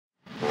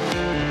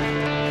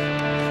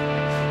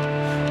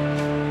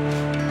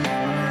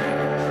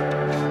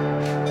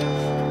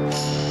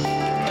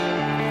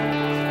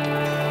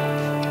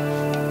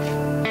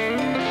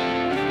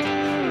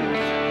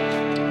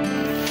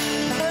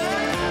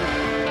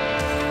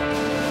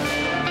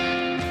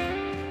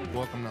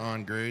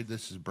Grade.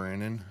 This is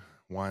Brandon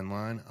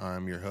Wineline.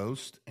 I'm your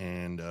host,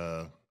 and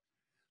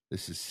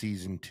this is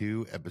season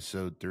 2,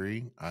 episode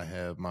 3. I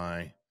have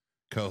my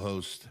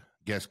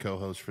guest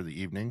co-host for the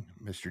evening,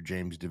 Mr.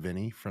 James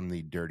Devinney from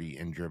the Dirty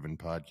and Driven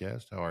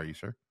podcast. How are you,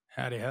 sir?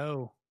 Howdy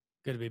ho.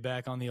 Good to be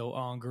back on the old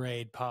On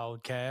Grade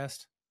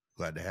podcast.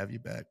 Glad to have you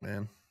back,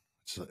 man.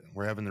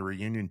 We're having the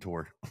reunion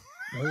tour.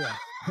 Oh, yeah.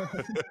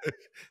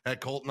 Had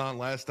Colton on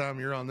last time.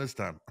 You're on this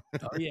time.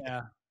 Oh,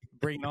 yeah.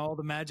 Bringing all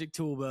the magic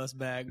tool bus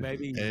back,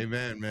 baby.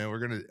 Amen, man.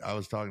 I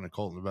was talking to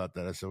Colton about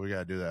that. I said, we got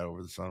to do that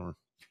over the summer.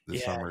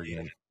 Summer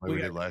again, like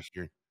we did last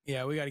year.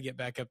 Yeah, we got to get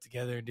back up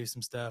together and do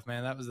some stuff,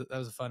 man. That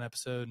was a fun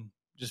episode and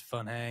just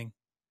fun hang.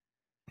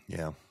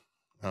 Yeah.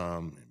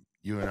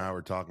 You and I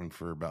were talking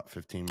for about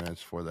 15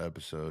 minutes before the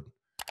episode,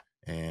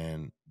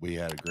 and we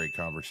had a great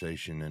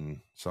conversation,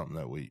 and something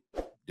that we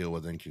deal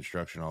with in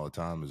construction all the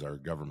time is our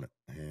government.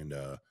 And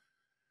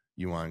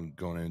you want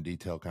going into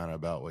detail kind of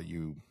about what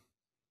you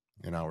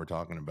and I were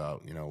talking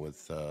about,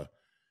 with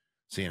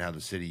seeing how the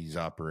cities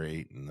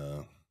operate and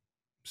the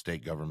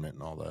state government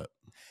and all that.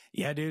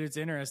 Yeah, dude, it's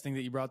interesting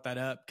that you brought that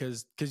up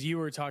because you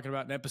were talking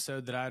about an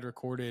episode that I had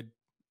recorded,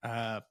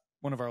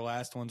 one of our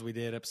last ones we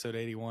did, episode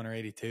 81 or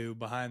 82,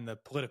 Behind the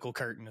Political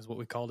Curtain is what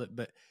we called it.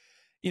 But,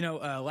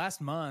 last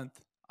month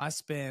I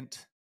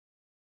spent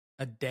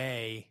a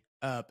day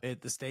up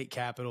at the state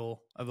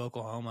capitol of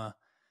Oklahoma,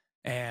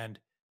 and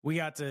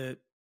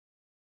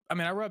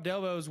I rubbed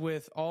elbows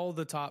with all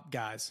the top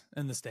guys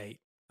in the state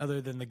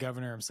other than the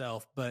governor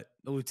himself, but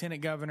the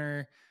lieutenant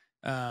governor,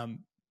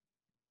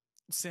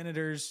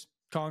 senators,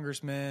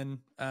 congressmen,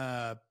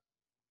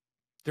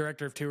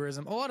 director of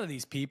tourism, a lot of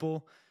these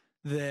people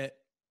that,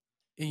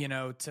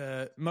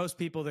 to most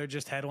people, they're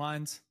just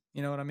headlines.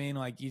 You know what I mean?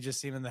 Like, you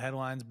just see them in the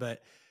headlines,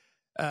 but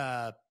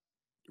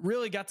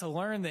really got to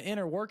learn the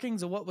inner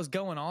workings of what was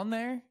going on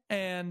there.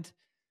 And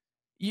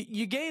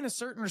you gain a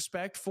certain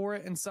respect for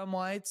it in some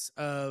lights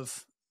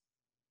of,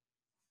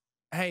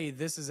 hey,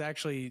 this is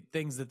actually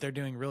things that they're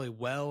doing really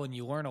well. And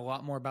you learn a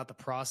lot more about the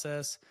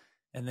process.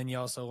 And then you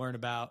also learn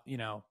about,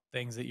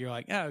 things that you're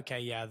like, oh,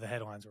 okay, yeah, the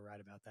headlines were right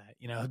about that,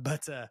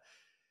 but,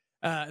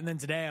 and then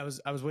today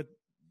I was with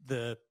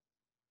the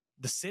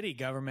city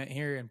government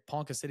here in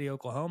Ponca City,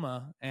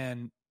 Oklahoma,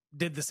 and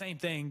did the same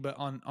thing, but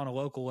on a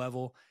local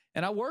level.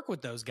 And I work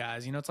with those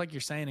guys, it's like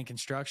you're saying in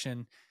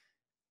construction.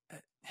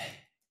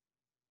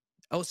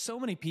 So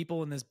many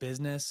people in this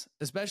business,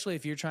 especially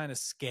if you're trying to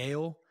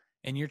scale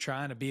and you're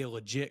trying to be a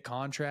legit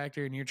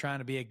contractor and you're trying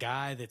to be a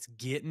guy that's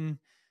getting,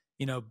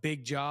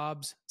 big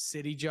jobs,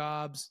 city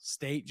jobs,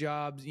 state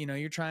jobs,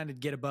 you're trying to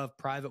get above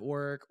private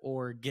work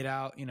or get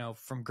out,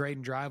 from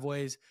grading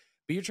driveways,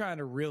 but you're trying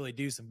to really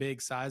do some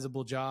big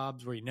sizable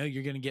jobs where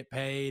you're going to get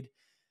paid.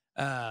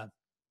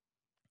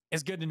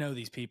 It's good to know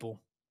these people.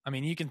 I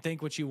mean, you can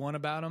think what you want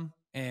about them,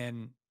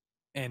 and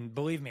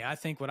believe me, I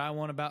think what I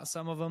want about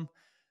some of them,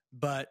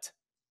 but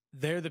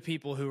they're the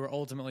people who are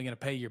ultimately going to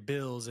pay your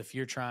bills if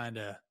you're trying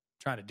to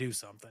do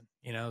something,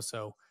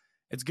 so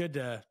it's good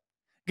to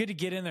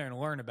get in there and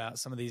learn about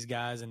some of these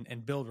guys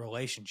and build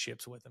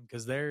relationships with them,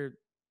 because they're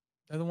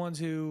the ones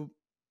who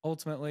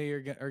ultimately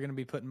are going to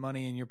be putting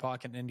money in your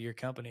pocket and into your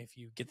company if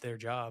you get their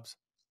jobs.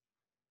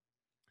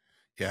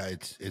 Yeah,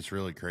 it's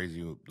really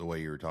crazy the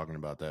way you were talking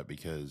about that,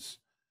 because,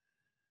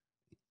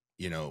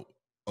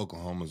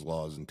 Oklahoma's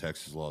laws and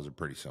Texas laws are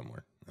pretty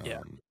similar.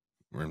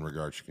 In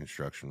regards to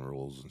construction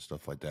rules and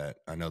stuff like that.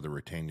 I know the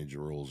retainage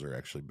rules are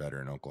actually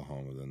better in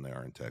Oklahoma than they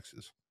are in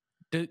Texas.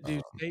 Do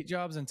state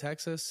jobs in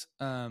Texas,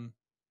 do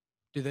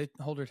they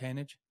hold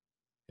retainage?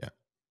 Yeah.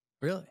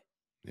 Really?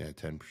 Yeah,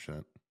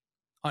 10%.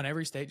 On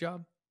every state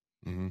job?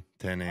 Mm-hmm.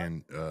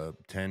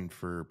 10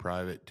 for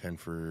private,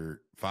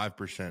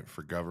 5%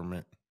 for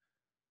government.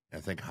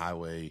 I think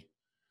highway's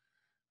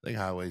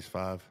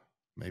 5,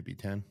 maybe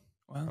 10.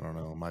 Wow. I don't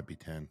know. It might be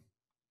 10.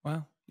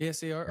 Wow. Yeah,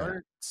 see,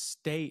 our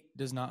state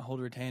does not hold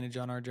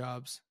retainage on our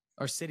jobs.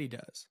 Our city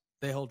does.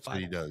 They hold 5%.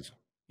 City does.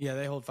 Yeah,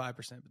 they hold 5%,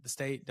 but the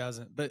state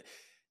doesn't. But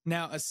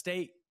now a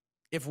state,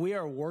 if we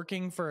are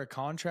working for a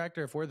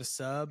contractor, if we're the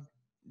sub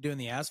doing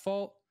the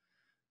asphalt,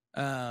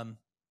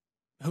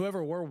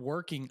 whoever we're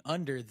working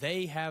under,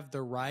 they have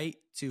the right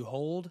to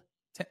hold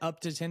up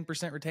to 10%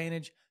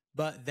 retainage,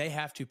 but they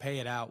have to pay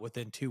it out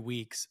within 2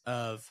 weeks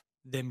of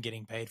them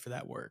getting paid for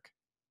that work.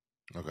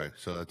 Okay,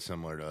 so that's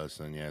similar to us.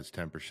 Then, yeah, it's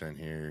 10%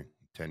 here,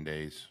 10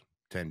 days,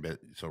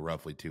 so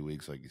roughly 2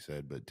 weeks, like you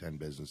said, but 10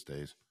 business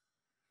days.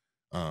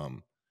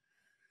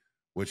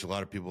 Which a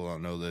lot of people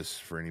don't know this.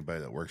 For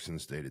anybody that works in the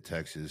state of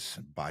Texas,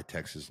 by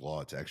Texas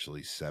law, it's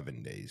actually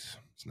 7 days.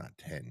 It's not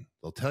 10.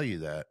 They'll tell you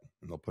that,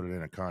 and they'll put it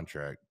in a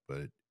contract,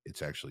 but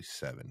it's actually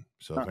 7.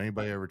 So if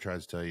anybody ever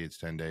tries to tell you it's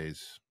 10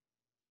 days,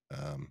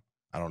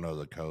 I don't know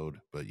the code,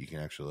 but you can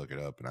actually look it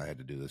up. And I had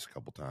to do this a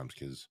couple times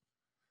because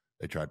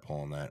they tried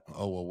pulling that.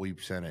 Oh, well,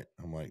 we've sent it.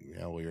 I'm like,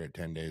 yeah, well, you're at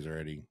 10 days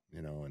already,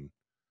 and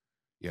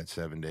you got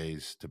 7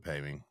 days to pay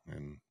me.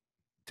 And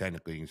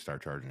technically you can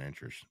start charging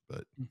interest,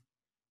 but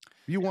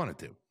you wanted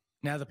to.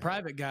 Now, the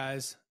private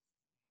guys,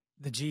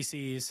 the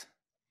GCs,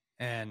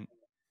 and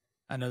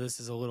I know this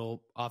is a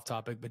little off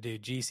topic, but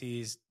dude,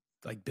 GCs,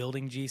 like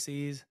building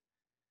GCs,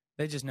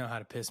 they just know how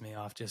to piss me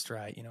off just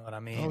right. You know what I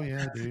mean? Oh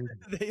yeah, dude.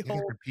 They They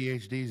got their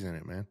PhDs in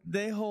it, man.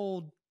 they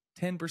hold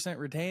 10%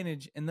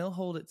 retainage, and they'll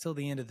hold it till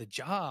the end of the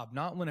job,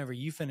 not whenever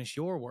you finish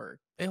your work.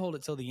 They hold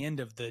it till the end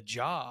of the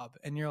job.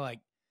 And you're like,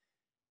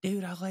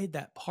 dude, I laid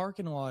that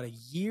parking lot a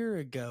year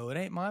ago. It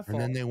ain't my fault.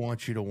 And then they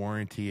want you to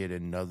warranty it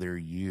another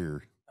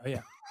year. Oh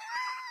yeah.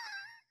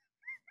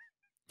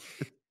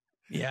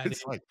 Yeah.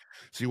 It's like,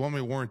 so you want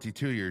me to warranty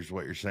 2 years,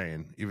 what you're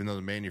saying, even though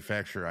the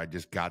manufacturer I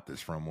just got this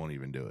from won't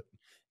even do it.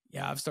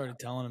 Yeah, I've started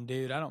telling them,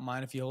 dude, I don't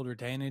mind if you hold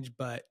retainage,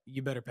 but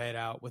you better pay it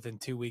out within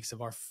 2 weeks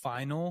of our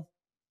final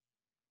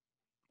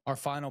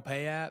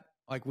pay app.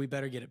 Like, we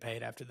better get it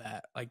paid after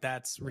that. Like,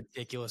 that's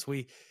ridiculous.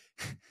 We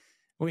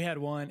had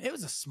one. It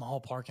was a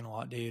small parking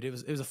lot, dude. It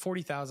was a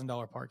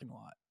 $40,000 parking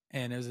lot,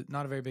 and it was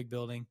not a very big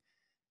building.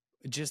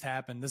 It just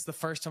happened. This is the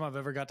first time I've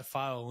ever got to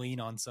file a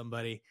lien on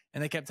somebody,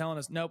 and they kept telling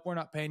us, nope, we're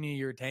not paying you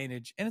your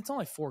retainage. And it's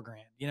only $4,000,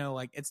 you know,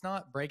 like, it's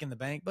not breaking the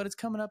bank, but it's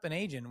coming up in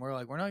aging. We're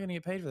like, we're not going to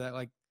get paid for that.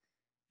 Like,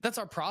 that's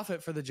our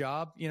profit for the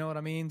job. You know what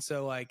I mean?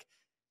 So like,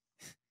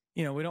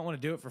 you know, we don't want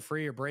to do it for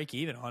free or break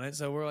even on it.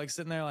 So we're like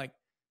sitting there like,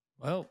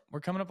 well, we're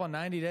coming up on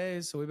 90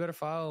 days, so we better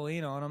file a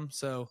lien on them.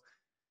 So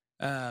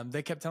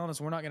they kept telling us,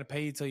 we're not going to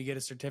pay you till you get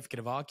a certificate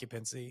of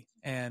occupancy.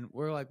 And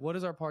we're like, what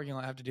does our parking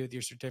lot have to do with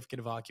your certificate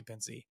of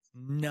occupancy?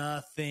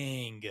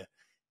 Nothing.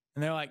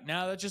 And they're like,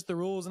 no, that's just the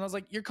rules. And I was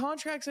like, your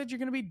contract said you're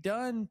going to be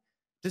done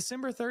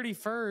December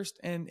 31st,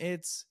 and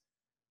it's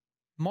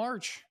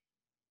March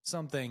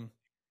something.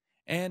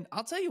 And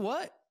I'll tell you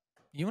what,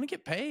 you want to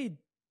get paid,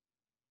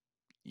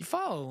 you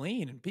file a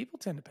lien, and people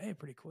tend to pay it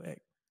pretty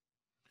quick.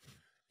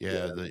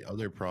 Yeah, the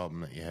other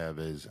problem that you have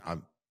is I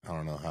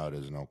don't know how it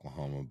is in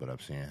Oklahoma, but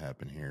I've seen it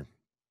happen here.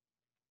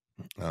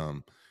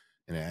 And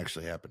it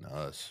actually happened to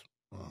us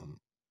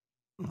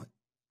like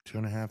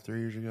 2.5, 3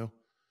 years ago.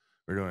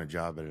 We're doing a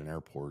job at an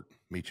airport,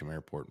 Meacham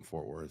Airport in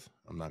Fort Worth.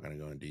 I'm not going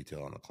to go into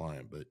detail on the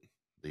client, but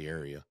the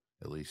area,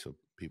 at least so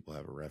people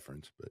have a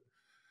reference. But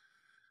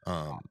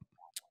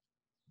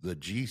the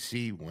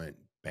GC went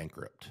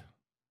bankrupt.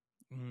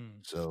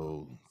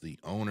 So the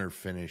owner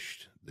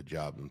finished the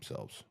job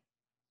themselves.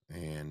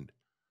 And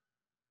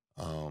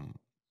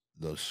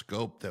the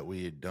scope that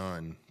we had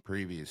done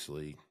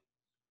previously,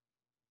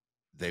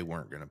 they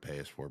weren't going to pay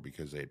us for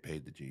because they had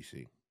paid the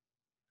GC.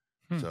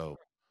 So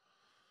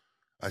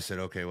I said,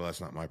 okay, well,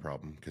 that's not my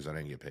problem because I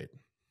didn't get paid.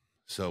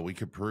 So we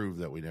could prove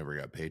that we never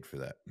got paid for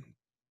that.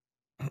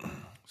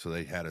 So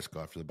they had us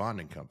go after the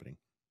bonding company.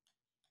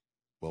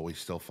 Well, we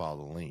still filed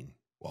a lien.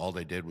 Well, all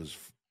they did was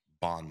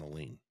bond the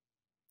lien.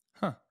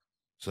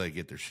 So they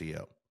get their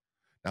CO.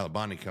 Now, the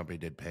bonding company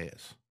did pay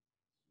us,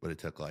 but it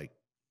took like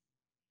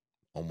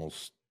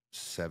almost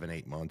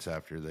 7-8 months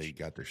after they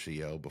got their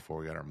CO before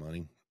we got our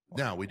money.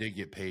 Now, we did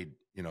get paid,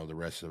 you know, the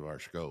rest of our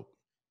scope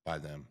by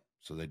them.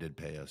 So they did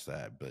pay us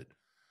that. But,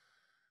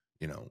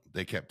 you know,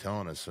 they kept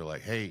telling us, they're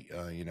like, hey,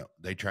 you know,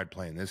 they tried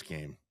playing this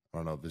game. I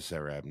don't know if this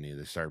ever happened to you.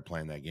 They started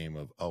playing that game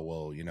of, oh,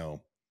 well, you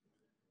know,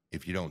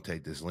 if you don't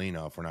take this lien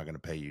off, we're not going to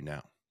pay you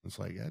now. It's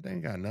like, that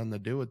ain't got nothing to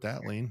do with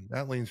that lien.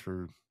 That lien's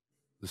for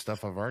the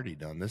stuff I've already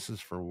done. This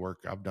is for work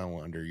I've done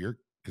under your,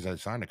 because I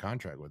signed a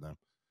contract with them.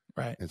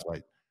 Right. It's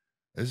like,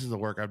 this is the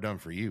work I've done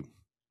for you.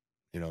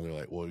 You know, they're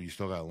like, well, you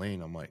still got a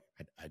lien. I'm like,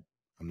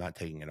 I'm not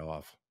taking it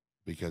off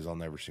because I'll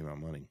never see my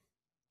money.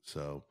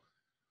 So,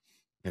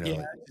 you know,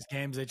 yeah, it's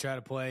games they try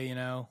to play, you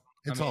know,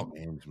 it's all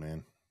games,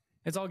 man.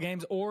 It's all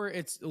games, or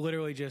it's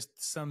literally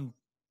just some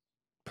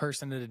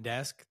person at a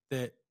desk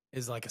that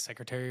is like a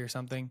secretary or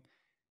something.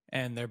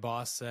 And their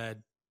boss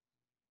said,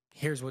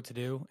 here's what to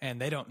do. And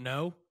they don't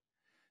know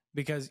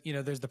because, you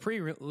know, there's the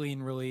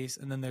pre-lien release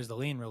and then there's the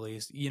lien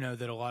release, you know,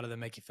 that a lot of them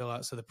make you fill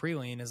out. So the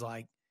pre-lien is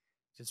like,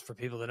 just for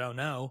people that don't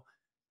know,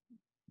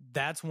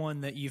 that's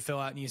one that you fill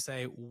out and you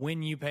say,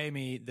 when you pay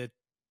me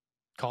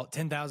call it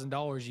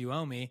 $10,000 you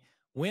owe me,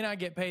 when I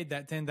get paid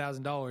that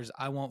 $10,000,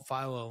 I won't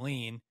file a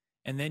lien.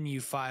 And then you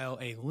file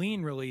a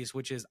lien release,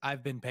 which is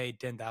I've been paid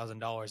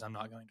 $10,000. I'm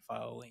not going to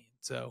file a lien.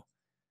 So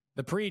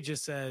the pre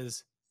just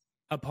says,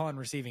 upon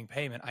receiving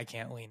payment, I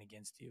can't lien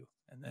against you.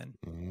 And then,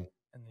 and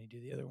then you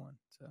do the other one.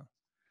 So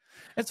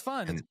it's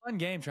fun. It's a fun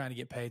game trying to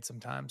get paid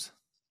sometimes.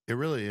 It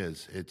really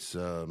is. It's,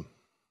 you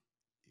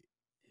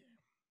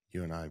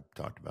and I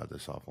talked about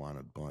this offline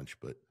a bunch,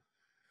 but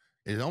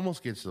it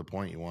almost gets to the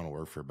point you want to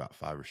work for about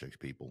 5 or 6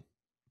 people.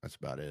 That's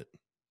about it.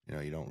 You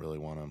know, you don't really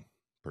want to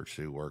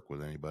pursue work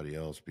with anybody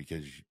else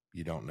because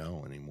you don't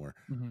know anymore.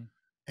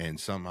 And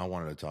something I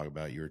wanted to talk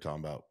about, you were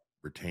talking about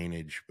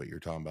retainage, but you're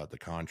talking about the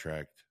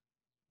contract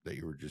that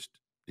you were just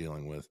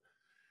dealing with.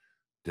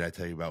 Did I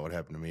tell you about what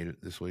happened to me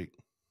this week?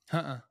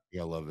 Yeah,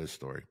 I love this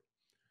story.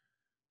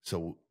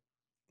 So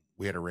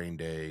we had a rain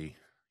day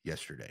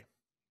yesterday.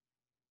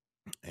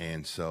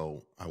 And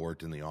so I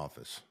worked in the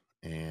office.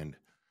 And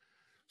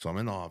so I'm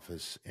in the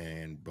office.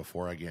 And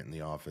before I get in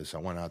the office, I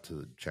went out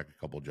to check a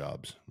couple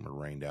jobs. It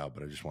rained out,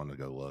 but I just wanted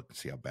to go look and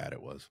see how bad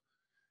it was.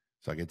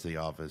 So I get to the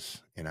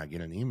office and I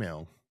get an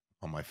email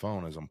on my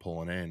phone as I'm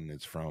pulling in.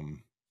 It's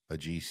from a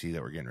GC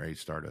that we're getting ready to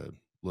start a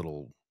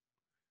little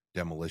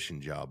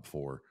demolition job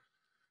for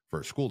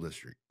a school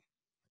district.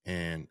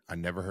 And I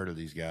never heard of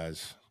these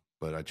guys,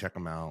 but I check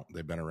them out.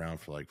 They've been around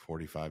for like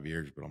 45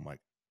 years, but I'm like,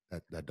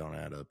 that don't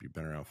add up. You've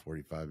been around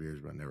 45 years,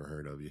 but I never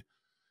heard of you.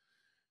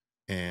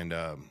 And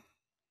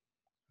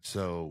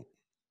so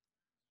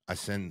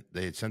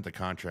they had sent the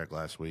contract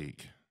last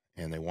week,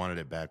 and they wanted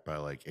it back by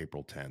like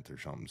April 10th or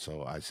something.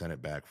 So I sent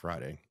it back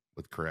Friday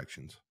with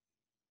corrections.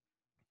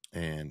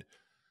 And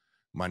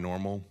my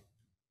normal,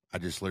 I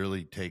just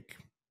literally take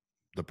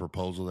the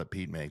proposal that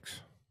Pete makes.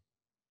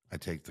 I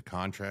take the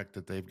contract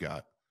that they've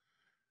got,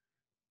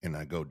 and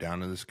I go down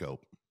to the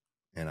scope,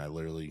 and I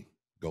literally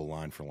go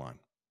line for line.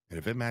 And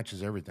if it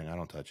matches everything, I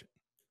don't touch it.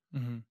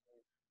 Mm-hmm.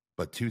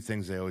 But two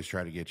things they always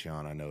try to get you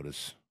on, I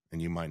notice,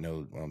 and you might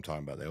know what I'm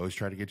talking about. They always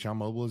try to get you on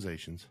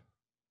mobilizations.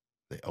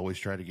 They always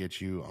try to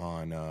get you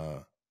on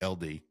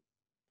LD.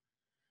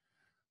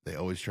 They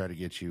always try to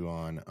get you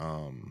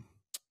on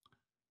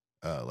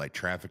like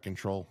traffic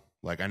control.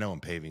 Like, I know in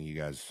paving you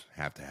guys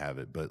have to have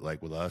it, but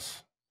like with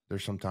us,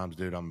 there's sometimes,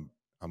 dude, I'm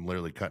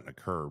literally cutting a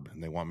curb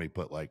and they want me to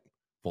put like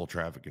full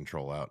traffic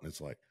control out, and it's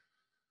like,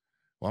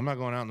 well, I'm not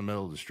going out in the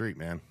middle of the street,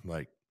 man.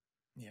 Like,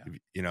 Yeah. if,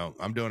 you know,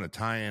 I'm doing a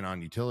tie-in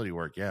on utility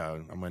work. Yeah,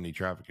 I'm gonna need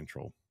traffic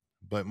control.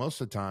 But most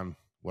of the time,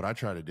 what I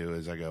try to do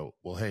is I go,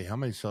 well, hey, how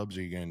many subs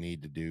are you gonna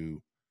need to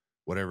do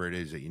whatever it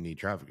is that you need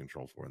traffic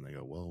control for? And they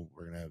go, well,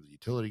 we're gonna have the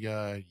utility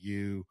guy,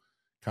 you,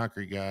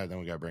 concrete guy, then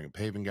we got to bring a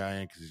paving guy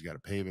in because he's got to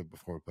pave it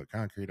before we put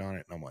concrete on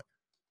it. And I'm like,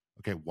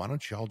 okay, why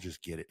don't y'all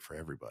just get it for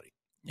everybody?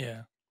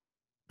 Yeah.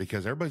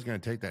 Because everybody's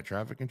going to take that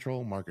traffic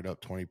control, mark it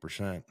up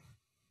 20%.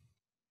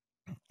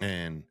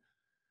 And,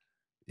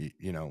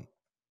 you know,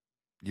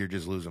 you're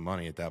just losing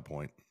money at that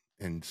point.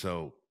 And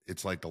so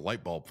it's like the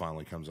light bulb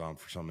finally comes on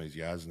for some of these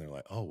guys, and they're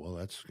like, oh, well,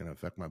 that's going to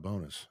affect my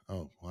bonus.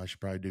 Oh, well, I should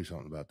probably do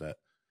something about that.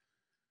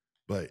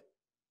 But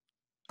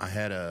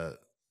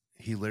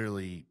he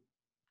literally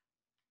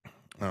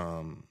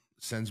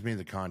sends me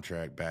the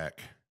contract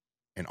back,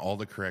 and all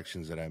the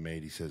corrections that I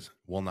made, he says,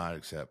 will not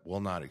accept, will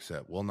not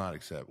accept, will not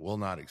accept, will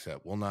not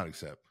accept, will not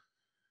accept.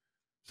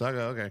 So I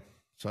go, okay.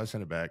 So I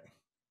sent it back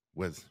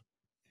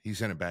he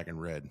sent it back in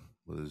red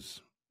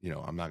was, you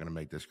know, I'm not going to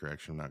make this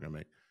correction. I'm not going to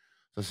make.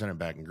 So I sent it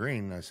back in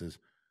green, and I says,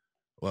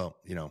 well,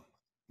 you know,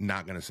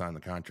 not going to sign the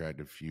contract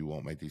if you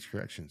won't make these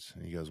corrections.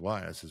 And he goes,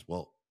 why? I says,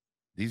 well,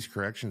 these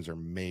corrections are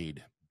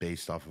made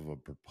based off of a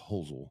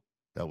proposal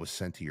that was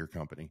sent to your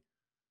company.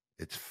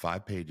 It's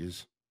 5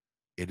 pages.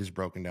 It is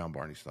broken down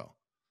Barney style.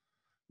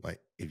 Like,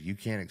 if you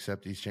can't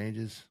accept these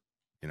changes,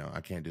 you know, I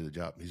can't do the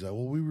job. He's like,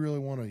 well, we really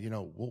want to, you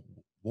know,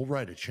 we'll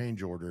write a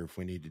change order if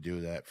we need to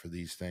do that for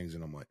these things.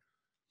 And I'm like,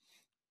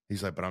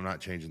 he's like, but I'm not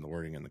changing the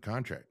wording in the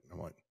contract. I'm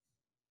like,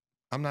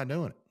 I'm not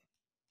doing it.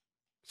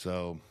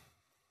 So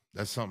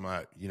that's something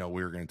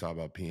we were going to talk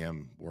about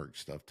PM work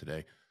stuff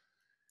today.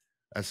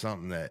 That's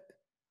something that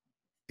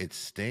it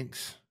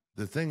stinks.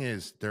 The thing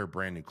is, they're a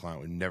brand new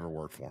client. We've never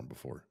worked for them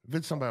before. If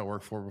it's somebody I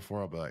worked for before,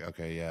 I'll be like,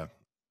 okay, yeah,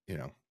 you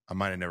know, I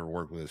might have never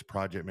worked with this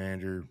project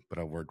manager, but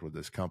I've worked with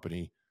this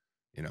company.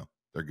 You know,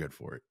 they're good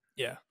for it.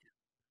 Yeah.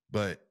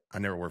 But I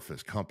never worked for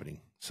this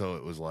company. So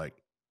it was like,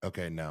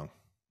 okay, no,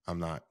 we're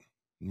not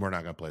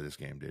going to play this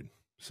game, dude.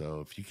 So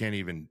if you can't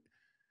even,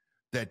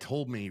 that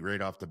told me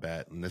right off the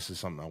bat, and this is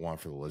something I want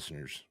for the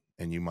listeners,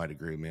 and you might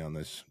agree with me on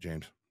this,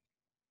 James.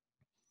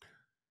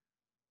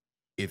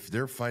 If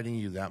they're fighting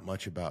you that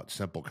much about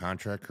simple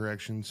contract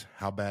corrections,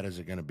 how bad is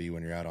it going to be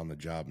when you're out on the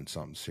job and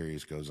something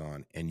serious goes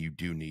on and you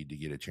do need to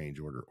get a change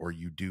order, or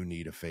you do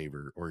need a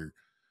favor, or,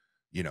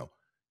 you know,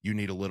 you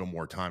need a little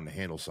more time to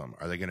handle something?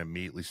 Are they going to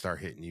immediately start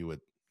hitting you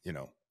with, you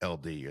know,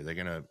 LD? Are they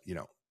going to, you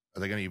know, are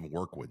they going to even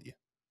work with you?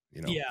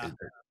 You know, Yeah.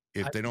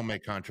 If they don't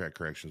make contract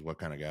corrections, what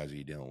kind of guys are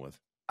you dealing with?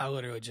 I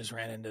literally just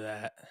ran into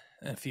that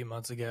a few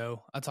months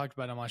ago. I talked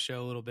about it on my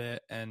show a little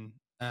bit, and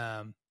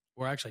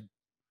we're actually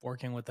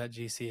working with that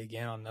GC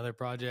again on another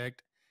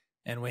project,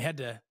 and we had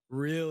to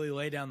really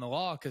lay down the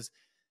law because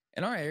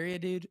in our area,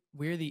 dude,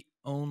 we're the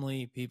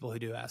only people who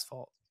do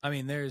asphalt. I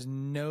mean, there's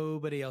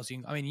nobody else.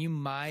 You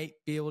might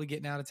be able to get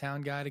an out of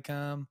town guy to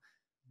come,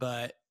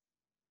 but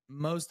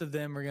most of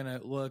them are going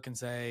to look and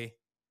say,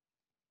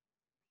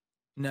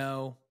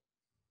 no,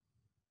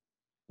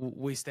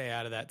 we stay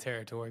out of that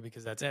territory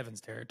because that's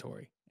Evan's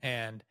territory.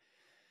 And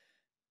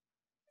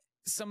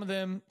some of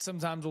them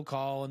sometimes will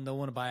call and they'll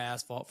want to buy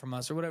asphalt from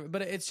us or whatever,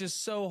 but it's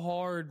just so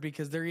hard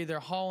because they're either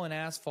hauling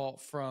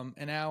asphalt from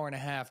an hour and a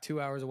half,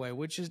 2 hours away,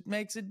 which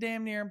makes it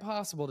damn near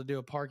impossible to do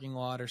a parking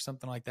lot or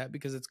something like that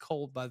because it's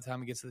cold by the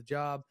time it gets to the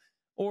job,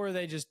 or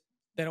they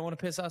don't want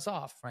to piss us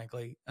off,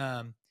 frankly.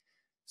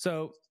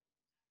 So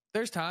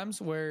there's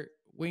times where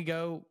we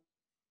go,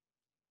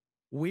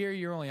 we're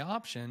your only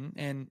option.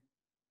 And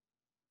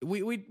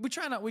we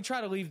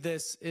try to leave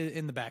this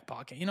in the back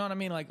pocket. You know what I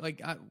mean?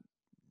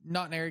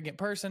 Not an arrogant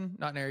person,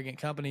 not an arrogant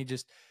company.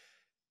 Just,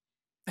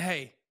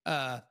 hey,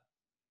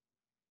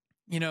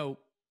 you know,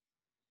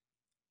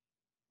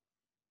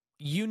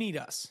 you need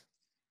us.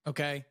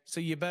 Okay.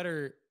 So you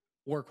better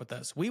work with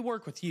us. We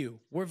work with you.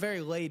 We're very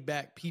laid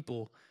back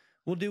people.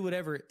 We'll do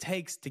whatever it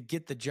takes to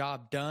get the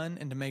job done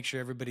and to make sure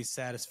everybody's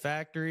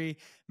satisfactory,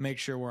 make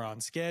sure we're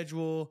on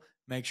schedule,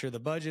 make sure the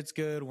budget's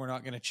good. We're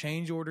not going to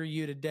change order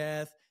you to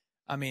death.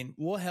 I mean,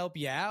 we'll help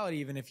you out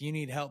even if you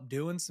need help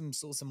doing some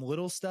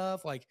little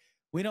stuff. Like,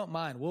 we don't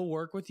mind. We'll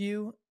work with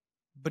you,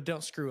 but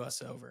don't screw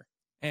us over.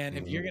 And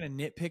if you're going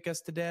to nitpick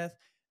us to death,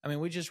 I mean,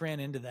 we just ran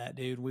into that,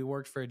 dude. We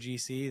worked for a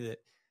GC that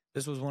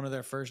this was one of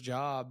their first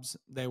jobs.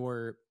 They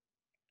were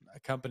a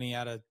company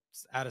out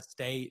of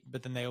state,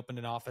 but then they opened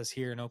an office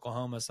here in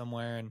Oklahoma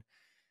somewhere. And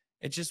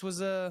it just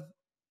was a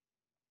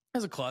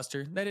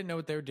cluster. They didn't know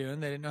what they were doing.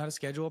 They didn't know how to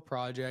schedule a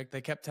project.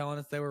 They kept telling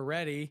us they were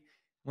ready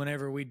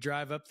whenever we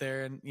drive up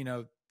there. And, you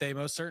know, they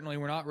most certainly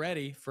were not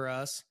ready for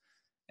us.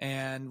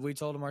 And we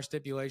told them our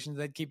stipulations.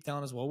 They'd keep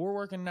telling us, well, we're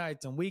working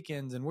nights and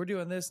weekends and we're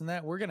doing this and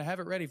that. We're going to have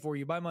it ready for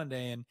you by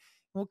Monday. And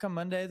we'll come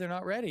Monday, they're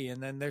not ready.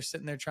 And then they're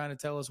sitting there trying to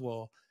tell us,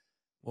 well,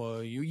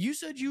 you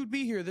said you would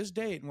be here this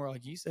date. And we're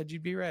like, you said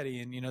you'd be ready.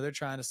 And, you know, they're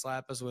trying to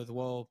slap us with,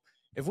 well,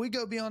 if we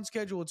go beyond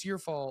schedule, it's your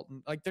fault.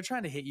 And like, they're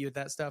trying to hit you with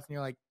that stuff. And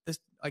you're like,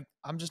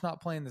 I'm just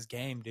not playing this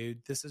game, dude.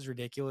 This is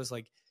ridiculous.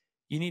 Like,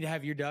 you need to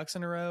have your ducks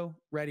in a row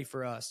ready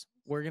for us.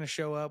 We're going to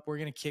show up. We're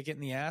going to kick it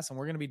in the ass and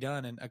we're going to be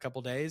done in a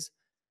couple days.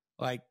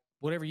 Like,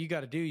 whatever you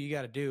got to do, you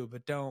got to do,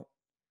 but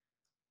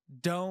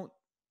don't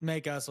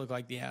make us look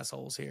like the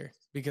assholes here,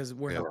 because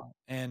we're not.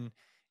 And,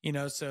 you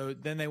know, so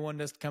then they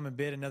wanted us to come and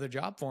bid another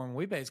job for them.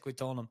 We basically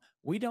told them,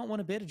 we don't want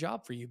to bid a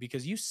job for you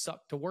because you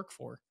suck to work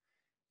for.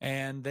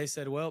 And they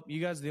said, well,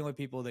 you guys are the only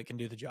people that can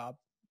do the job.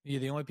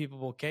 You're the only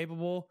people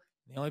capable,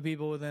 the only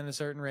people within a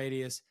certain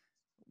radius.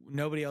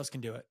 Nobody else can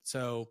do it.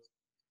 So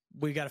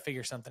we got to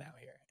figure something out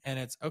here. And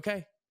it's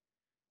okay.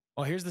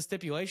 Well, here's the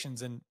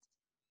stipulations, and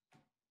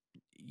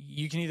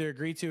you can either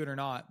agree to it or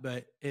not.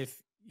 But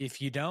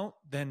if you don't,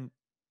 then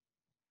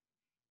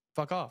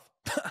fuck off,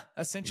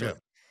 essentially.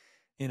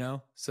 You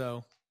know,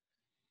 so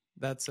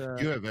that's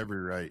you have every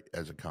right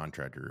as a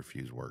contractor to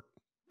refuse work,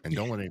 and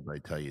don't let anybody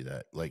tell you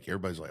that. Like,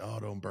 everybody's like, oh,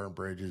 don't burn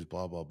bridges,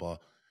 blah blah blah.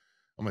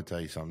 I'm gonna tell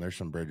you something. There's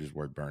some bridges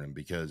worth burning,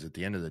 because at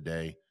the end of the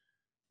day,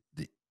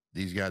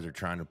 these guys are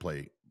trying to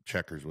play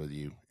checkers with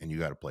you, and you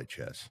got to play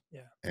chess.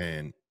 Yeah.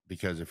 And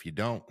because if you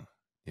don't,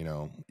 you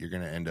know, you're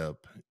going to end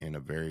up in a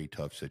very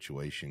tough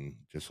situation,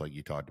 just like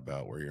you talked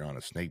about, where you're on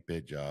a snake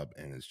bit job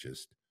and it's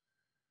just,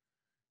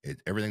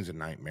 everything's a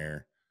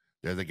nightmare.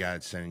 They're the guy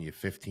that's sending you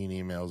 15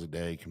 emails a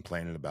day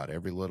complaining about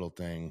every little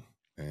thing.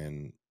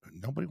 And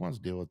nobody wants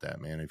to deal with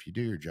that, man. If you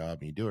do your job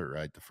and you do it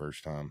right the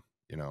first time,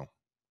 you know,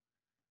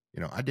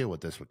 I deal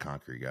with this with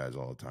concrete guys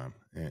all the time.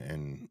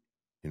 And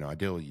you know, I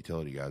deal with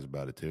utility guys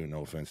about it too.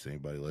 No offense to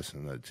anybody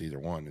listening. That's either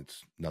one.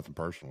 It's nothing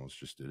personal. It's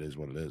just, it is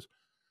what it is.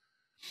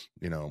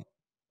 You know,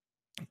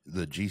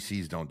 the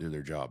GCs don't do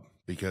their job,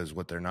 because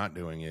what they're not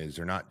doing is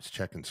they're not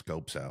checking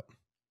scopes out.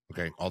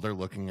 Okay. All they're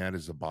looking at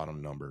is the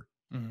bottom number.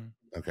 Mm-hmm.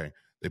 Okay.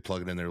 They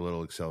plug it in their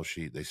little Excel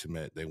sheet. They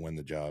submit, they win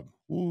the job.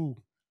 Woo.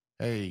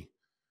 Hey,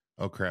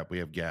 oh crap. We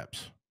have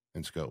gaps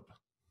in scope.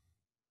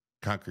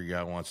 Concrete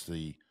guy wants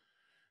the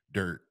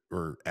dirt,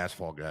 or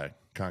asphalt guy,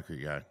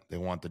 concrete guy. They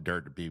want the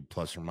dirt to be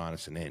plus or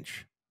minus an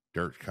inch.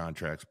 Dirt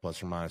contracts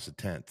plus or minus a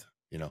tenth.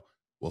 You know,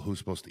 well, who's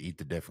supposed to eat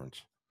the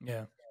difference?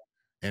 Yeah.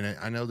 And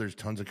I know there's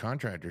tons of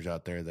contractors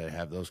out there that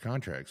have those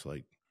contracts.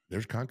 Like,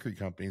 there's concrete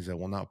companies that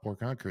will not pour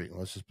concrete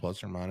unless it's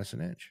plus or minus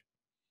an inch.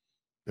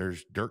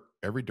 There's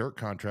every dirt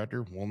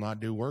contractor will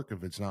not do work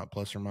if it's not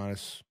plus or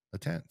minus a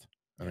tenth.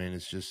 I mean,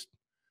 it's just,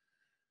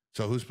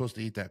 so who's supposed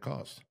to eat that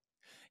cost?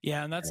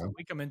 Yeah, and that's what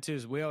we come into,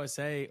 is we always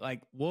say,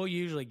 like, we'll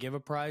usually give a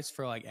price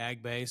for like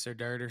ag base or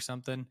dirt or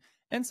something.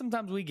 And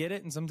sometimes we get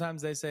it. And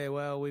sometimes they say,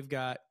 well, we've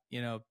got,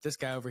 you know, this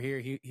guy over here,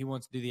 he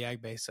wants to do the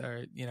ag base,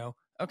 or, you know,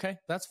 okay,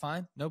 that's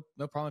fine. No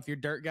problem. If your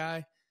dirt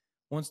guy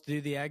wants to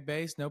do the ag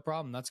base, no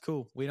problem. That's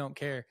cool. We don't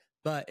care,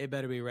 but it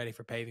better be ready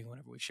for paving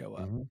whenever we show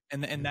up.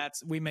 Mm-hmm. And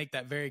that's, we make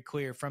that very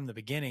clear from the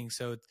beginning.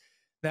 So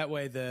that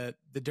way the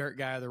dirt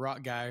guy or the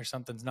rock guy or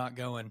something's not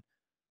going,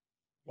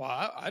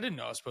 well, I didn't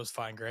know I was supposed to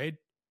fine grade,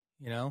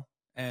 you know?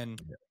 And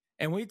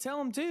we tell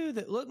them too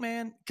that, look,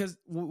 man, because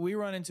we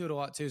run into it a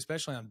lot too,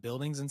 especially on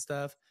buildings and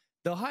stuff.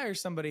 They'll hire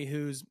somebody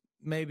who's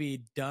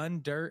maybe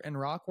done dirt and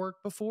rock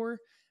work before,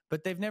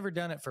 but they've never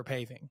done it for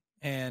paving.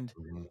 And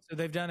so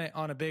they've done it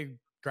on a big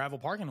gravel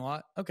parking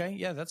lot. Okay,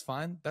 yeah, that's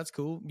fine. That's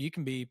cool. You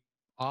can be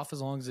off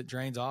as long as it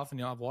drains off and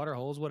you don't have water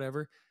holes,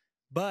 whatever.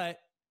 But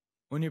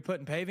when you're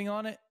putting paving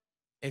on it,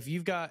 if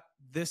you've got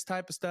this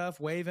type of stuff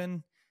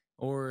waving,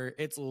 or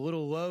it's a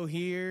little low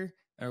here,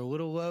 or a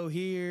little low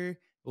here,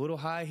 a little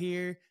high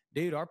here,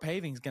 dude, our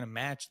paving is going to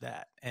match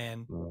that.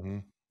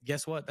 And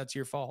guess what? That's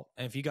your fault.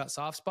 And if you got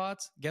soft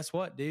spots, guess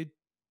what, dude?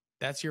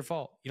 That's your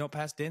fault. You don't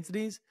pass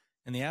densities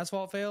and the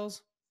asphalt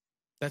fails,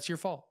 that's your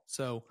fault.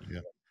 So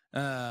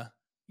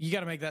you got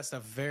to make that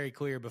stuff very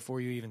clear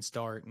before you even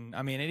start. And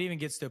I mean, it even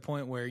gets to a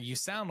point where you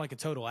sound like a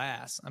total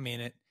ass. I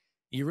mean,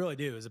 you really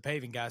do. As a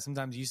paving guy,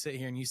 sometimes you sit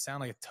here and you sound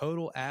like a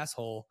total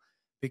asshole,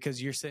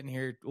 because you're sitting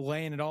here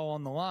laying it all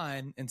on the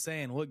line and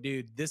saying, look,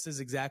 dude, this is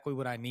exactly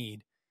what I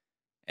need.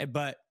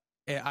 But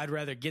I'd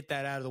rather get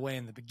that out of the way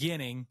in the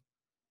beginning.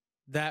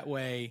 That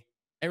way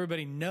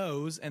everybody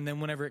knows. And then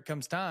whenever it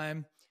comes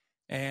time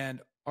and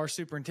our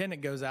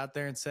superintendent goes out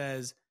there and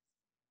says,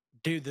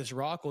 dude, this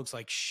rock looks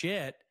like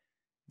shit,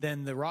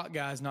 then the rock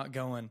guy's not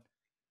going,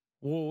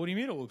 well, what do you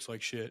mean it looks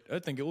like shit? I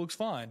think it looks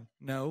fine.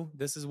 No,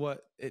 this is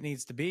what it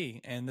needs to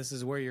be. And this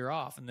is where you're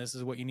off. And this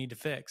is what you need to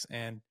fix.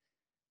 And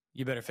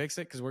you better fix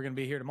it because we're going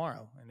to be here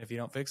tomorrow. And if you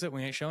don't fix it,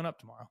 we ain't showing up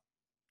tomorrow.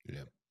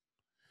 Yeah.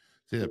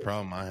 See, the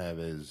problem I have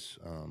is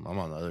I'm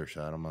on the other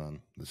side. I'm on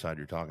the side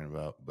you're talking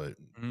about. But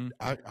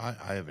I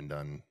haven't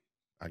done,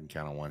 I can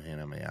count on one hand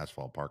how many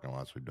asphalt parking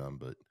lots we've done.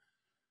 But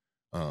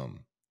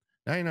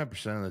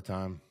 99% of the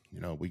time,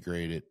 we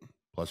grade it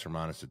plus or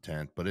minus a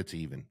tenth, but it's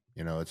even.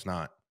 It's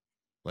not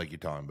like you're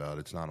talking about.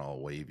 It's not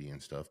all wavy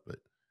and stuff. But,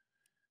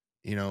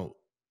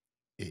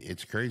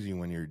 it's crazy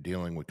when you're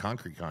dealing with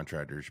concrete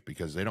contractors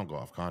because they don't go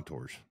off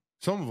contours.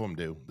 Some of them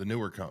do. The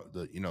newer,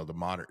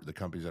 the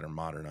companies that are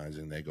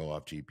modernizing, they go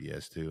off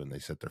GPS too, and they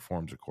set their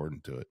forms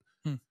according to it.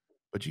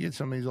 But you get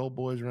some of these old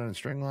boys running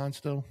string lines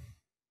still.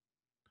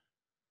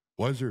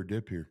 Why is there a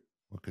dip here?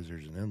 Well, because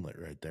there's an inlet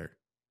right there,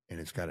 and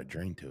it's got a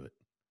drain to it.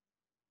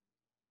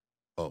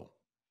 Oh,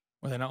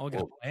 well, they're not looking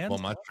at plans. Well,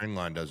 my string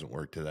line doesn't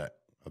work to that.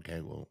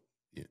 Okay, well,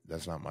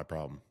 that's not my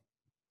problem.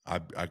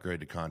 I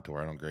grade the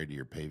contour. I don't grade to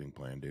your paving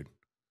plan, dude.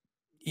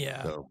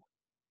 Yeah. So,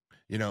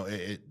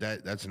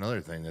 that's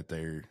another thing that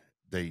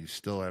they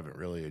still haven't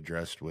really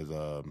addressed with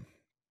the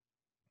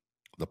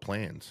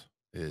plans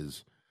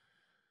is,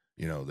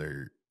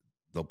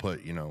 they'll put,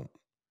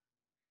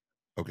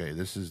 okay,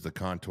 this is the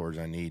contours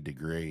I need to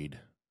grade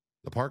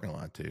the parking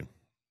lot to,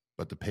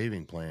 but the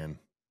paving plan,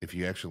 if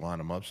you actually line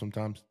them up,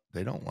 sometimes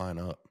they don't line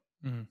up.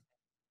 Mm-hmm.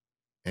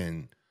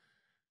 And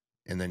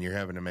then you're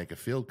having to make a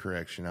field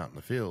correction out in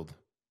the field.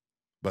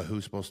 But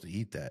who's supposed to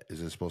eat that? Is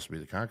it supposed to be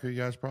the concrete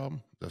guy's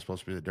problem? Is that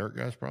supposed to be the dirt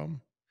guy's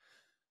problem?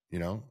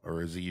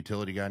 Or is the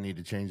utility guy need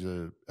to change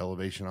the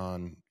elevation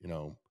on,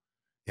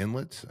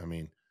 inlets? I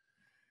mean,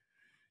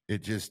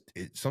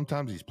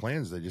 sometimes these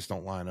plans, they just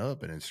don't line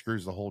up and it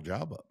screws the whole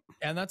job up.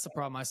 And that's the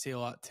problem I see a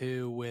lot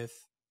too with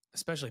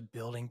especially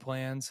building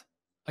plans.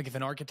 Like if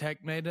an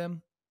architect made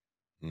them,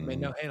 I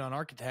mean, no hate on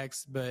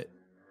architects, but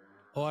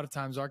a lot of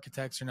times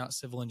architects are not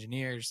civil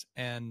engineers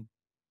and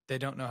they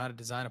don't know how to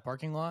design a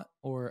parking lot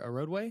or a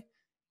roadway,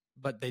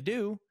 but they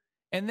do.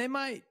 And they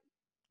might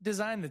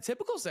design the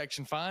typical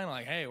section fine.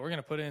 Like, hey, we're going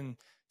to put in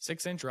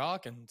 6-inch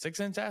rock and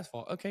 6-inch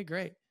asphalt. Okay,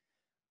 great.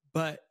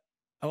 But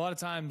a lot of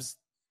times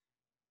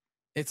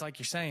it's like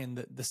you're saying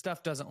that the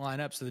stuff doesn't line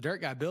up. So the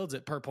dirt guy builds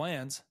it per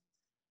plans.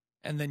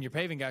 And then your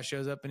paving guy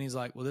shows up and he's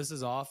like, well, this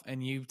is off.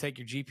 And you take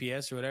your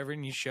GPS or whatever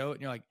and you show it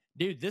and you're like,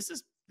 dude, this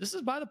is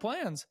by the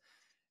plans.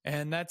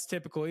 And that's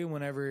typically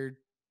whenever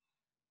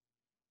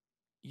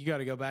you got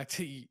to go back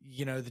to,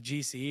 the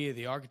GCE or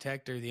the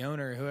architect or the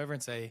owner or whoever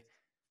and say,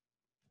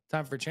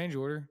 time for a change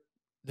order.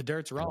 The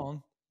dirt's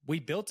wrong. We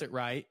built it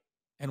right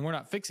and we're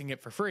not fixing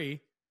it for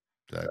free.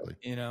 Exactly.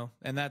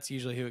 And that's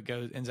usually who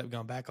ends up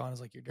going back on is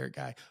like your dirt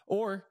guy.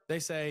 Or they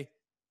say,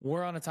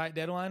 we're on a tight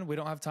deadline. We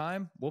don't have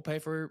time. We'll pay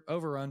for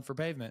overrun for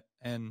pavement.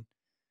 And,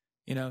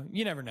 you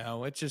never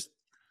know. It's just,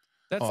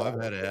 that's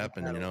I've had it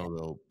happen.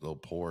 They'll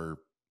pour,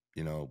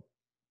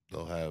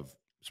 they'll have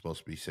supposed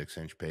to be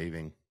 6-inch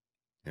paving,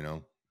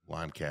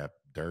 lime cap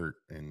dirt.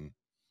 And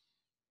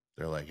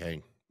they're like,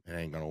 hey, it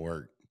ain't going to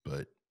work,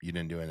 but you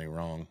didn't do anything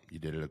wrong. You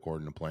did it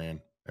according to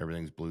plan.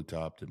 Everything's blue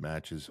topped. It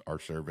matches. Our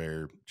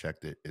surveyor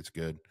checked it. It's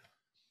good.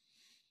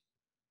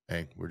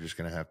 Hey, we're just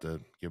going to have to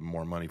give them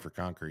more money for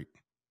concrete.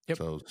 Yep.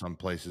 So some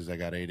places they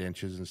got 8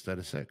 inches instead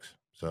of 6.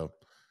 So,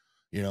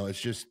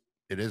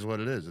 it is what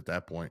it is at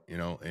that point,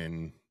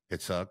 and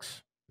it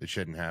sucks. It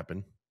shouldn't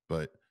happen.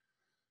 But,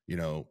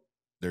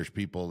 there's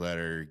people that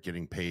are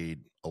getting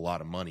paid a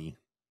lot of money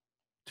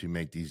to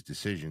make these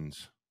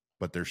decisions,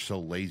 but they're so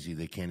lazy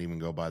they can't even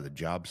go by the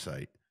job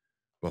site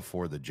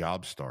before the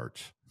job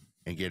starts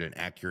and get an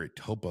accurate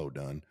topo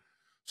done.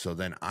 So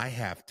then I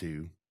have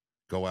to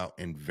go out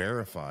and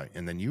verify,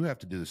 and then you have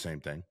to do the same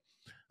thing.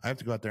 I have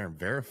to go out there and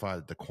verify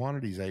that the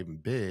quantities I even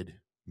bid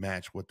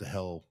match what the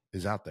hell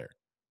is out there.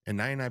 And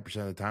 99%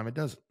 of the time it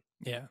doesn't.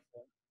 Yeah.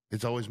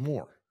 It's always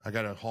more. I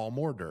got to haul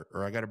more dirt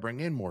or I got to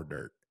bring in more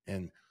dirt.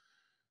 And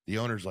the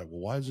owner's like,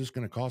 well, why is this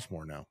going to cost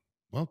more now?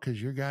 Well,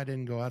 because your guy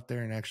didn't go out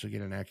there and actually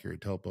get an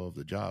accurate topo of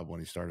the job when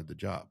he started the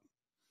job,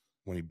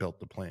 when he built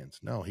the plans.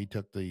 No, he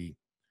took the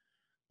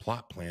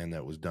plot plan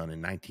that was done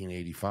in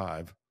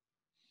 1985.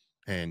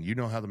 And you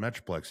know how the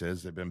Metroplex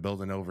is. They've been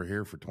building over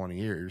here for 20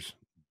 years,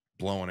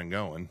 blowing and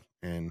going.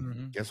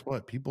 And guess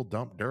what? People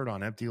dump dirt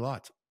on empty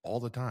lots all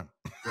the time.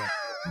 Yeah.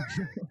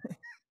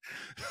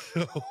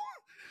 So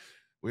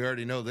we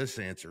already know this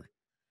answer.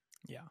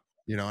 Yeah.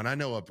 And I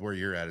know up where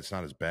you're at, it's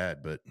not as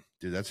bad, but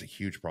dude, that's a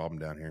huge problem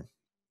down here.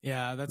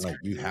 Yeah. That's like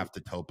you have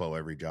to topo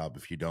every job.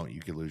 If you don't, you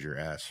could lose your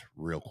ass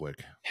real quick.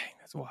 Dang,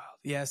 that's wild.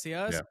 Yeah. See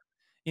us,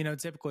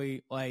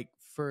 typically, like,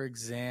 for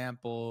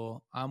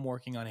example, I'm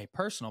working on a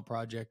personal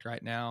project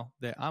right now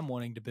that I'm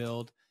wanting to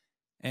build.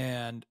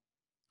 And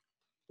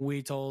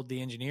we told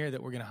the engineer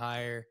that we're going to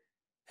hire,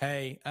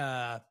 hey,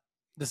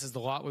 this is the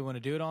lot we want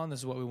to do it on. This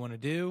is what we want to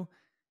do.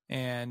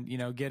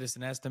 and, get us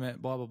an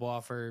estimate, blah, blah, blah,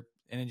 for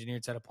an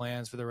engineered set of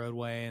plans for the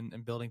roadway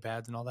and building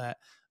pads and all that.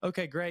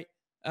 Okay, great.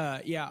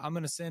 Yeah, I'm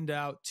going to send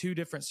out 2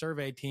 different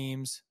survey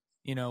teams,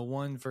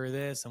 one for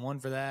this and one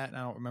for that. And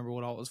I don't remember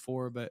what all it was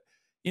for, but,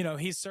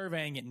 he's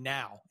surveying it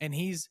now. And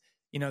he's,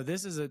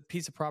 this is a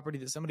piece of property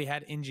that somebody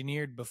had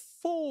engineered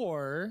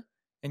before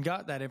and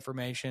got that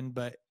information,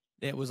 but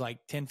it was like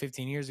 10,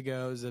 15 years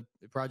ago. It was a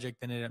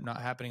project that ended up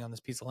not happening on this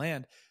piece of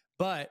land,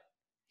 but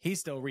he's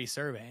still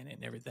resurveying it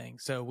and everything.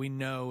 So we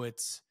know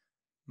it's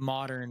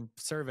modern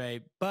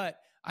survey, but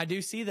I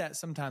do see that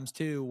sometimes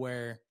too,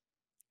 where,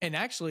 and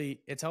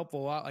actually it's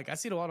helpful a lot. Like I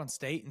see it a lot on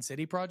state and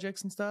city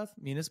projects and stuff,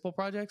 municipal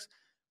projects,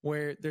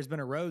 where there's been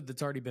a road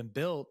that's already been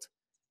built,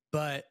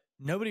 but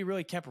nobody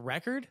really kept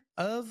record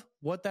of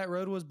what that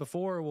road was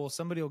before. Well,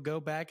 somebody will go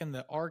back in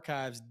the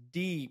archives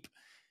deep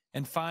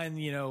and find,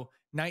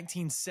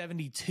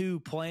 1972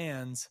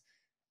 plans,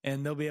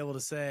 and they'll be able to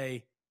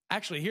say,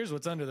 actually, here's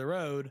what's under the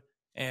road.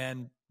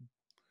 And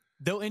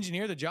they'll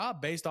engineer the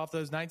job based off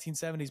those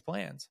 1970s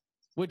plans,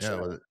 which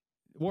but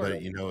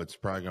it's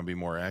probably going to be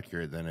more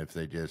accurate than if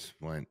they just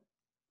went,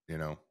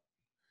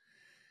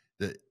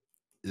 the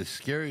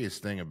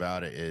scariest thing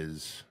about it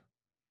is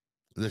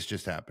this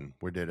just happened.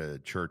 We did a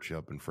church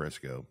up in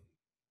Frisco,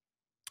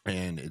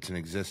 and it's an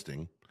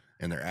existing,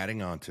 and they're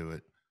adding on to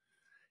it.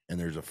 And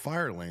there's a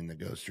fire lane that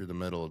goes through the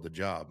middle of the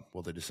job.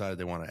 Well, they decided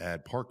they want to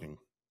add parking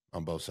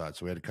on both sides.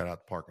 So we had to cut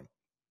out the parking.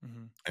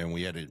 Mm-hmm. And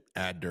we had to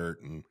add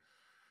dirt, and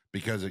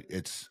because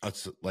it's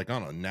like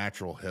on a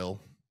natural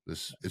hill.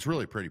 It's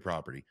really pretty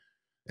property.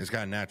 It's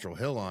got a natural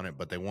hill on it,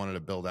 but they wanted to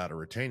build out a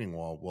retaining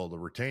wall. Well, the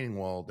retaining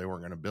wall they weren't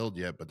going to build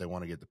yet, but they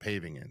want to get the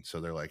paving in. So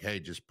they're like, "Hey,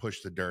 just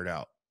push the dirt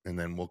out, and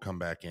then we'll come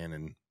back in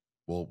and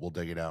we'll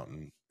dig it out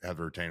and have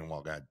the retaining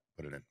wall guy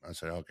put it in." I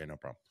said, "Okay, no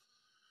problem."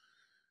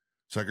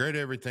 So I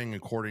graded everything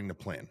according to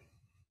plan,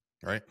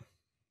 right?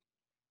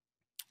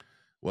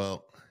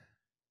 Well,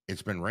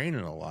 it's been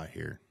raining a lot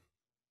here.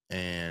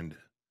 And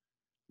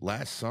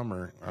last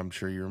summer, I'm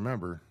sure you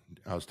remember,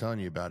 I was telling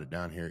you about it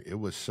down here. It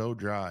was so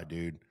dry,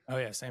 dude. Oh,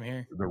 yeah, same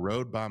here. The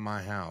road by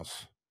my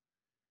house,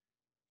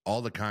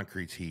 all the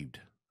concrete's heaved.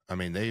 I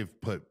mean, they've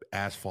put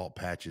asphalt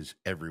patches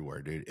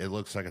everywhere, dude. It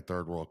looks like a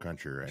third world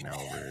country right now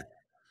over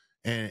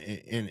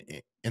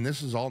here. And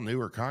this is all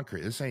newer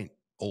concrete. This ain't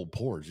old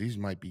pours. These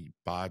might be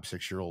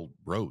 5-6-year-old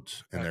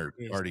roads, and they're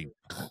already,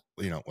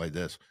 like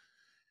this.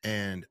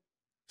 And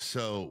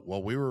so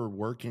while we were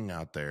working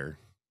out there,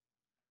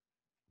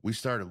 we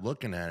started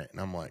looking at it,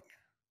 and I'm like,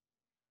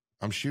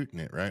 I'm shooting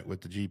it right with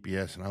the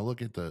GPS, and I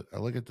look at the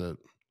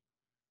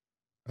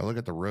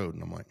road,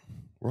 and I'm like,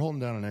 we're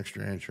holding down an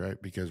extra inch,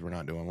 right? Because we're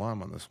not doing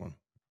lime on this one.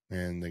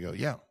 And they go,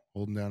 yeah,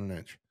 holding down an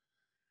inch.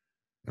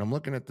 And I'm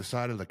looking at the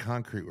side of the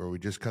concrete where we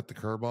just cut the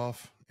curb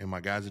off, and my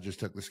guys had just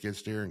took the skid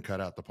steer and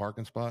cut out the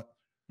parking spot.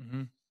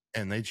 Mm-hmm.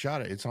 And they shot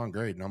it. It's on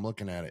grade, and I'm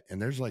looking at it,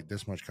 and there's like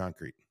this much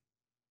concrete.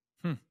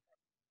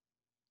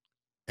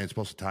 And it's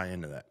supposed to tie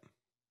into that.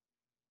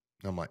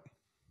 And I'm like,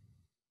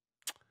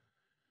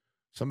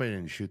 somebody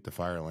didn't shoot the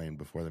fire lane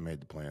before they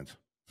made the plans.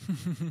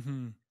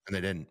 And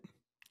they didn't.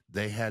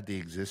 They had the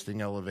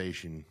existing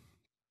elevation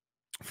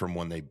from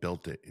when they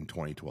built it in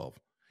 2012.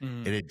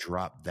 It had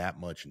dropped that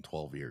much in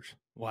 12 years.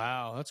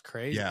 Wow, that's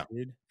crazy,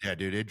 dude. Yeah,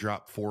 dude, it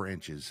dropped 4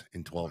 inches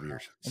in 12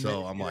 years. And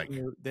so I'm like,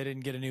 they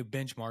didn't get a new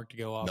benchmark to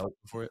go off. Nope.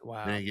 Before it.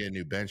 Wow, they didn't get a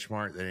new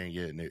benchmark. They didn't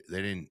get a new.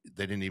 They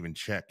didn't even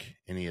check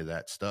any of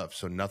that stuff.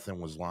 So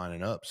nothing was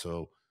lining up.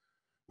 So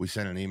we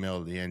sent an email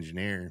to the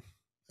engineer,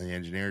 and the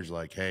engineer's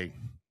like, "Hey,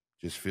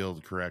 just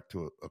field correct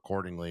to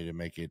accordingly to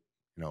make it,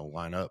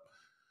 line up."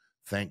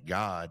 Thank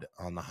God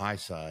on the high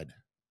side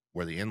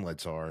where the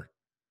inlets are,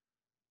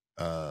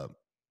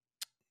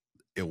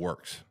 it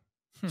works.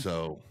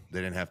 So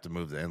they didn't have to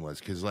move the inlets,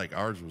 because like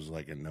ours was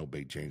like a no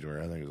big change order.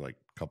 I think it was like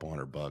a couple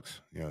 $100.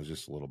 It was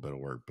just a little bit of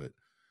work, but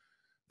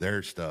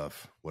their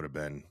stuff would have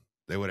been,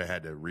 they would have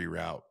had to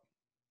reroute.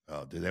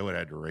 They would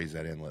have had to raise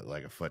that inlet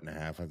like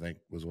 1.5 feet, I think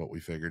was what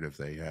we figured if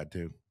they had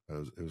to.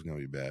 It was going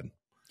to be bad.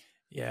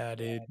 Yeah,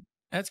 dude.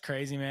 That's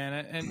crazy,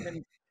 man.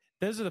 And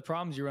those are the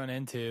problems you run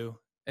into.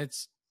 I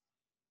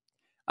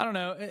don't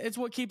know. It's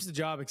what keeps the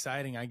job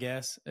exciting, I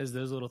guess, is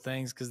those little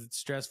things, because it's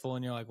stressful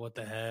and you're like, what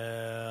the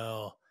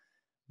hell?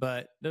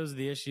 But those are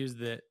the issues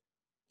that,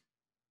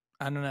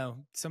 I don't know,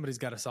 somebody's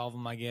got to solve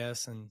them, I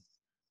guess. And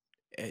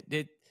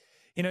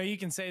you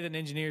can say that an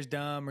engineer's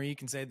dumb, or you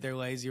can say that they're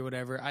lazy or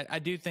whatever. I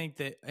do think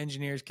that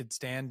engineers could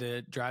stand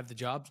to drive the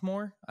jobs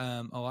more.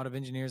 A lot of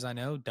engineers I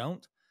know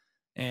don't.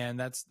 And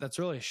that's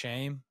really a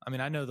shame. I mean,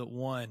 I know that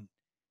one,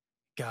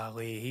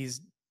 golly,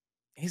 he's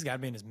got to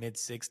be in his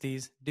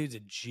mid-60s. Dude's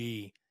a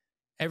G.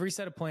 Every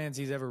set of plans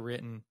he's ever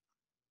written,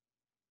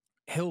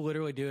 he'll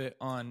literally do it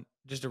on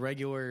just a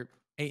regular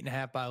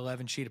 8.5 by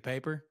 11 sheet of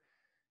paper.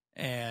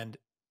 And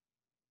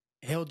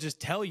he'll just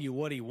tell you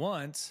what he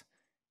wants.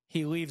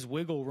 He leaves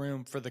wiggle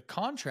room for the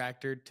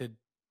contractor to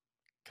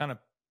kind of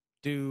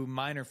do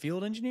minor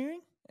field engineering.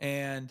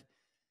 And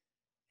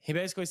he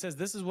basically says,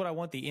 this is what I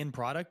want the end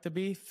product to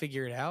be.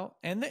 Figure it out.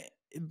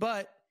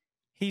 But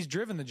he's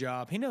driven the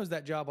job. He knows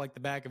that job like the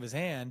back of his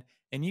hand.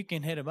 and you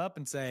can hit him up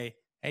and say,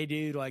 hey,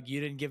 dude, like you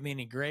didn't give me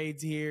any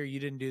grades here. You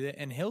didn't do that.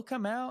 And he'll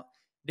come out,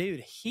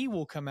 dude, he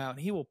will come out and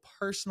he will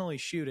personally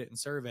shoot it and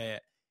survey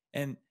it.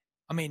 And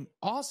I mean,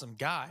 awesome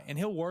guy. And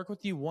he'll work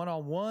with you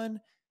one-on-one.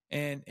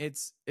 And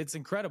it's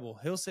incredible.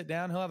 He'll sit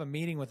down, he'll have a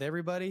meeting with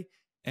everybody,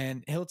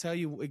 and he'll tell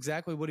you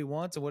exactly what he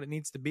wants and what it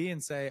needs to be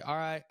and say, all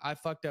right, I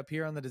fucked up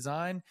here on the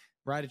design,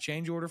 write a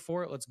change order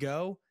for it. Let's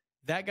go.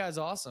 That guy's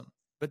awesome.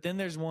 But then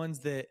there's ones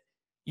that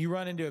you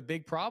run into a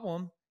big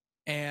problem,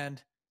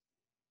 and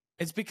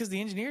it's because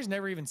the engineer's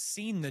never even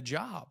seen the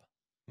job.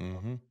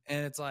 Mm-hmm.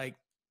 And it's like,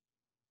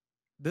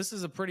 this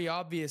is a pretty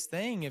obvious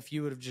thing if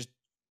you would have just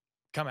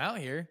come out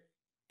here,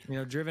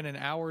 driven an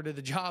hour to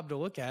the job to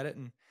look at it.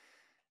 And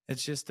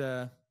it's just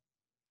the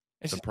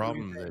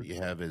problem that you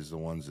have is the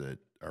ones that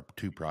are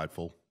too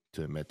prideful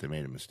to admit they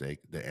made a mistake.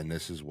 And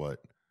this is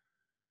what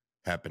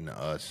happened to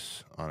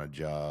us on a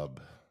job.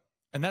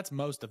 And that's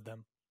most of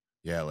them.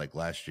 Yeah. Like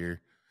last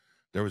year,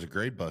 there was a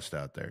grade bust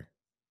out there,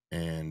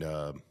 and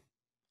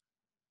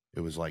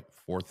it was like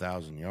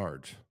 4,000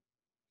 yards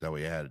that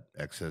we had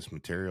excess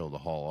material to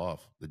haul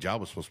off. The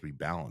job was supposed to be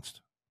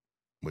balanced,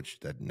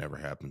 which that never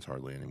happens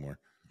hardly anymore.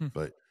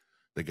 But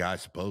the guy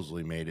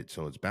supposedly made it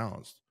so it's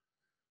balanced.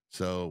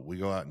 So we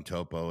go out and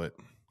topo it.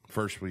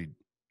 First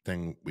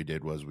thing we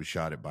did was we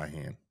shot it by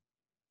hand.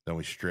 Then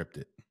we stripped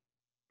it.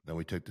 Then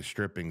we took the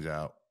strippings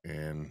out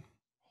and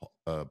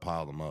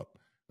piled them up.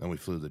 Then we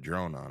flew the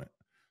drone on it.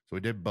 So we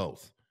did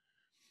both.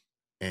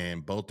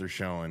 And both are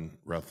showing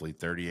roughly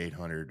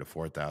 3,800 to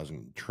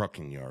 4,000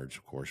 trucking yards.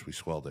 Of course, we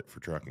swelled it for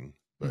trucking,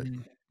 but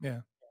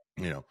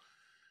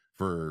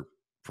for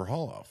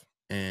haul off.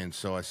 And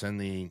so I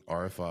send the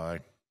RFI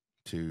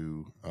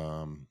to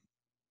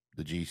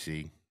the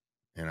GC,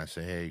 and I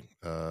say, hey,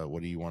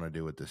 what do you want to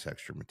do with this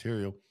extra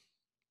material?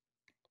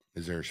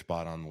 Is there a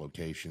spot on the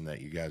location that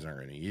you guys aren't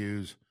going to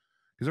use?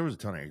 Because there was a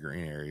ton of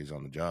green areas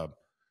on the job.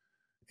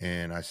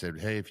 And I said,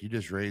 hey, if you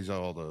just raise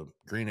all the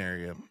green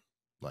area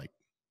like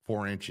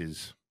 4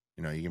 inches,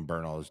 you can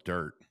burn all this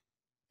dirt.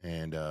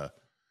 And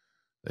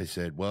they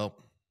said, well,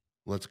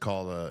 let's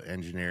call the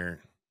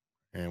engineer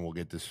and we'll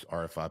get this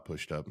RFI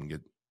pushed up and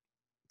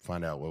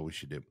find out what we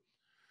should do.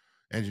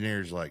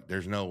 Engineer's like,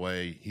 there's no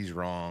way, he's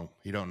wrong.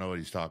 He don't know what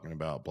he's talking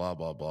about, blah,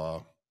 blah,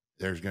 blah.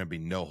 There's going to be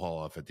no haul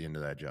off at the end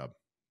of that job.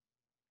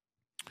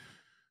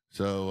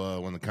 So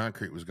when the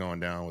concrete was going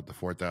down with the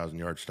 4,000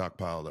 yard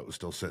stockpile that was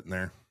still sitting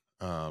there,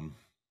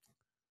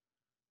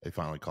 they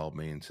finally called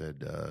me and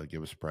said,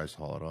 give us a price to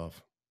haul it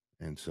off.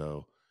 And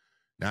so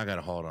now I got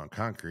to haul it on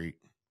concrete,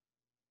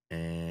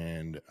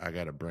 and I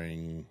got to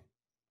bring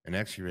an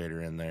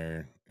excavator in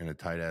there in a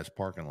tight ass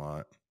parking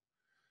lot.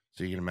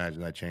 So you can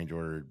imagine that change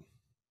order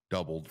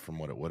doubled from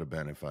what it would have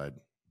been if I'd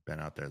been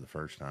out there the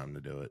first time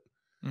to do it.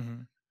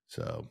 Mm-hmm.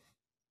 So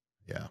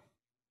yeah,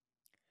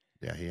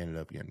 he ended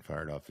up getting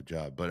fired off the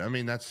job. But I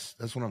mean, that's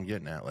what I'm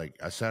getting at. Like,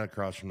 I sat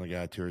across from the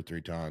guy 2 or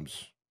 3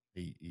 times.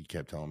 He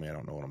kept telling me I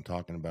don't know what I'm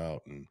talking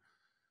about. And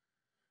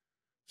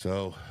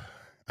so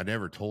I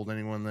never told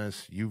anyone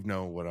this. You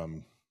know what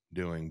I'm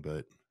doing,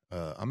 but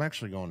I'm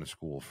actually going to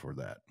school for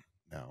that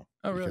now.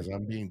 Oh, really? Because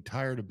I'm being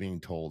tired of being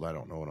told I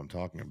don't know what I'm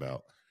talking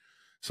about.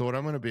 So what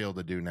I'm going to be able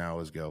to do now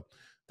is go,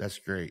 that's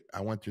great.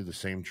 I went through the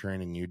same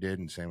training you did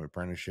and same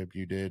apprenticeship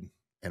you did.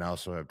 And I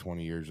also have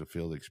 20 years of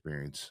field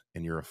experience,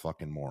 and you're a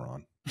fucking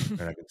moron.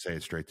 And I can say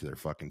it straight to their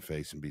fucking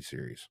face and be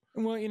serious.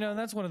 Well,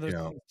 that's one of those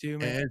things too,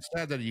 man. And it's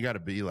sad that you got to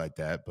be like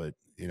that, but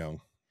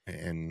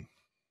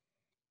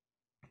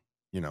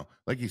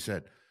like you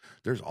said,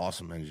 there's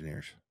awesome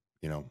engineers.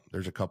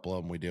 There's a couple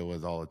of them we deal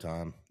with all the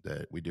time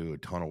that we do a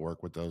ton of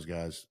work with those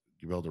guys.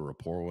 You build a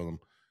rapport with them,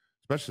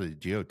 especially the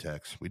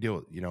geotechs. We deal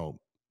with,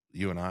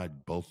 you and I,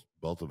 both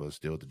of us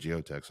deal with the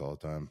geotechs all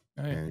the time.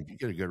 Right. And if you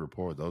get a good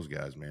rapport with those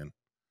guys, man,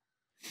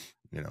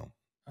 you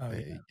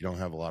don't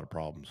have a lot of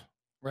problems.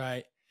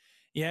 Right.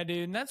 Yeah,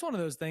 dude. And that's one of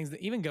those things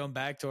that, even going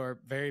back to our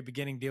very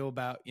beginning deal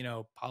about,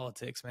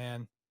 politics,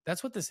 man,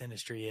 that's what this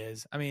industry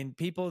is. I mean,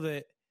 people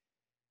that,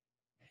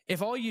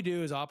 if all you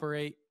do is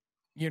operate,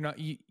 you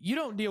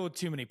don't deal with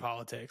too many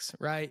politics,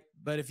 right?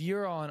 But if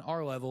you're on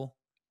our level,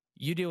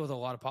 you deal with a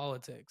lot of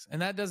politics.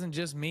 And that doesn't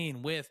just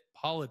mean with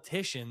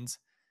politicians.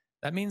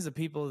 That means the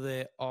people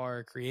that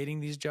are creating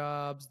these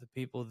jobs, the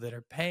people that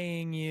are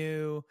paying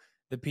you,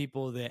 the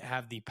people that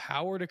have the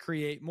power to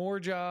create more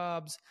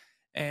jobs.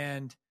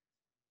 And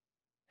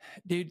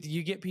dude,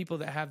 you get people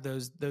that have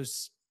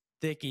those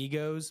thick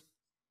egos,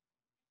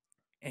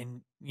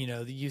 and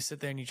you sit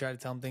there and you try to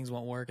tell them things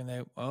won't work,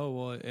 and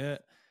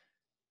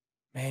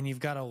man, you've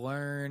got to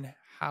learn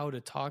how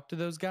to talk to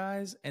those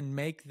guys and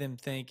make them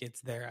think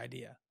it's their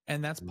idea.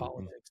 And that's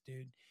politics,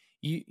 dude.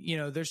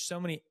 There's so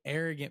many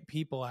arrogant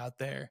people out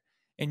there,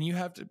 and you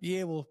have to be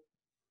able,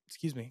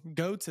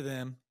 go to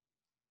them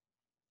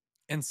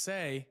and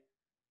say,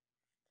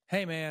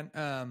 hey man,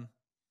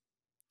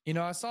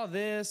 I saw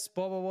this,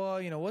 blah, blah,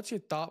 blah. What's your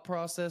thought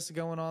process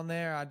going on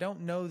there? I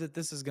don't know that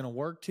this is going to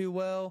work too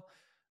well.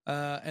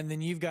 And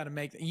then you've got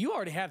to you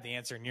already have the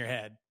answer in your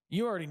head.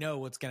 You already know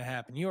what's going to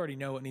happen. You already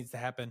know what needs to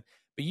happen,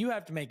 but you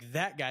have to make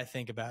that guy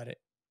think about it.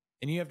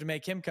 and you have to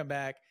make him come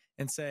back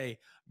and say,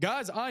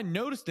 guys, I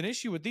noticed an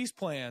issue with these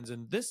plans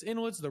and this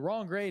inlet's the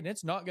wrong grade and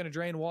it's not going to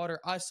drain water.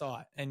 I saw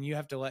it. And you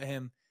have to let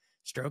him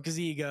stroke his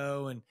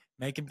ego and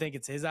make him think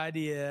it's his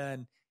idea.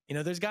 And,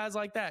 there's guys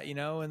like that,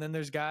 and then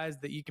there's guys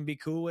that you can be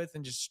cool with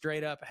and just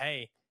straight up,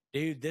 hey,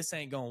 dude, this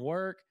ain't going to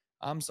work.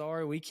 I'm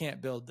sorry. We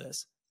can't build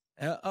this.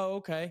 Oh,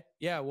 okay.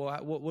 Yeah. Well,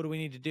 what do we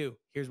need to do?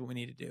 Here's what we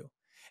need to do.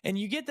 And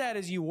you get that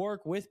as you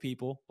work with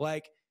people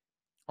like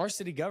our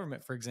city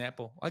government, for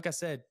example. Like I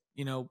said,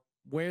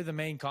 we're the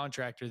main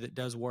contractor that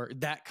does work,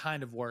 that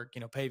kind of work,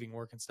 paving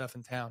work and stuff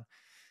in town.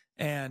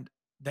 And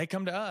they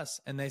come to us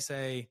and they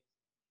say,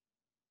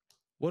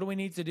 what do we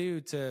need to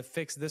do to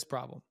fix this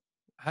problem?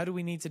 How do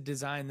we need to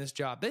design this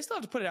job? They still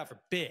have to put it out for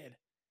bid.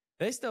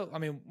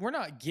 We're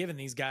not giving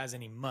these guys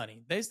any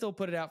money. They still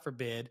put it out for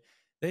bid.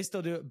 They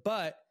still do it,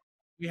 but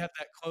we have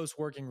that close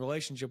working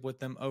relationship with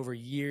them over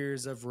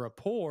years of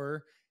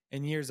rapport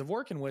and years of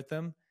working with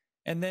them.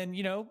 And then,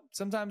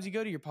 sometimes you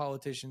go to your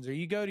politicians or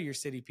you go to your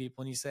city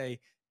people and you say,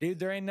 dude,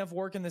 there ain't enough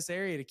work in this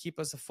area to keep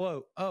us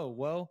afloat. Oh,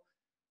 well,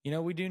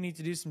 we do need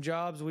to do some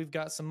jobs. We've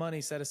got some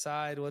money set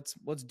aside. Let's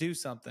do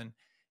something.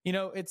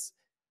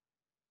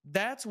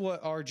 That's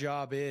what our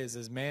job is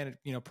as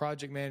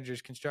project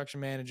managers, construction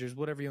managers,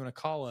 whatever you want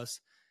to call us,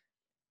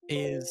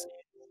 is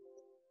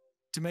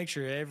to make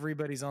sure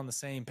everybody's on the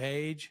same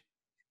page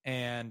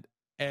and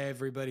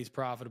everybody's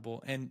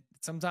profitable. And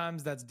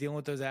sometimes that's dealing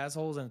with those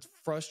assholes, and it's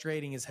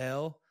frustrating as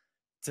hell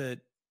to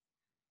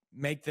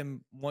make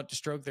them want to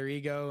stroke their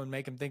ego and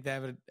make them think they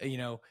have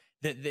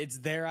that it's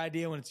their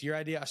idea when it's your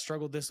idea. I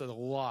struggled this with a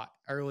lot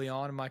early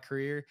on in my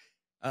career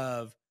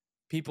of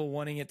people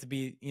wanting it to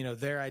be,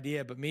 their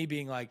idea, but me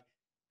being like,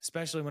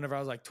 especially whenever I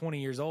was like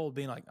 20 years old,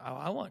 being like, oh,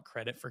 I want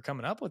credit for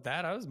coming up with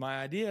that. That was my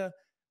idea,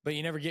 but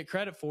you never get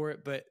credit for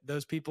it. But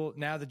those people,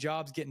 now the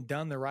job's getting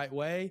done the right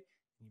way.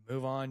 You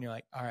move on. You're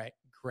like, all right,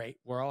 great.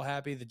 We're all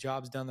happy. The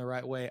job's done the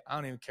right way. I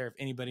don't even care if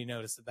anybody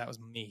noticed that was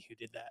me who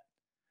did that.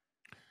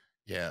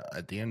 Yeah.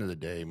 At the end of the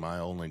day, my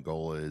only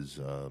goal is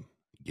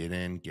get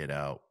in, get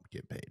out,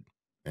 get paid.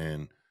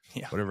 And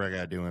whatever I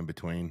got to do in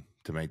between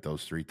to make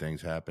those three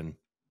things happen,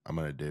 I'm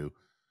going to do.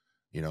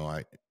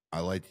 I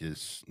like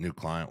this new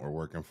client we're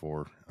working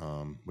for.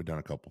 We've done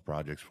a couple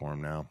projects for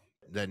him now.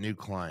 That new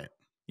client.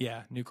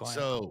 Yeah, new client.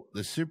 So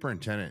the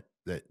superintendent,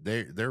 that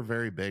they're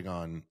very big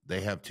on, they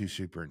have two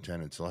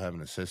superintendents. They'll have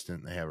an assistant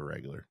and they have a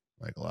regular,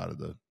 like a lot of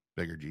the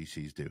bigger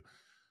GCs do.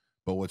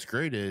 But what's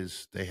great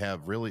is they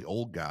have really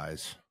old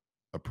guys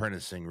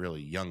apprenticing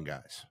really young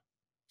guys.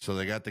 So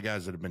they got the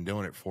guys that have been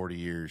doing it 40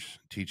 years,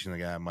 teaching the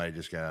guy might have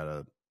just got out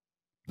of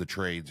the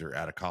trades or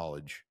out of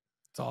college.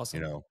 It's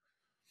awesome.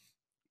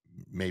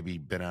 Maybe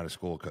been out of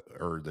school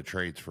or the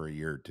trades for a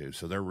year or two.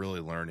 So they're really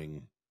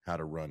learning how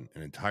to run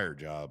an entire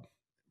job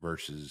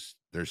versus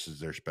this is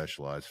their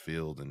specialized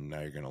field. And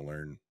now you're going to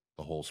learn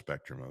the whole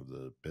spectrum of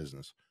the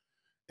business.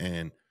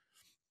 And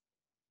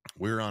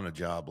we were on a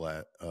job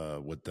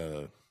with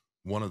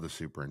one of the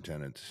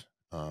superintendents,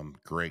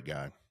 great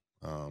guy.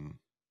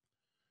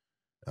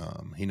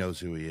 He knows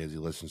who he is. He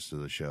listens to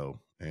the show,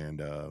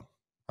 and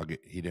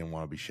he didn't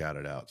want to be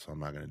shouted out, so I'm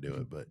not going to do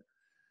it. But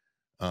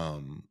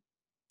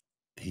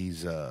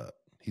he's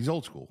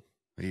old school.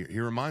 He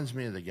reminds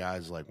me of the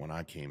guys like when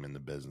I came in the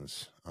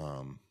business.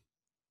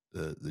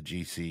 The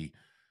GC,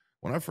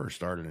 when I first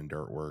started in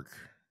dirt work,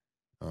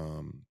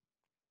 a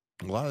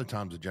lot of the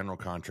times the general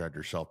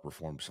contractor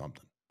self-performed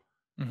something,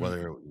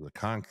 whether it was the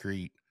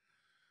concrete,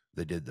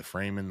 they did the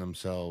framing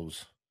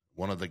themselves.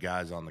 One of the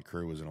guys on the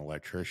crew was an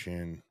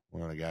electrician.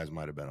 One of the guys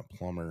might have been a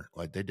plumber.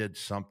 Like they did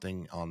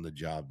something on the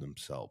job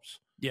themselves.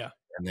 Yeah.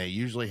 And they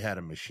usually had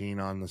a machine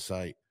on the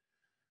site.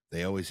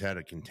 They always had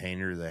a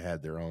container. They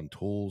had their own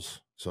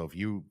tools. So if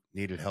you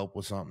needed help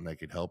with something, they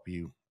could help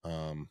you.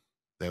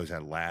 They always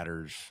had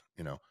ladders,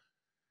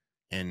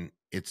 and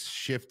it's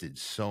shifted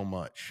so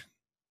much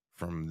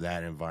from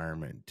that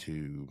environment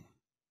to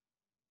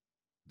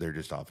they're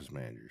just office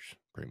managers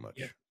pretty much.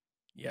 Yeah.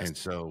 Yes. And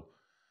so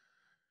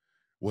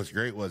what's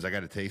great was I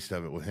got a taste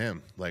of it with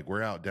him. Like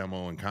we're out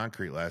demoing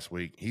concrete last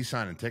week. He's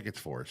signing tickets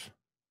for us.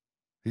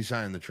 He's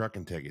signing the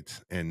trucking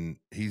tickets, and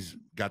he's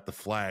got the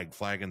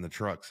flagging the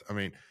trucks. I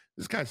mean,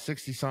 this guy's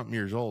 60 something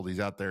years old. He's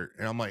out there,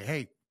 and I'm like,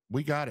 hey,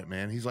 we got it,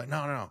 man. He's like,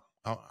 no.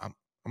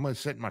 I'm going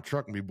to sit in my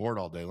truck and be bored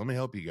all day. Let me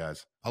help you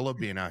guys. I love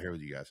being out here with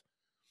you guys.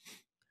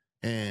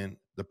 And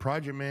the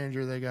project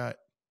manager they got,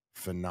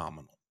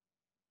 phenomenal.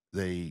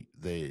 They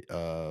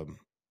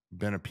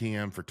been a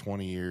PM for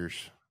 20 years,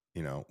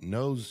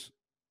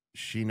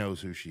 she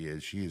knows who she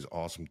is. She is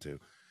awesome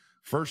too.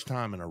 First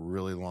time in a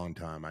really long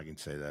time I can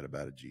say that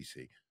about a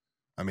GC.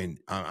 I mean,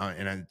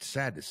 and it's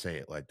sad to say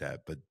it like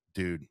that, but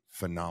dude,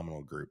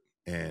 phenomenal group.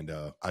 And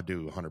I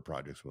do 100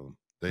 projects with them.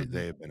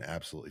 They have been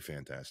absolutely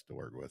fantastic to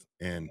work with,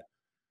 and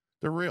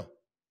they're real,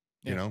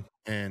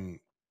 and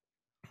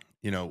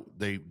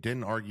they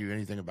didn't argue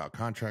anything about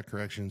contract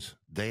corrections.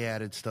 They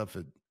added stuff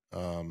that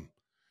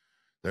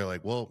they're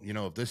like, well,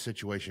 if this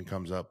situation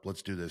comes up,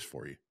 let's do this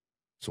for you.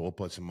 So we'll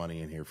put some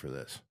money in here for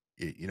this.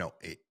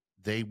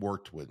 They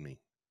worked with me.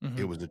 Mm-hmm.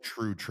 It was a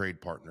true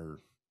trade partner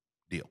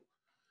deal.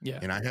 Yeah.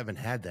 And I haven't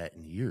had that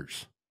in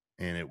years.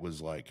 And it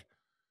was like,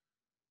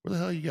 where the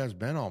hell you guys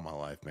been all my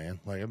life, man?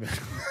 Like, I've been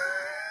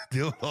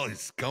dealing with all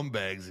these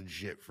scumbags and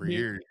shit for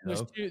years.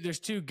 There's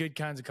two good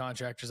kinds of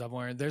contractors I've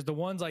learned. There's the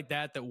ones like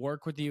that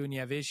work with you when you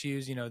have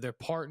issues. You know, they're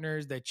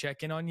partners. They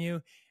check in on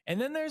you. And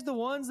then there's the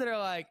ones that are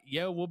like,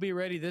 yo, we'll be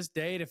ready this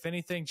date. If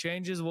anything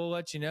changes, we'll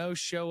let you know.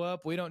 Show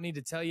up. We don't need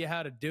to tell you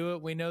how to do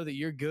it. We know that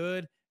you're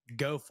good.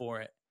 Go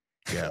for it.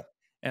 Yeah.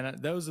 And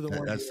those are the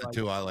ones. That's the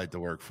two I like to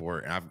work for.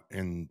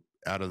 And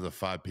out of the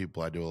 5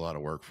 people I do a lot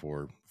of work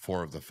for,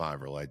 4 of the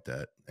 5 are like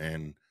that.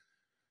 And,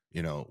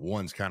 you know,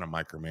 one's kind of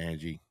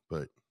micromanaging,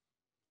 but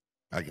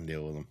I can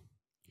deal with them.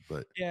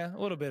 But yeah, a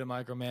little bit of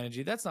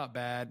micromanaging. That's not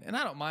bad. And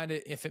I don't mind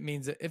it if it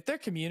means that if they're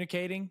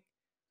communicating,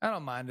 I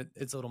don't mind it.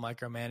 It's a little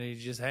micromanaging.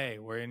 Just, hey,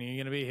 when are you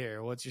going to be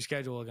here? What's your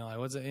schedule looking like?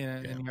 What's it? You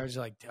know, and you're just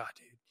like, oh,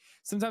 dude.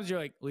 Sometimes you're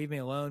like, leave me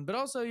alone. But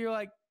also you're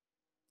like,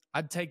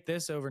 I'd take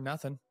this over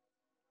nothing.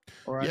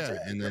 Or yeah,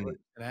 and then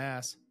an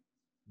ass.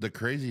 The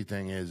crazy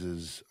thing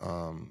is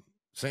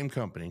same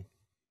company.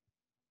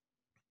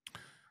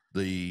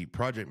 The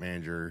project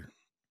manager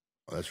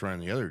that's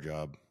running the other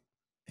job,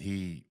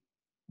 we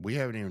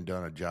haven't even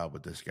done a job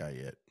with this guy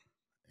yet.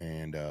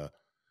 And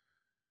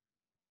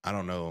I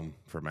don't know him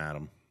from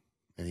Adam.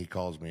 And he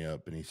calls me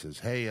up and he says,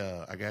 hey,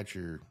 I got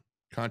your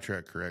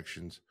contract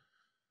corrections.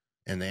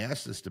 And they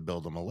asked us to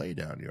build them a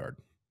laydown yard.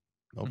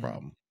 No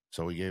problem.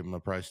 So we gave him a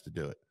price to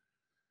do it.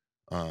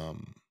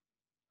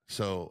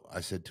 So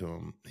I said to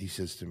him, he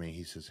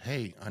says,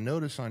 hey, I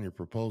noticed on your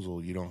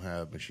proposal you don't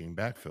have machine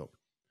backfill.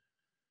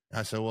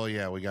 I said, well,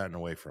 yeah, we gotten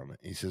away from it.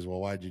 He says, well,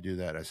 why'd you do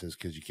that? I says,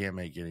 because you can't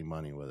make any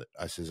money with it.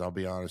 I says, I'll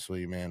be honest with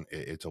you, man.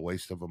 It's a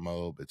waste of a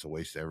mob. It's a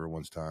waste of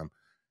everyone's time.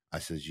 I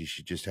says, you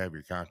should just have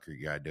your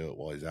concrete guy do it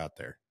while he's out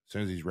there. As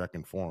soon as he's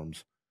wrecking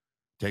forms,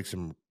 take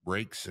some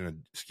rakes and a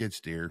skid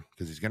steer,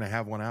 because he's going to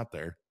have one out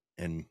there,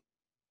 and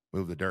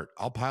move the dirt.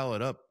 I'll pile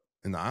it up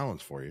in the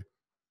islands for you,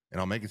 and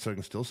I'll make it so he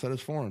can still set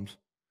his forms.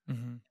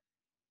 Mm-hmm.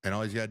 And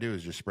all he's got to do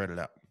is just spread it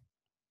out.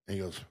 And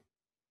he goes,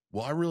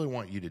 well, I really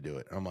want you to do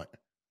it. And I'm like,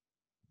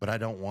 but I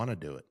don't want to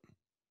do it.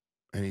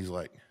 And he's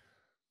like,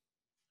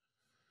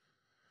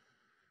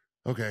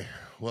 okay,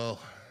 well,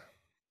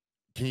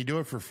 can you do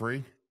it for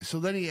free? So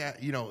then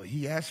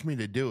he asked me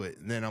to do it.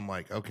 And then I'm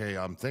like, okay,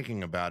 I'm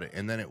thinking about it.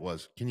 And then it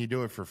was, can you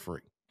do it for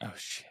free? Oh,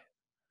 shit.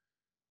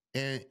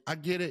 And I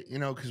get it,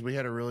 because we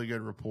had a really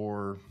good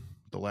rapport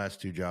the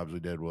last 2 jobs we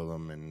did with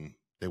them. And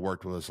they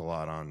worked with us a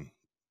lot on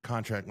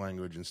contract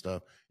language and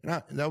stuff.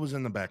 And that was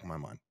in the back of my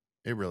mind.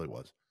 It really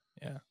was.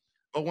 Yeah.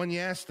 But when you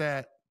ask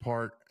that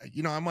part,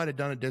 I might have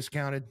done it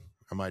discounted.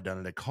 I might have done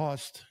it at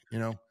cost,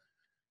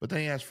 but then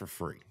he asked for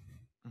free.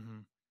 Mm-hmm.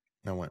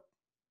 And I went,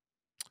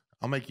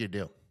 I'll make you a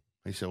deal.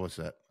 He said, what's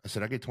that? I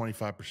said, I get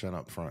 25%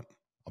 up front.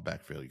 I'll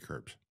backfill your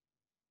curbs.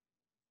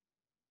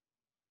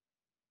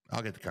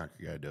 I'll get the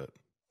concrete guy to do it.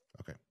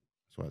 Okay.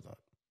 That's what I thought.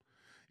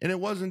 And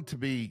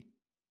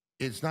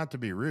it's not to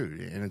be rude,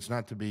 and it's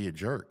not to be a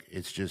jerk.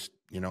 It's just,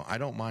 I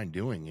don't mind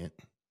doing it,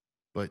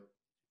 but,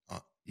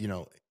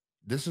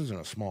 this isn't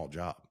a small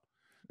job.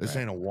 This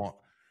ain't a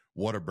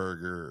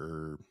Whataburger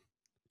or,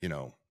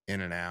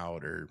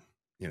 In-N-Out or,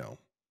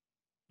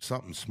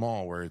 something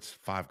small where it's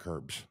 5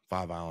 curbs,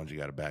 5 islands you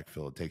got to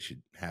backfill. It takes you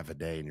half a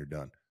day and you're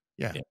done.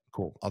 Yeah,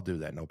 cool. I'll do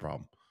that. No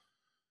problem.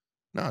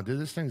 No, dude,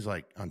 this thing's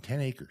like on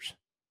 10 acres.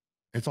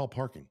 It's all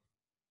parking.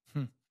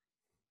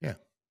 Yeah.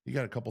 You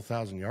got a couple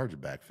thousand yards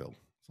of backfill.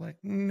 It's like,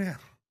 nah.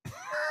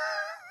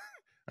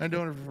 I'm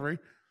doing it for free.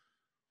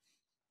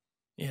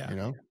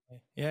 Yeah.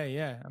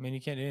 Yeah. I mean, you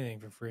can't do anything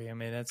for free. I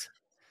mean,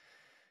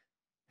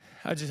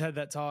 I just had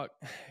that talk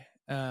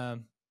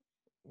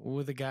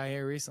with a guy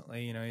here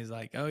recently. He's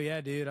like, oh,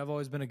 yeah, dude, I've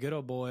always been a good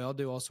old boy. I'll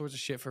do all sorts of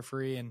shit for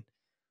free. And,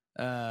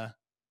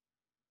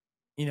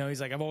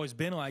 he's like, I've always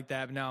been like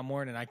that, but now I'm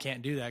more than I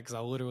can't do that because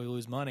I'll literally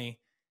lose money.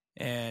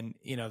 And,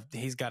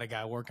 he's got a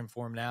guy working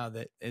for him now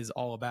that is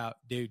all about,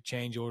 dude,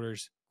 change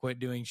orders, quit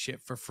doing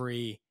shit for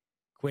free,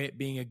 quit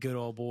being a good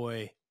old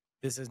boy.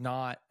 This is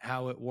not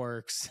how it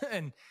works.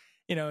 And,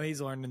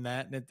 he's learning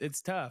that, and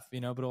it's tough,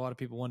 but a lot of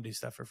people want to do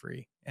stuff for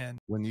free. And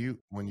when you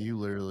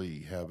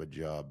literally have a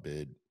job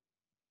bid,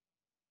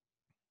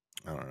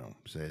 I don't know,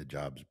 say a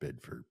job's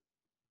bid for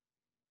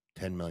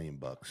 $10 million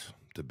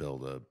to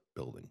build a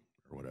building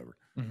or whatever.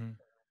 Mm-hmm.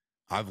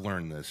 I've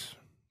learned this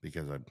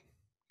because I've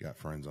got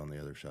friends on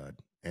the other side,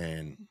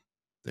 and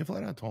they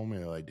flat out told me,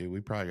 like, dude,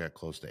 we probably got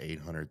close to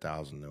 $800,000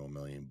 to $1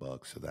 million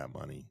of that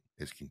money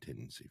is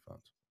contingency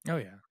funds. Oh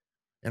yeah.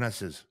 And I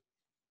says,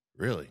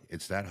 really?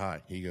 It's that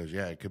high? He goes,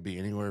 yeah, it could be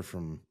anywhere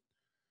from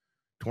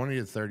 20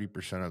 to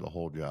 30% of the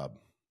whole job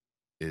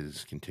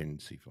is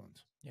contingency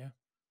funds. Yeah.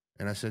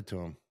 And I said to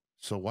him,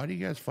 so why do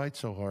you guys fight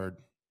so hard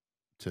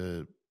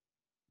to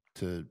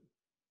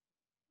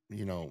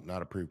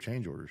not approve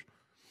change orders?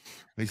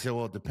 And he said,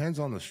 well, it depends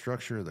on the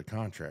structure of the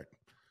contract.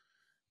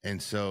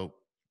 And so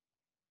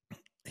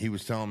he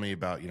was telling me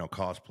about,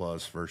 cost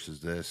plus versus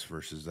this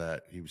versus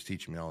that. He was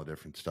teaching me all the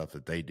different stuff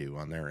that they do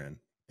on their end.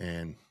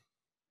 And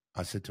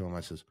I said to him,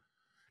 I says,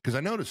 because I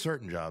noticed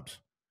certain jobs,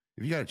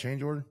 if you got a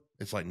change order,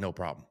 It's like, no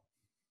problem.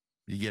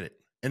 You get it.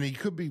 And you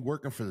could be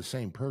working for the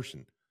same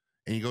person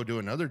and you go do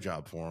another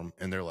job for them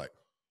and they're like,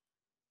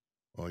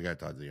 well, you got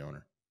to talk to the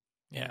owner.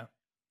 Yeah.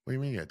 What do you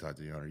mean you got to talk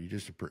to the owner? You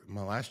just,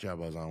 my last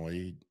job I was on, well,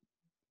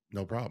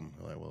 no problem.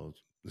 They're like, well,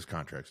 this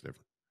contract's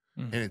different.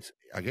 Mm-hmm. And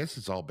I guess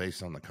it's all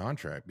based on the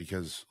contract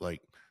because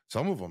like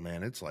some of them,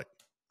 man, it's like,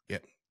 yeah,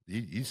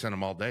 you send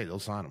them all day. They'll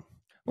sign them.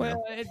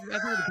 Well, I think it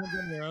depends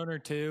on your owner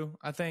too.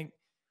 I think,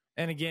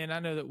 and again, I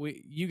know that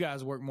you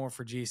guys work more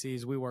for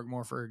GCs. We work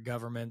more for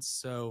governments.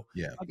 So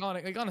yeah,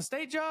 like on a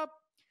state job,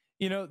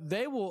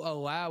 they will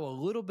allow a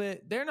little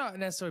bit. They're not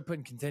necessarily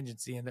putting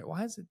contingency in there.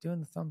 Why is it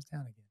doing the thumbs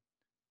down again?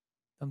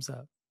 Thumbs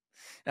up.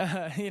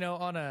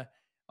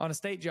 On a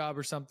state job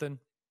or something,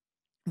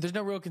 there's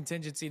no real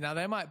contingency. Now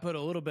they might put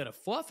a little bit of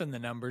fluff in the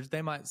numbers.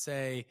 They might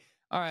say,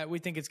 all right, we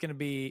think it's going to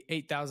be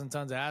 8,000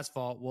 tons of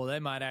asphalt. Well, they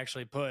might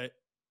actually put,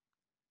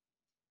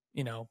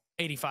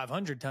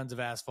 8,500 tons of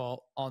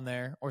asphalt on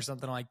there or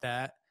something like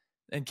that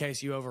in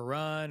case you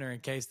overrun or in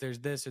case there's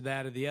this or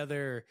that or the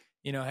other,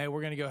 hey,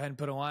 we're going to go ahead and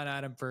put a line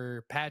item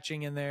for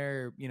patching in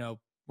there.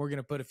 We're going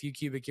to put a few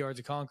cubic yards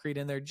of concrete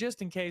in there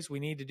just in case we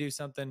need to do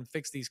something,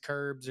 fix these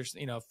curbs or,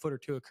 a foot or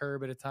two of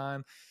curb at a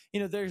time.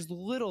 There's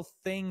little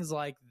things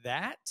like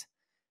that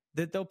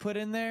they'll put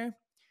in there.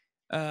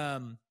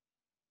 But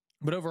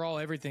overall,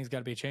 everything's got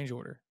to be a change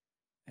order.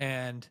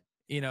 And,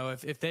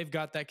 if they've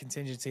got that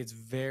contingency, it's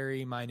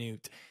very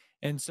minute.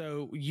 And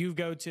so you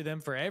go to them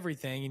for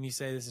everything and you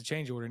say, this is a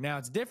change order. Now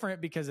it's different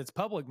because it's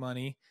public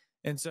money.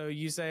 And so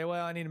you say,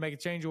 well, I need to make a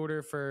change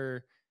order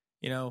for,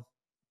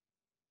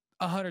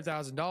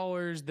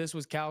 $100,000. This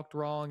was calced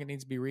wrong. It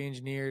needs to be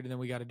re-engineered and then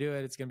we got to do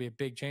it. It's going to be a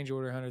big change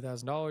order,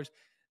 $100,000.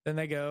 Then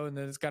they go and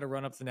then it's got to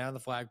run up and down the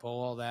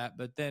flagpole, all that.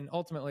 But then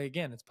ultimately,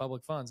 again, it's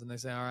public funds. And they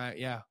say, all right,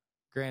 yeah,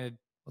 granted,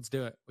 let's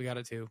do it. We got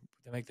it to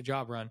make the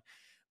job run.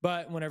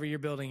 But whenever you're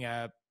building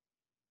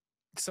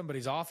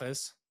somebody's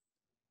office,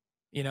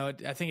 I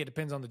think it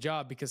depends on the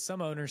job because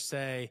some owners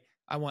say,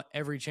 I want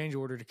every change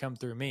order to come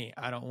through me.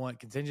 I don't want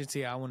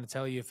contingency. I want to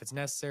tell you if it's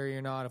necessary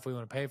or not, if we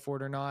want to pay for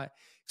it or not.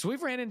 So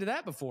we've ran into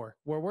that before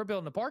where we're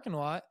building a parking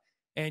lot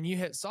and you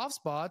hit soft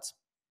spots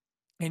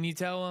and you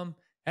tell them,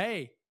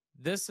 hey,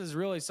 this is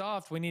really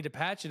soft. We need to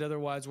patch it.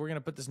 Otherwise, we're going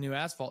to put this new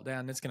asphalt down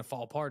and it's going to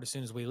fall apart as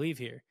soon as we leave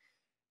here.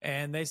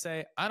 And they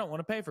say, I don't want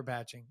to pay for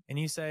patching. And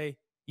you say,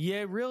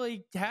 you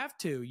really have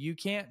to. You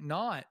can't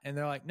not. And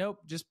they're like, nope,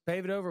 just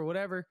pave it over,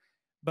 whatever.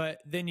 But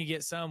then you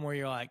get some where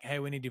you're like, hey,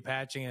 we need to do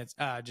patching. And it's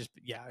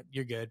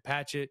you're good.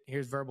 Patch it.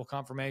 Here's verbal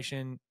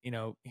confirmation.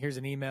 Here's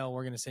an email.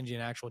 We're going to send you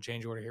an actual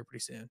change order here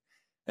pretty soon.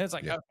 And it's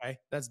like, okay,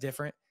 that's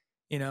different.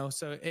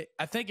 So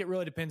I think it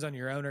really depends on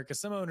your owner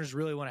because some owners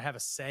really want to have a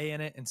say in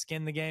it and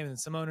skin the game. And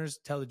some owners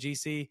tell the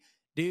GC,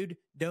 dude,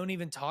 don't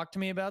even talk to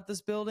me about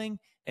this building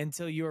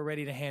until you are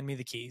ready to hand me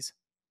the keys.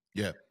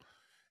 Yeah,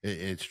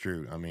 it's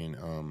true. I mean,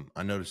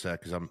 I noticed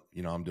that because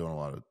I do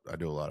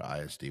a lot of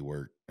ISD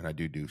work and I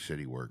do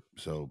city work.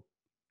 So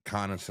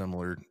kind of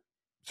similar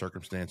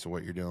circumstance of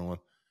what you're dealing with.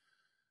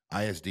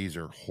 ISDs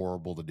are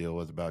horrible to deal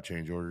with about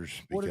change orders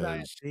because what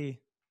is ISD?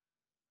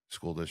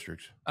 School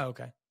districts. Oh,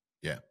 okay.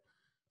 Yeah.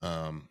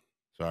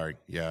 Sorry.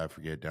 Yeah, I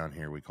forget. Down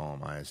here we call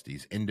them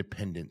ISDs,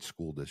 Independent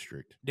School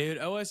District. Dude,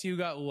 OSU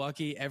got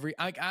lucky.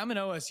 I'm an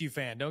OSU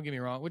fan. Don't get me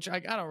wrong. Which I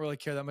don't really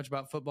care that much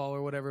about football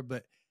or whatever.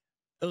 But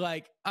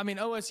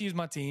OSU is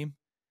my team,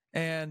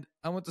 and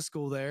I went to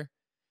school there,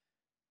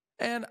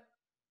 and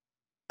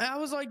I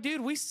was like,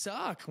 dude, we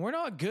suck. We're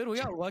not good. We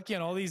got lucky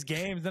on all these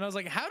games. And I was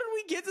like, how did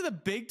we get to the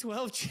Big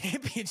 12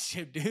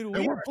 championship, dude?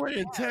 We're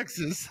playing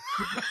Texas.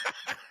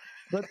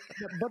 But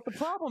the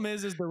problem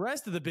is the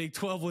rest of the Big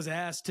 12 was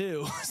ass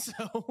too.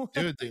 So,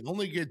 dude, the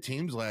only good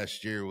teams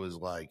last year was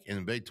like in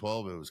the Big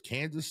 12, it was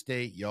Kansas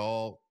State,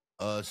 y'all,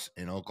 us,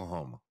 and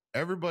Oklahoma.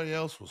 Everybody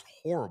else was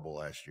horrible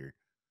last year.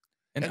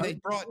 And they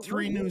brought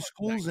 3 new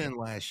schools in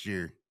last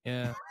year.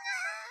 Yeah.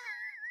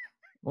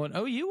 Well,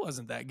 OU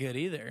wasn't that good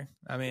either.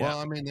 I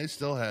mean, they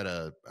still had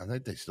I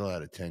think they still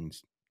had a 10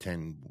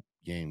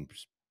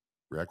 games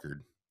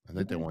record. I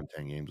think they won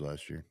 10 games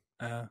last year.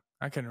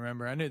 I couldn't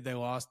remember. I knew they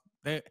lost.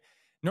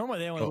 Normally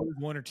they only lose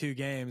 1 or 2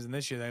 games, and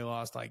this year they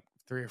lost like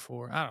 3 or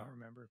 4. I don't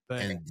remember.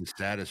 And the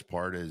saddest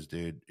part is,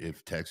 dude,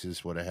 if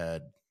Texas would have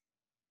had,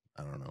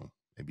 I don't know,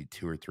 maybe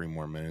 2 or 3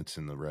 more minutes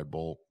in the Red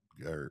Bull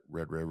or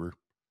Red River,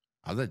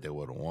 I think they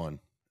would have won.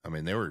 I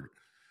mean,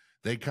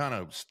 they kind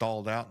of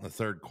stalled out in the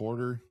third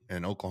quarter,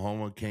 and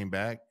Oklahoma came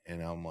back,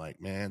 and I'm like,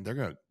 man, they're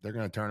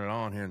gonna turn it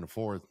on here in the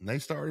fourth. And they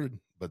started,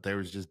 but they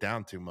was just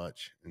down too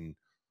much, and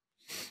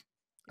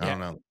I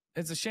don't know.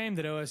 It's a shame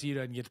that OSU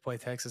doesn't get to play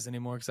Texas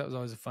anymore because that was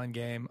always a fun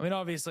game. I mean,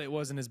 obviously it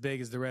wasn't as big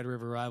as the Red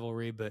River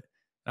rivalry, but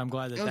I'm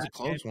glad that was a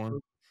close one.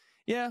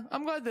 Yeah,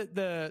 I'm glad that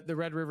the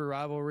Red River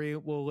rivalry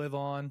will live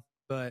on,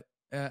 but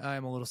I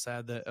am a little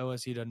sad that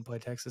OSU doesn't play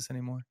Texas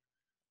anymore.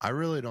 I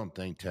really don't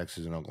think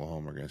Texas and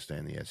Oklahoma are going to stay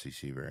in the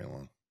SEC very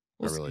long.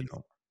 I really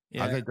don't.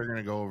 Yeah. I think they're going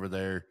to go over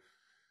there,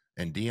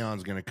 and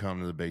Deion's going to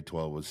come to the Big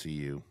 12 with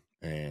CU,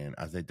 and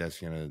I think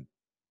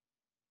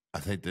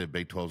the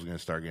Big 12 is going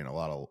to start getting a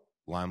lot of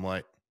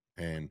limelight.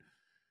 And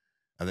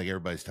I think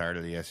everybody's tired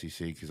of the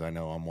SEC because I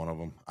know I'm one of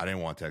them. I didn't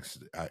want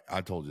Texas.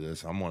 I told you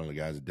this. I'm one of the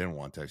guys that didn't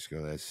want Texas to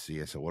go to the SEC.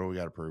 I said, what do we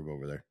got to prove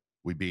over there?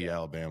 We beat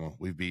Alabama.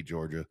 We beat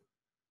Georgia.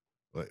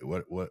 What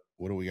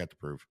do we got to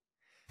prove?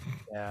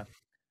 Yeah.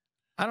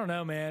 I don't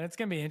know, man. It's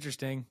going to be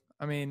interesting.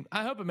 I mean,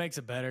 I hope it makes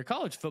it better.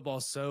 College football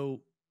is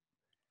so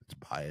it's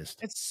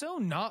biased. It's so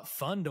not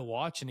fun to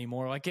watch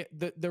anymore. Like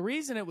the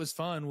reason it was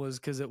fun was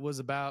because it was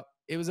about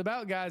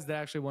guys that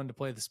actually wanted to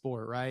play the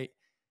sport, right?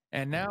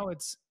 And now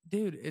it's,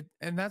 dude,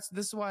 this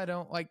is why I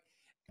don't like.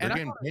 They're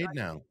getting paid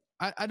now.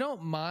 I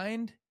don't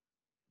mind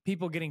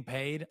people getting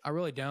paid. I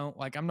really don't.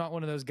 Like, I'm not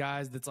one of those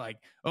guys that's like,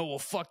 oh, well,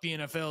 fuck the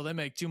NFL. They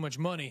make too much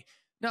money.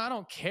 No, I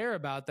don't care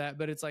about that.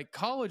 But it's like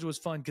college was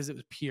fun because it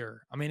was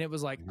pure. I mean, it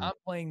was like I'm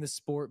playing the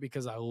sport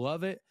because I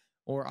love it,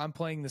 or I'm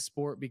playing the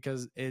sport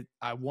because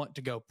I want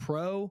to go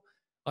pro.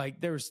 Like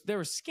there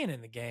was skin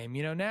in the game,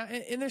 you know, now,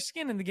 and there's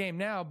skin in the game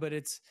now, but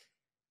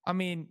I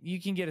mean,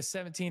 you can get a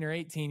 17 or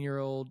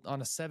 18-year-old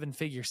on a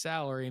 7-figure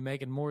salary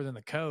making more than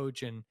the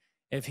coach. And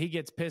if he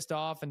gets pissed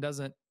off and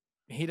doesn't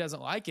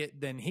like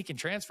it, then he can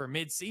transfer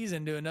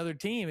mid-season to another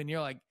team. And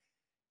you're like,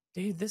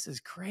 dude, this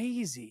is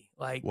crazy.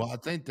 Like, well, I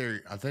think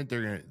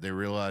they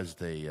realized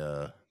they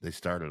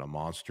started a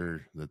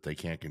monster that they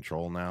can't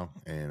control now.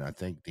 And I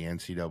think the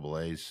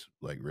NCAA's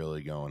like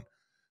really going,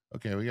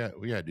 okay, we got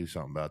to do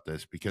something about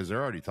this, because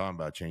they're already talking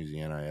about changing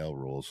the NIL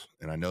rules.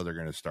 And I know they're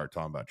going to start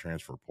talking about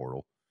transfer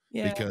portal.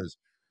 Yeah. Because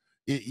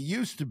it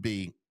used to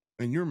be,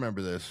 and you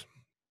remember this,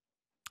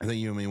 I think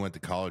you and me went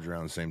to college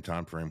around the same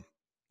time frame.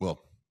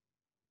 Well,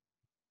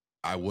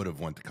 I would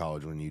have went to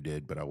college when you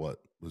did, but I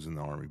was in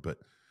the Army. But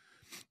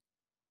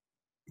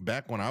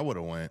back when I would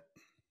have went,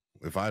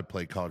 if I had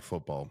played college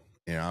football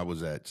and I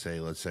was at,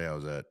 let's say I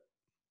was at,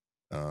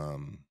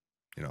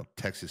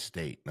 Texas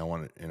State,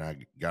 and I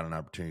got an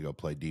opportunity to go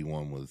play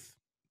D1 with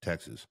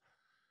Texas.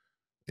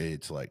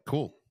 It's like,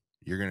 cool,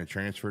 you're going to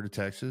transfer to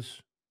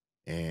Texas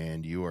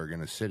and you are going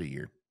to sit a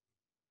year.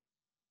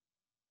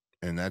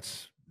 And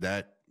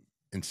that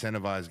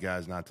incentivizes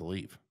guys not to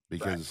leave,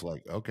 because It's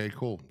like, okay,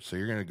 cool. So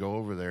you're going to go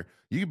over there.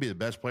 You could be the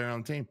best player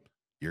on the team.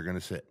 You're going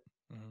to sit,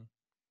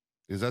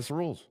 because that's the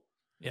rules.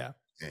 Yeah.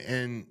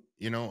 And,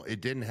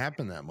 it didn't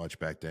happen that much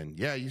back then.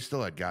 Yeah, you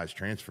still had guys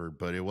transferred,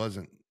 but it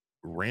wasn't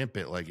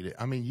rampant like it.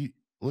 I mean, you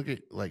look at,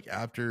 like,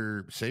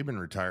 after Saban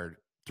retired,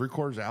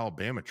 3/4 of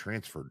Alabama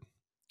transferred.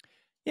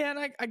 Yeah,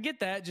 and I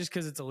get that just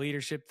because it's a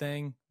leadership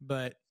thing.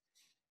 But,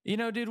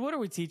 dude, what are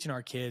we teaching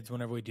our kids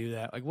whenever we do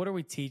that? Like, what are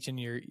we teaching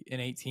an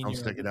 18-year-old?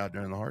 Don't stick it out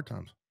during the hard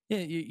times. Yeah,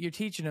 you're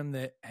teaching them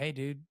that, hey,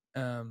 dude,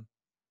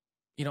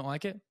 you don't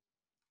like it?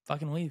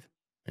 Fucking leave.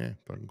 Yeah,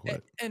 fucking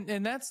quit.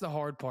 And that's the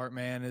hard part,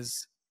 man,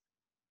 is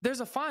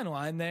there's a fine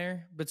line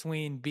there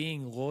between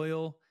being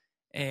loyal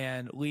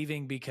and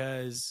leaving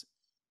because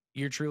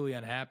you're truly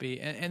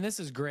unhappy. And this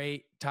is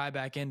great tie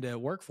back into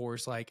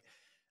workforce. Like,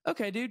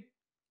 okay, dude,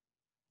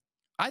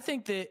 I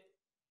think that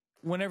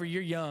whenever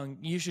you're young,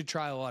 you should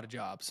try a lot of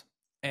jobs.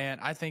 And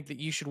I think that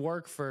you should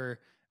work for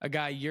a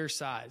guy your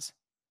size.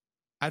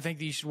 I think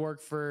that you should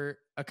work for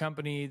a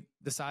company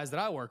the size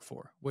that I work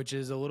for, which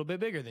is a little bit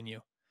bigger than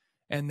you.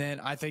 And then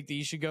I think that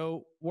you should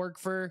go work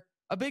for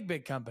a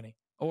big company.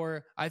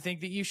 Or I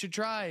think that you should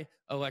try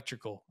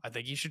electrical. I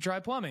think you should try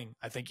plumbing.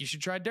 I think you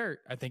should try dirt.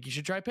 I think you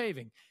should try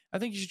paving. I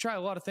think you should try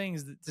a lot of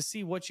things to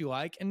see what you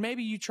like. And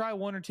maybe you try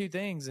one or two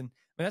things. And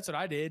I mean, that's what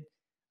I did.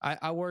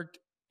 I worked,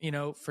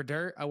 for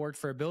dirt. I worked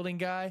for a building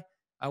guy.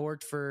 I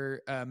worked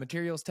for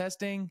materials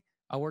testing.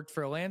 I worked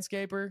for a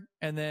landscaper.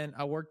 And then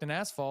I worked in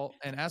asphalt.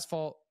 And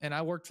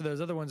I worked for those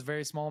other ones a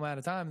very small amount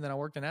of time. And then I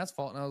worked in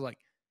asphalt. And I was like,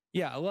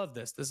 yeah, I love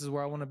this. This is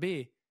where I want to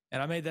be.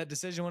 And I made that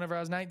decision whenever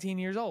I was 19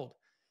 years old.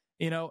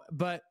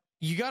 But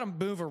you got to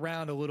move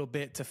around a little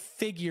bit to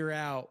figure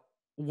out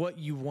what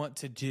you want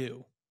to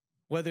do,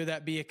 whether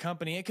that be a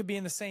company. It could be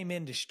in the same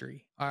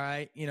industry. All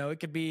right. It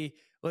could be,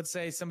 let's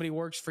say somebody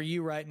works for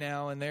you right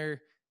now and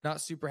they're not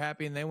super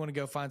happy and they want to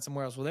go find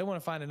somewhere else. Well, they want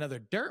to find another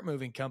dirt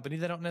moving company.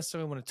 They don't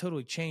necessarily want to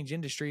totally change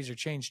industries or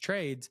change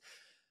trades.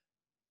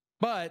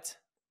 But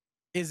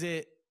is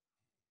it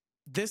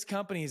this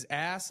company's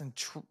ass and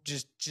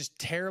just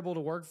terrible to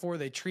work for?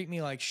 They treat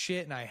me like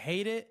shit and I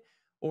hate it.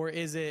 Or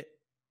is it,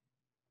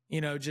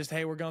 just,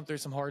 hey, we're going through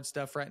some hard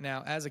stuff right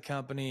now as a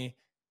company.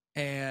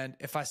 And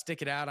if I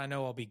stick it out, I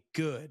know I'll be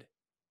good.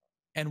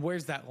 And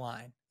where's that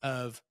line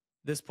of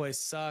this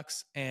place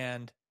sucks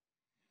and,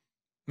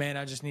 man,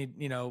 I just need,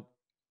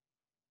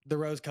 the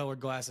rose-colored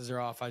glasses are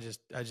off. I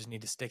just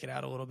need to stick it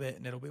out a little bit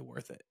and it'll be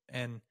worth it.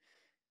 And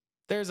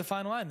there's a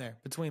fine line there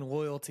between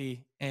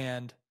loyalty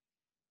and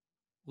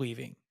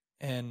leaving.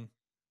 And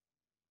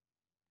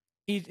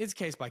it's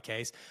case by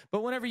case.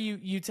 But whenever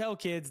you tell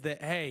kids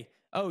that, hey,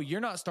 oh,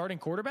 you're not starting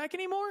quarterback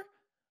anymore?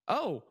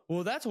 Oh,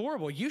 well, that's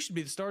horrible. You should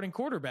be the starting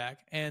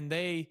quarterback. And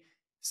they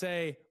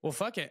say, well,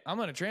 fuck it. I'm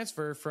going to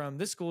transfer from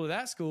this school to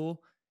that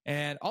school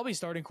and I'll be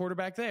starting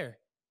quarterback there.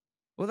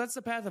 Well, that's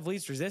the path of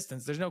least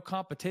resistance. There's no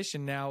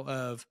competition now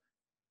of,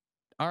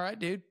 all right,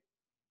 dude,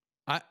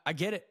 I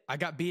get it. I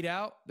got beat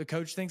out. The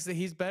coach thinks that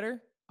he's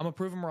better. I'm going to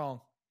prove him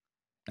wrong.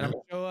 And I'm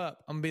going to show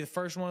up. I'm going to be the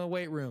first one in the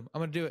weight room. I'm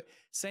going to do it.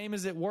 Same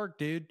as at work,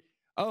 dude.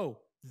 Oh,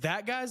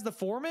 that guy's the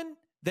foreman?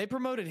 They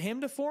promoted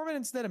him to foreman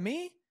instead of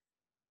me?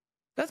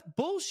 That's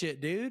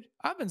bullshit, dude.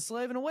 I've been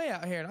slaving away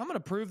out here, and I'm going to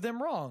prove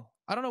them wrong.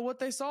 I don't know what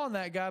they saw in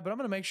that guy, but I'm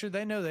going to make sure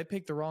they know they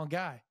picked the wrong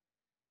guy.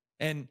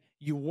 And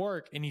you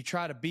work and you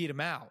try to beat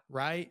him out,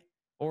 right?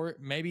 Or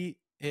maybe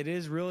it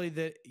is really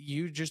that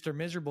you just are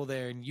miserable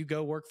there and you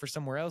go work for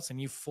somewhere else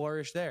and you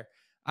flourish there.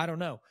 I don't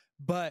know.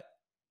 But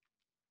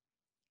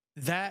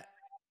that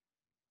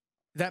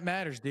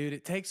matters, dude.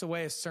 It takes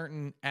away a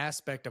certain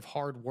aspect of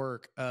hard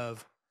work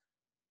of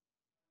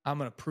I'm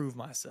going to prove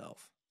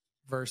myself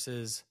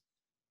versus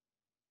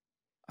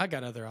I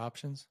got other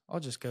options. I'll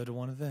just go to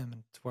one of them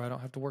and to where I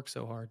don't have to work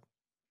so hard.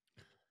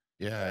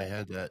 Yeah, I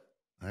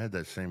had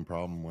that same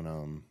problem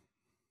when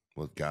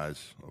with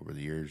guys over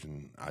the years,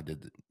 and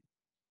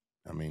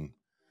I mean,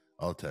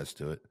 I'll attest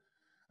to it.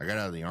 I got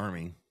out of the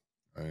Army,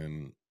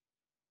 and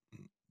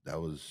that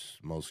was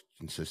the most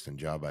consistent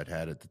job I'd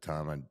had at the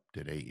time. I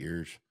did 8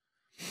 years,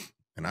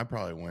 and I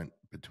probably went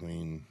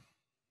between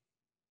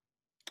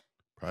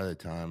probably the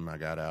time I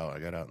got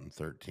out in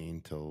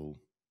 13 till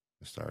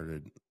I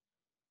started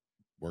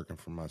working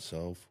for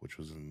myself, which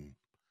was in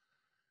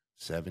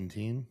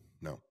 17.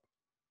 No.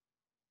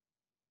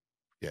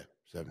 Yeah,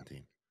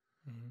 17.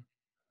 Mm-hmm.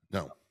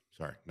 No,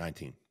 sorry,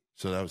 19.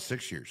 So that was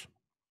 6 years.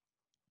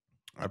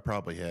 I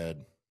probably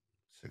had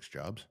 6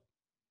 jobs.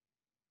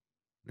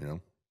 You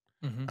know,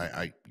 Mm-hmm.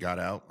 I got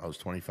out. I was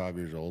 25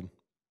 years old.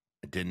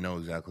 I didn't know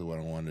exactly what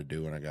I wanted to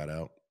do when I got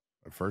out.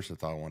 At first, I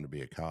thought I wanted to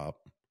be a cop.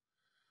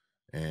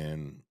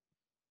 And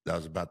that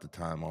was about the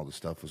time all the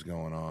stuff was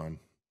going on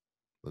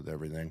with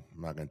everything.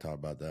 I'm not going to talk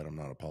about that. I'm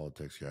not a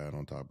politics guy. I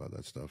don't talk about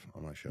that stuff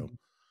on my show.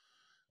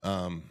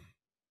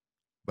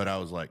 But I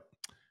was like,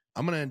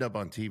 I'm going to end up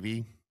on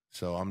TV.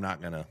 So I'm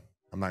not going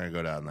to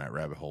go down that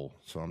rabbit hole.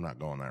 So I'm not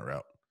going that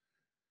route.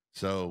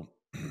 So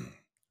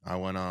I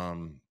went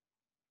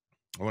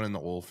in the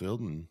oil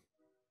field and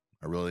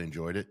I really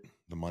enjoyed it.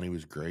 The money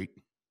was great.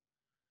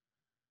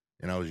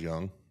 And I was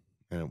young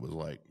and it was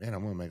like, man,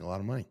 I'm going to make a lot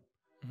of money.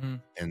 Mm-hmm.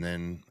 And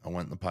then I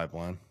went in the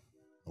pipeline.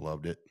 I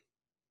loved it.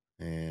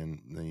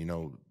 And then,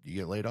 you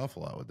get laid off a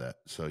lot with that.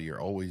 So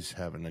you're always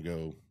having to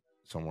go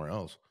somewhere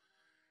else.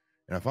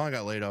 And I finally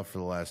got laid off for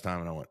the last time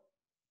and I went,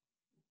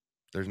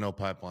 there's no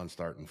pipeline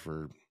starting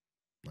for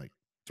like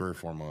 3 or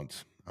 4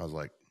 months. I was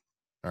like,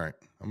 all right,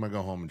 I'm going to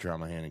go home and try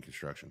my hand in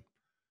construction.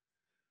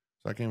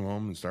 So I came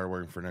home and started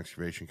working for an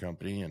excavation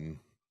company and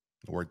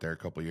I worked there a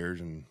couple of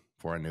years. And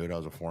before I knew it, I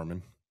was a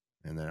foreman.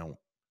 And then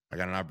I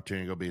got an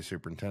opportunity to go be a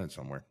superintendent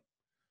somewhere.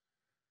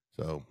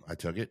 So I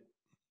took it.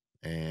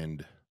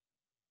 And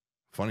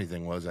funny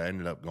thing was, I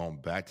ended up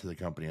going back to the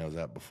company I was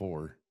at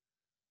before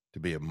to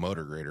be a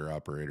motor grader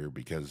operator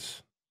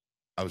because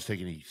I was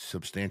taking a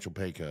substantial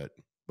pay cut,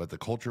 but the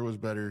culture was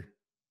better.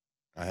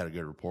 I had a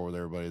good rapport with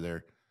everybody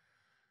there.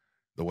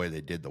 The way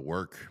they did the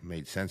work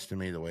made sense to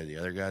me. The way the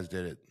other guys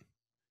did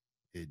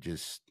it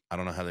just, I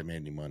don't know how they made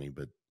any money,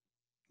 but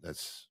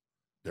that's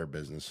their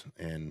business.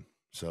 And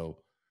so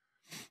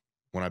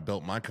when I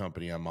built my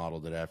company, I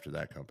modeled it after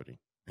that company.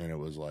 And it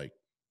was like,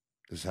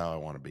 this is how I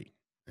want to be.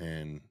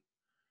 And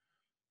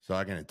so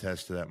I can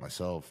attest to that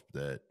myself,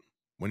 that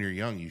when you're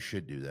young, you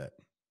should do that.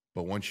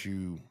 But once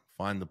you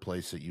find the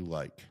place that you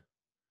like,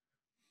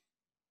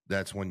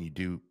 that's when you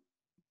do,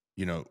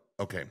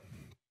 okay,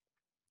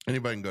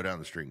 anybody can go down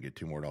the street and get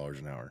 $2 more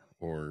an hour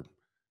or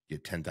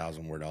get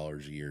 $10,000 more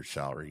a year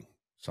salary.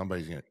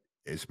 Somebody's going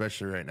to,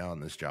 especially right now in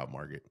this job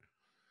market.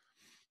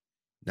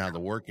 Now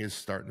the work is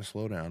starting to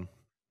slow down.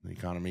 The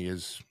economy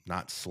is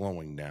not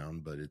slowing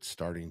down, but it's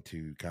starting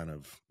to kind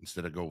of,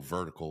 instead of go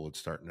vertical, it's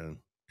starting to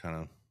kind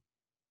of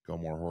go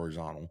more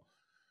horizontal.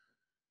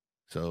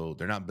 So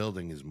they're not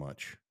building as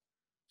much.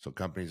 So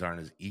companies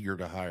aren't as eager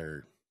to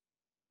hire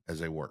as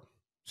they were.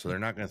 So they're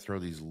not going to throw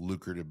these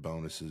lucrative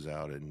bonuses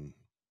out and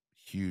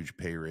huge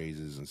pay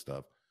raises and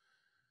stuff.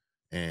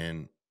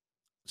 And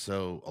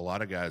so a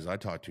lot of guys I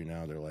talk to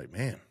now, they're like,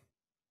 man,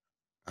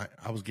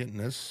 I was getting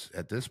this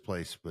at this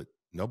place, but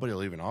nobody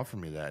will even offer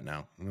me that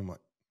now. And I'm like,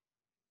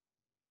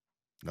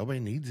 nobody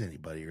needs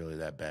anybody really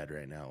that bad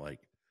right now. Like,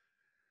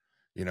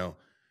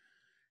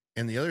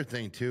 and the other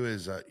thing too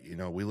is,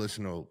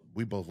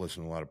 we both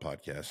listen to a lot of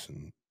podcasts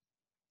and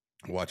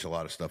watch a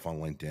lot of stuff on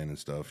LinkedIn and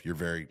stuff. You're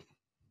very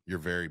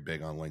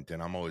big on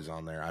LinkedIn. I'm always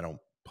on there. I don't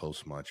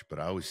post much, but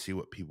I always see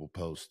what people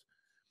post.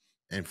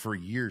 And for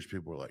years,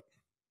 people were like,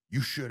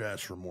 you should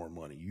ask for more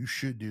money. You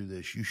should do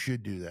this. You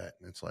should do that.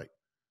 And it's like,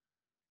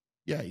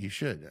 yeah, you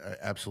should.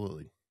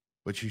 Absolutely.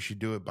 But you should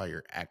do it by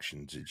your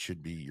actions. It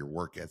should be your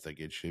work ethic.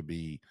 It should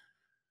be,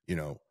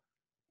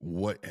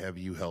 what have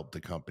you helped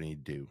the company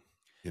do?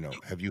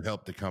 Have you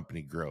helped the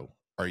company grow?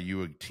 Are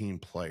you a team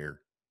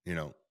player?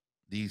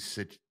 These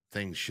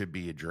things should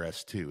be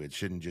addressed too. It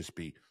shouldn't just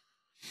be,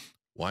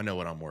 well, I know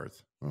what I'm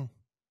worth. Well,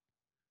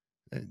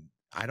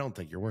 I don't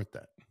think you're worth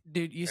that.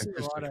 Dude, you see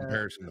a lot of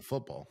comparison to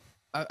football.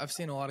 I've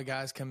seen a lot of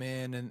guys come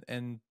in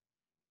and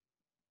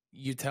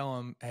you tell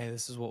them, hey,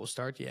 this is what we'll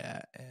start you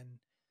at. And,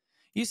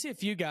 you see a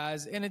few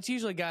guys, and it's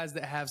usually guys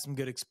that have some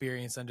good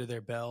experience under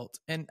their belt.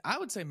 And I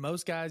would say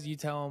most guys, you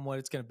tell them what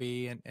it's going to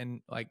be,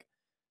 and like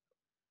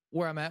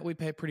where I'm at, we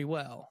pay pretty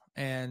well.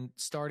 And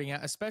starting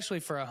out, especially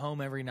for a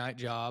home every night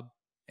job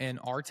in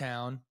our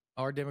town,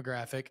 our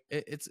demographic,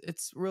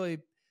 it's really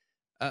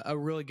a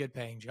really good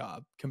paying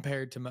job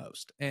compared to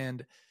most.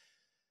 And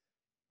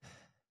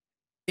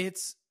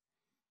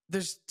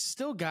there's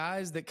still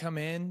guys that come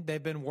in,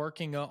 they've been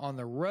working on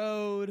the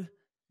road,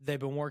 they've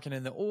been working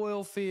in the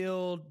oil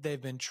field,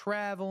 they've been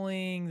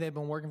traveling, they've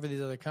been working for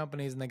these other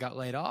companies, and they got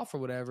laid off or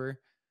whatever.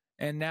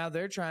 And now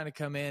they're trying to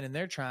come in and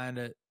they're trying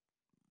to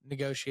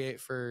negotiate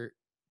for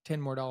 $10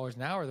 more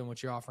an hour than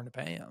what you're offering to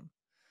pay them.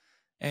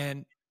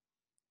 And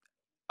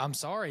I'm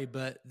sorry,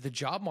 but the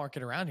job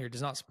market around here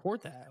does not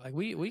support that. Like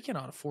we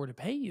cannot afford to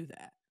pay you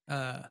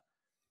that.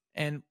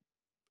 And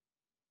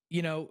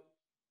you know,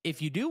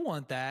 if you do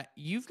want that,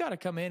 you've got to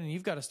come in and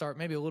you've got to start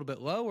maybe a little bit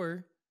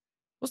lower.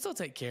 We'll still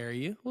take care of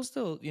you. We'll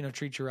still,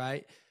 treat you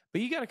right,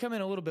 but you got to come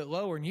in a little bit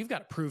lower and you've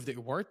got to prove that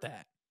you're worth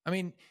that. I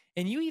mean,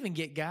 and you even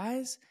get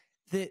guys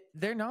that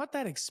they're not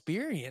that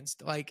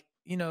experienced. Like,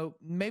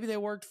 maybe they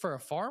worked for a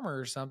farmer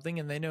or something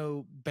and they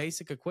know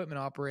basic equipment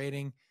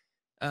operating.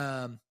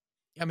 I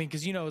mean,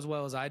 cause as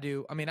well as I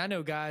do, I mean, I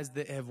know guys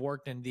that have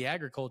worked in the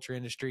agriculture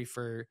industry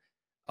for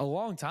a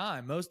long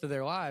time, most of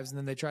their lives. And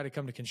then they try to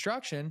come to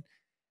construction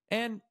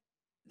and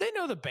they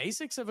know the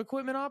basics of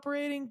equipment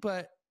operating,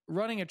 but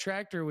running a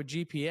tractor with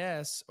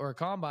GPS or a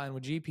combine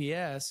with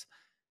GPS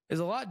is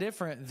a lot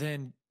different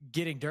than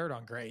getting dirt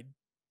on grade.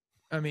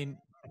 I mean,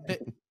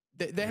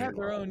 they have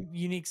their own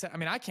unique set. I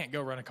mean, I can't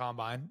go run a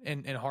combine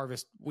and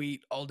harvest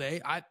wheat all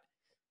day.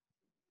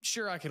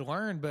 Sure I could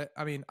learn, but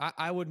I mean,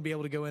 I wouldn't be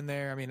able to go in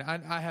there. I mean,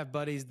 I have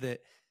buddies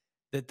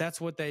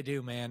that's what they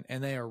do, man.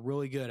 And they are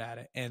really good at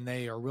it and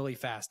they are really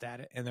fast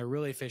at it and they're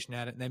really efficient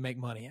at it and they make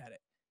money at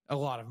it, a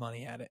lot of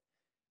money at it.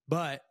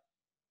 But,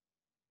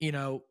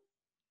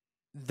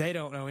 they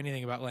don't know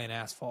anything about laying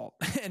asphalt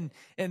and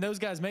those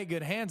guys make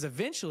good hands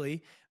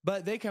eventually,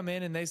 but they come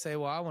in and they say,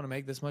 well, I want to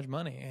make this much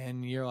money.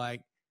 And you're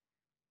like,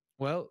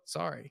 well,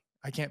 sorry,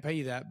 I can't pay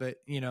you that. But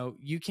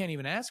you can't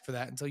even ask for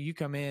that until you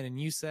come in and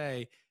you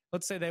say,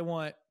 let's say they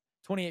want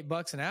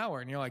 $28 an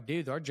hour. And you're like,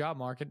 dude, our job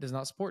market does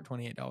not support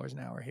 $28 an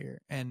hour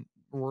here in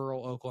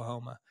rural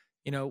Oklahoma.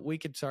 We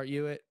could start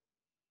you at,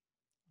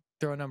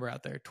 throw a number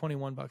out there,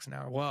 $21 an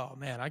hour. Well,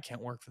 man, I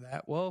can't work for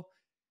that. Well,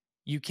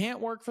 you can't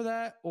work for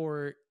that,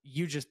 or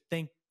you just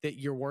think that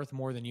you're worth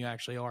more than you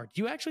actually are.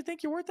 Do you actually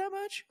think you're worth that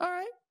much? All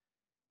right,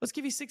 let's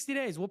give you 60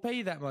 days. We'll pay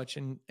you that much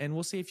and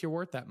we'll see if you're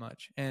worth that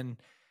much. And,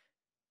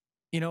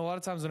 a lot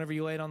of times whenever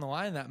you lay it on the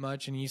line that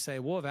much and you say,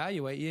 we'll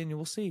evaluate you and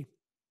we'll see.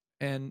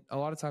 And a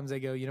lot of times they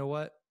go, you know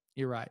what?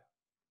 You're right.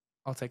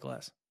 I'll take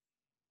less,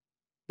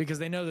 because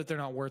they know that they're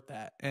not worth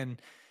that. And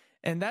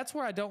that's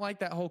where I don't like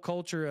that whole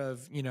culture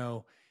of,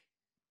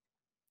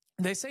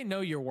 they say,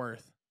 know your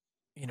worth.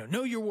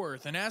 Know your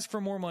worth and ask for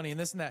more money and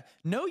this and that.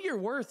 Know your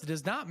worth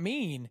does not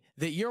mean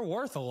that you're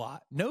worth a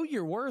lot. Know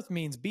your worth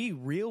means be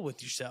real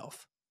with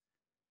yourself.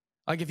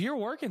 Like if you're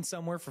working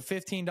somewhere for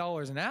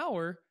 $15 an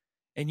hour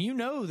and you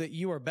know that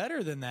you are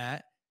better than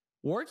that,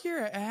 work your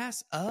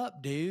ass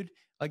up, dude.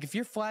 Like if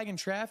you're flagging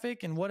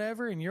traffic and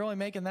whatever, and you're only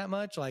making that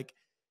much, like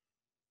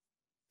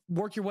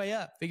work your way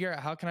up, figure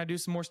out how can I do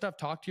some more stuff?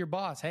 Talk to your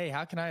boss. Hey,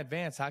 how can I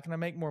advance? How can I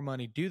make more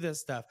money? Do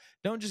this stuff.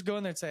 Don't just go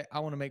in there and say, I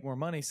want to make more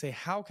money. Say,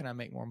 how can I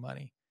make more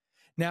money?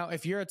 Now,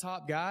 if you're a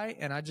top guy,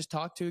 and I just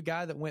talked to a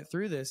guy that went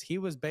through this, he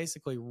was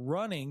basically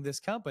running this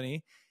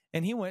company,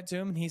 and he went to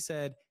him and he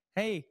said,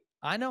 hey,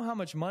 I know how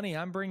much money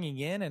I'm bringing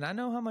in and I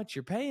know how much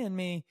you're paying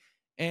me,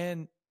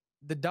 and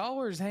the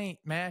dollars ain't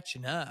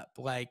matching up.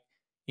 Like,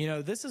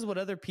 this is what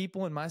other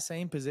people in my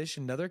same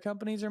position, other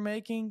companies are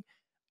making.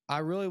 I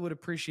really would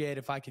appreciate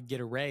if I could get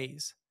a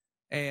raise,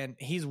 and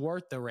he's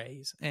worth the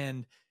raise.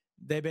 And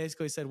they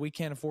basically said, we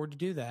can't afford to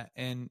do that.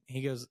 And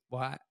he goes,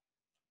 well,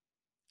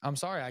 I'm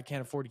sorry, I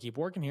can't afford to keep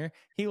working here.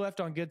 He left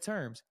on good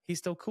terms. He's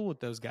still cool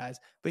with those guys,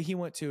 but he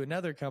went to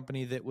another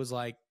company that was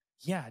like,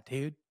 yeah,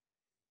 dude,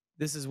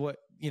 this is what,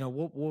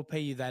 we'll pay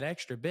you that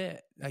extra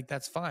bit. Like,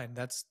 that's fine.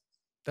 That's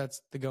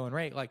the going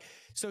rate. Like,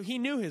 so he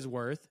knew his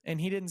worth, and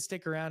he didn't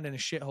stick around in a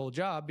shithole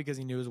job because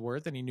he knew his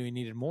worth and he knew he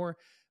needed more.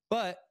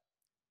 But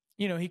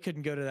he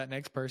couldn't go to that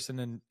next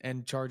person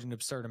and charge an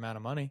absurd amount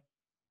of money.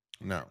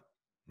 No.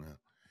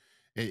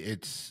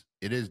 It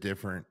is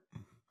different.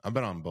 I've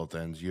been on both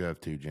ends. You have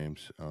too,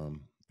 James.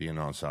 Being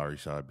on the salary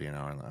side, being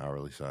on the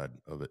hourly side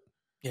of it.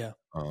 Yeah.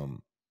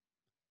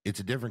 It's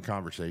a different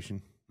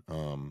conversation.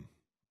 I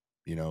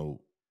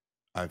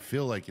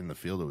feel like in the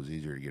field it was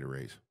easier to get a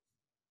raise.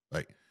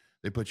 Like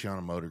they put you on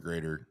a motor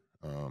grader.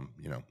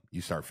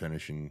 You start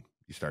finishing.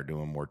 You start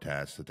doing more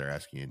tasks that they're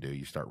asking you to do.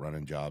 You start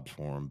running jobs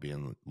for them,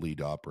 being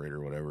lead operator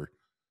or whatever.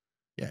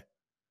 Yeah,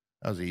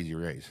 that was an easy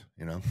raise,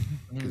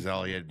 because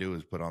all you had to do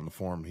was put on the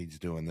form, he's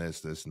doing this,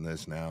 this, and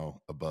this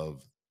now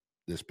above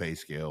this pay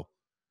scale.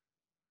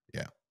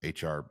 Yeah,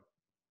 HR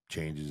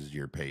changes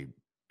your pay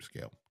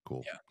scale.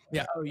 Cool.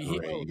 Yeah.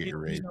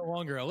 He's no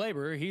longer a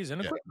laborer. He's an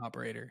equipment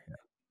operator.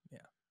 Yeah.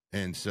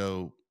 And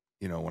so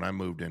you know, when I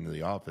moved into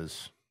the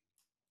office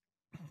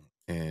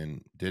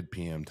and did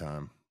PM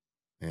time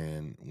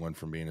and went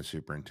from being a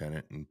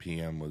superintendent, and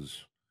PM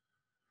was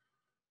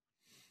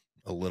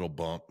a little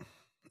bump.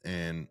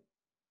 And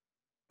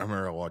I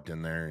remember I walked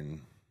in there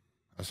and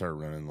I started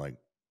running like,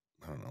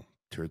 I don't know,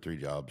 2 or 3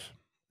 jobs.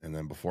 And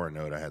then before I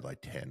know it, I had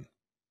like 10.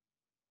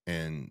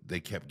 And they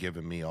kept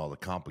giving me all the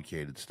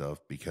complicated stuff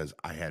because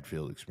I had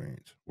field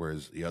experience,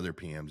 whereas the other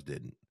PMs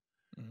didn't.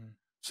 Mm-hmm.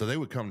 So they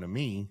would come to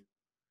me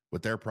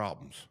with their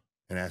problems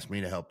and ask me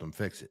to help them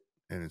fix it.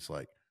 And it's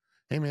like,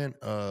 hey man,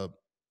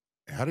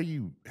 how do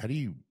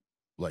you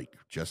like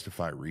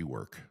justify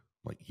rework?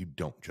 Like, you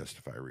don't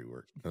justify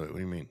rework. Like, what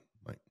do you mean?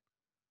 Like,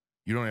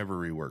 you don't ever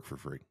rework for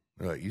free.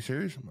 They're like, you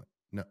serious? I'm like,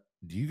 no.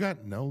 Do you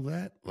got know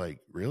that? Like,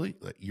 really?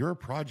 Like, you're a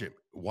project.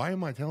 Why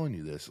am I telling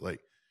you this?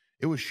 Like,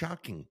 it was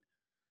shocking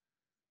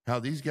how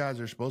these guys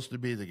are supposed to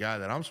be the guy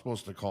that I'm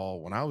supposed to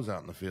call when I was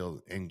out in the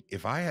field. And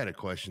if I had a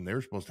question, they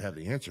were supposed to have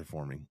the answer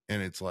for me.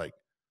 And it's like,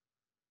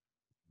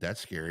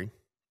 that's scary.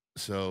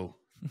 So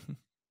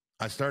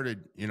I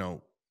started, you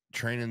know,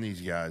 training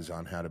these guys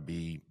on how to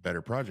be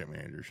better project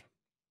managers.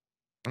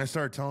 And I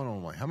started telling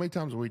them, like, how many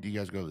times a week do you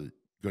guys go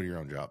to your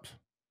own jobs?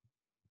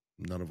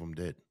 None of them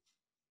did.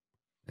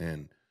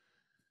 And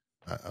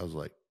I was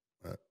like,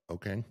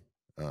 okay,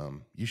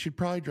 you should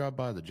probably drop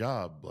by the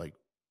job. Like,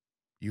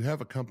 you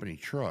have a company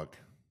truck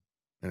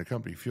and a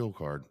company fuel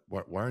card.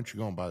 Why aren't you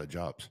going by the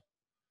jobs?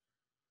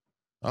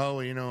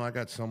 Oh, you know, I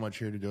got so much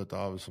here to do at the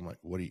office. I'm like,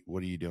 what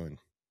are you doing?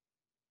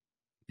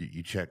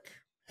 You check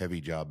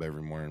heavy job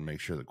every morning and make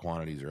sure the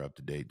quantities are up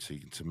to date so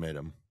you can submit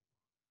them.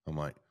 I'm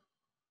like,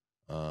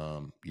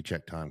 you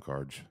check time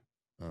cards.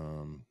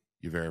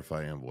 You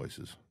verify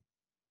invoices.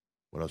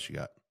 What else you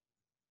got?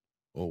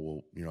 Oh,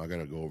 well, you know, I got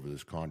to go over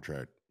this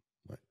contract.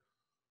 I'm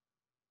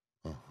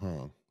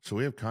like, so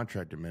we have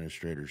contract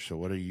administrators. So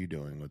what are you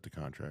doing with the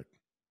contract?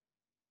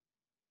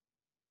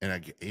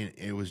 And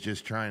it was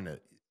just trying to,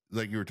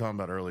 like you were talking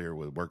about earlier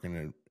with working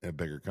in a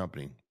bigger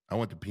company. I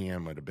went to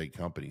PM at a big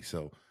company.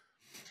 So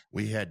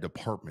we had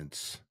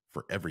departments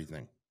for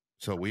everything.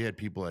 So we had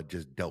people that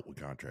just dealt with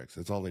contracts.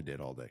 That's all they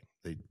did all day.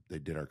 They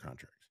did our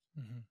contracts.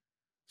 Mm-hmm.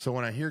 So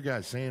when I hear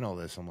guys saying all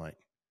this, I'm like,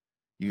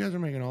 you guys are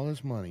making all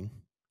this money.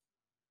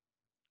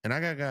 And I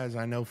got guys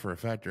I know for a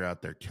fact are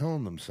out there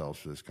killing themselves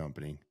for this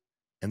company,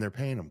 and they're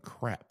paying them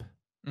crap.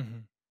 Mm-hmm.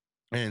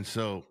 And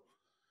so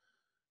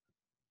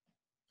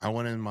I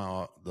went in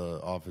the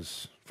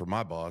office for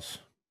my boss,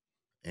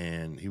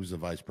 and he was the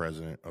vice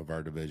president of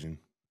our division.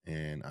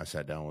 And I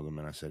sat down with him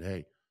and I said,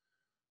 hey,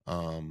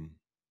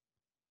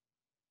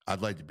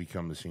 I'd like to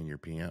become the senior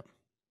PM.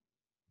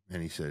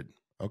 And he said,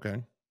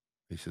 okay.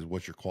 He says,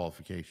 what's your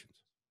qualifications?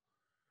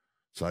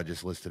 So I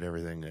just listed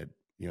everything that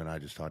you and I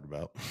just talked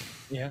about.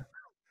 Yeah.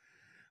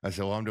 I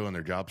said, well, I'm doing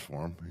their jobs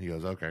for them. He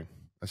goes, okay.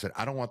 I said,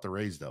 I don't want the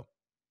raise though.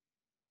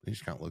 He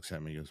just kind of looks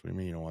at me and goes, what do you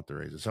mean you don't want the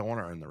raise? I said, I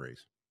want to earn the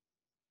raise.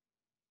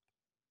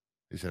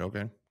 He said,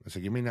 okay. I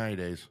said, give me 90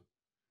 days.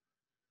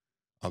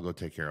 I'll go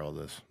take care of all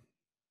this.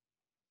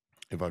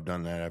 If I've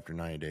done that after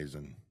 90 days,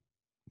 then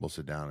we'll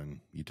sit down and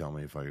you tell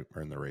me if I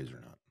earn the raise or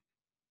not.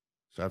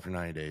 So after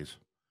 90 days,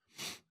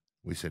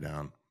 we sit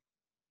down.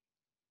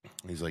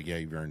 He's like, yeah,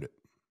 you've earned it.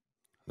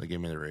 They gave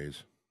me the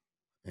raise.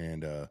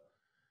 And, but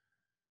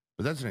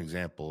that's an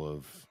example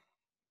of,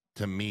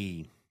 to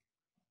me,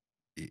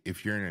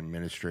 if you're in an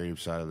administrative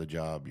side of the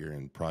job, you're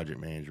in project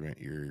management,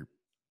 you're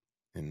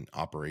in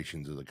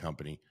operations of the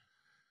company.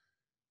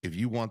 If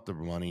you want the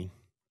money,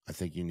 I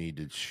think you need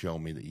to show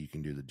me that you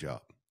can do the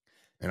job.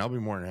 And I'll be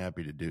more than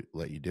happy to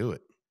let you do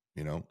it,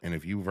 you know. And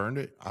if you've earned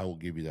it, I will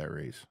give you that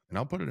raise. And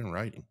I'll put it in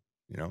writing.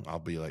 You know, I'll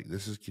be like,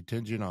 this is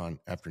contingent on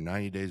after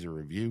 90 days of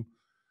review,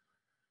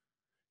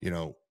 you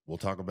know, we'll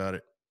talk about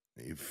it.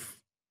 If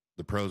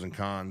the pros and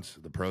cons,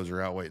 the pros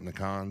are outweighing the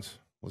cons,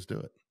 let's do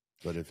it.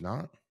 But if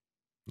not,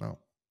 no.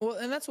 Well,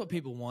 and that's what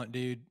people want,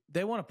 dude.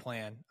 They want a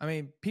plan. I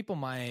mean, people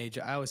my age,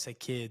 I always say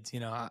kids, you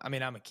know, I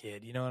mean, I'm a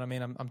kid, you know what I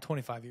mean? I'm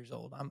 25 years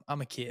old.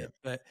 I'm a kid,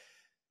 yeah.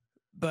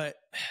 But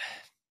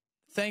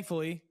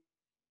thankfully,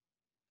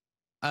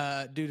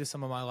 due to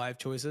some of my life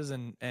choices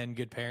and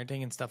good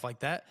parenting and stuff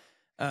like that,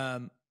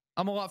 I'm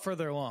a lot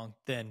further along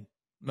than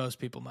most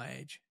people my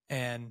age.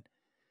 And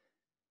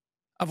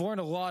I've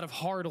learned a lot of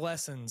hard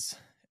lessons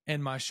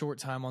in my short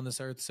time on this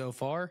earth so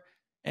far.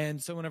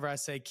 And so whenever I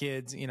say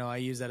kids, you know, I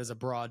use that as a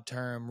broad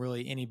term,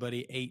 really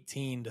anybody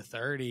 18 to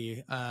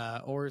 30,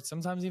 or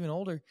sometimes even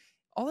older.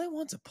 All they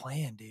want's a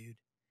plan, dude.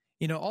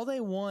 You know, all they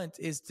want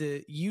is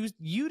to use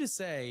you to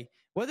say,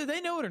 whether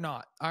they know it or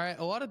not. All right.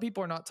 A lot of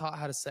people are not taught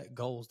how to set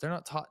goals. They're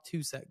not taught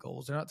to set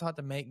goals. They're not taught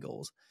to make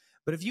goals.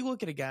 But if you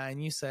look at a guy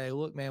and you say,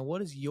 look, man,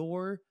 what is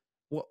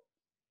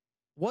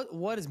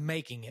what is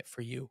making it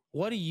for you?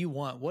 What do you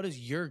want? What is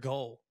your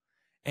goal?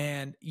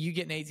 And you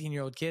get an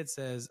 18-year-old kid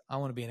says, I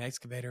want to be an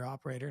excavator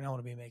operator and I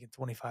want to be making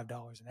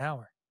 $25 an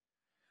hour.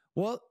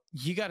 Well,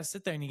 you got to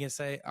sit there and you can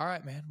say, all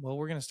right, man, well,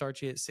 we're going to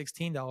start you at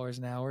 $16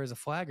 an hour as a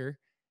flagger.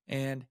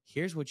 And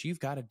here's what you've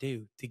got to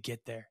do to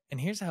get there.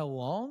 And here's how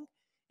long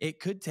it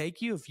could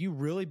take you if you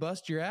really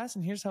bust your ass.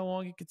 And here's how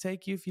long it could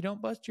take you if you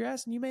don't bust your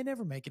ass. And you may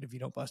never make it if you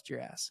don't bust your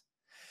ass.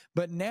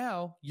 But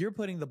now you're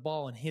putting the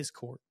ball in his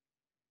court.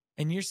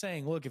 And you're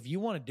saying, look, if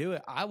you want to do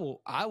it, I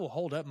will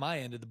hold up my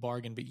end of the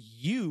bargain, but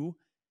you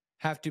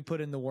have to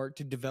put in the work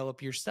to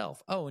develop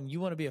yourself. Oh, and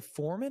you want to be a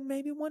foreman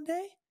maybe one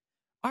day?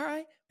 All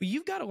right. But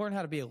you've got to learn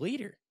how to be a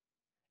leader.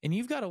 And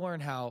you've got to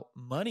learn how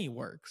money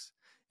works.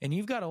 And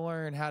you've got to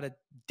learn how to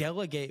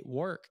delegate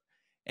work.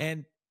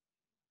 And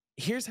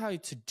here's how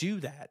to do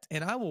that.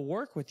 And I will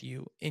work with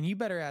you, and you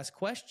better ask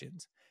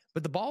questions.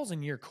 But the ball's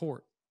in your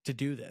court to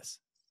do this.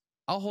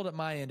 I'll hold up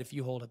my end if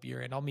you hold up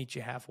your end. I'll meet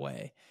you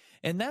halfway.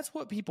 And that's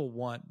what people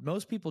want.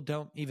 Most people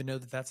don't even know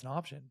that that's an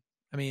option.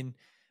 I mean,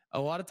 a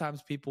lot of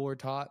times people were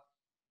taught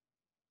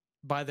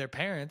by their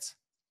parents,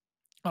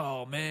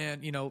 oh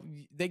man,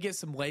 they get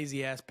some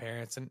lazy ass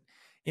parents. And,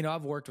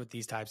 I've worked with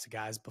these types of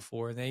guys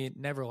before, and they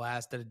never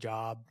last at a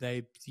job.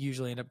 They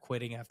usually end up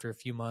quitting after a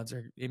few months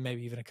or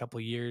maybe even a couple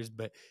of years,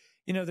 but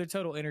their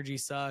total energy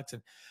sucks.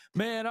 And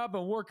man, I've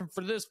been working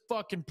for this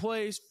fucking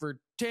place for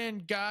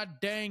 10 god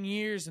dang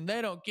years, and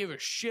they don't give a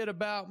shit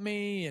about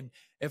me. And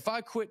if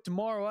I quit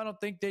tomorrow, I don't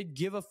think they'd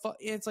give a fuck.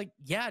 It's like,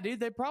 yeah, dude,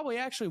 they probably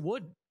actually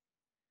wouldn't.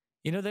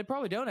 They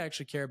probably don't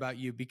actually care about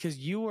you because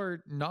you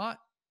are not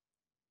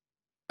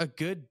a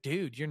good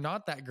dude. You're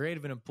not that great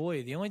of an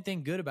employee. The only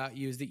thing good about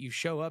you is that you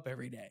show up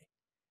every day.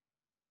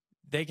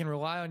 They can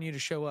rely on you to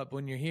show up.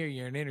 When you're here,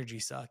 you're an energy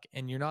suck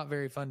and you're not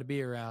very fun to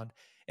be around.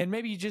 And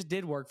maybe you just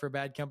did work for a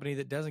bad company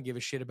that doesn't give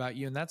a shit about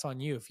you, and that's on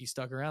you if you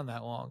stuck around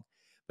that long.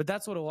 But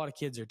that's what a lot of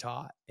kids are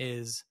taught,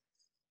 is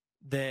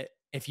that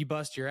if you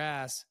bust your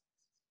ass,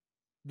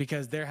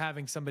 because they're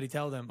having somebody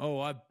tell them,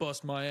 oh, I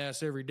bust my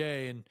ass every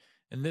day,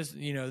 and this,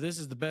 this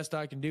is the best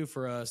I can do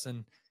for us.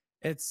 And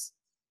it's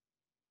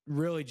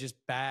really just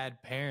bad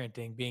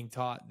parenting, being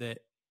taught that,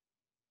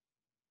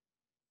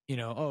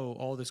 oh,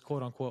 all this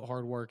quote unquote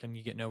hard work and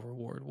you get no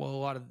reward. Well, a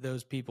lot of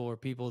those people are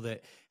people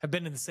that have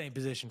been in the same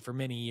position for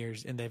many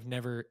years, and they've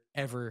never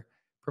ever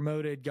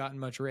promoted, gotten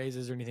much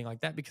raises or anything like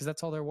that, because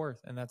that's all they're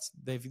worth. And that's,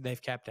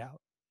 they've capped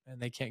out,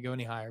 and they can't go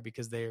any higher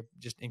because they're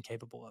just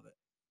incapable of it.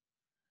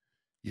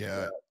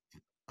 Yeah.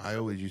 I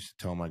always used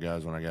to tell my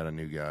guys when I got a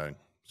new guy,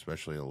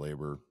 especially a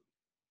labor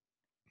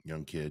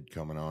young kid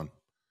coming on,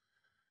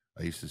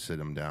 I used to sit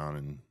them down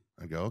and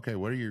I go, okay,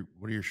 what are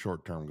your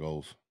short-term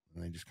goals?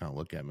 And they just kind of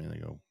look at me and they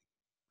go,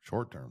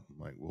 short term.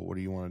 I'm like, well, what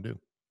do you want to do?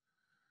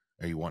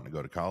 Are you wanting to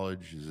go to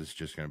college? Is this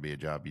just going to be a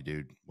job you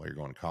do while you're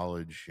going to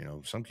college?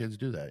 Some kids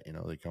do that.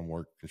 They come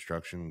work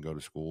construction and go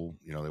to school.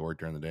 They work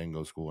during the day and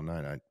go to school at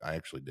night. I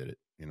actually did it.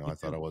 I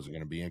thought I wasn't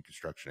going to be in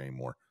construction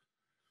anymore.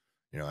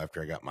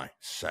 After I got my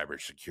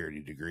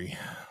cybersecurity degree,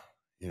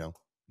 no,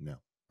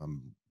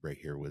 I'm right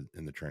here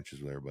in the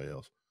trenches with everybody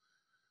else.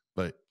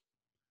 But,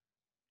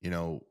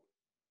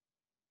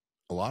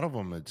 a lot of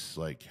them, it's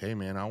like, hey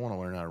man, I want to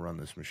learn how to run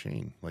this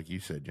machine. Like you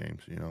said,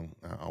 James,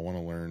 I want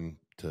to learn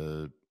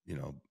to,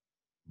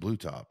 blue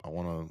top. I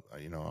want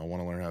to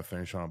learn how to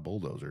finish on a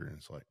bulldozer. And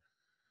it's like,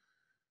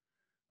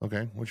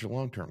 okay, what's your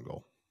long-term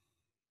goal?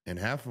 And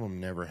half of them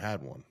never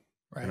had one.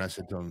 Right. And I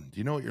said to them, do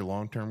you know what your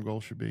long-term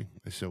goal should be?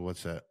 They said,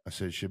 what's that? I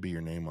said, it should be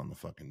your name on the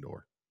fucking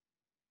door.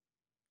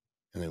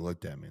 And they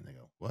looked at me and they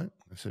go, what?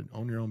 I said,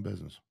 own your own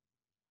business.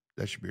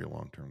 That should be your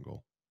long-term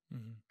goal.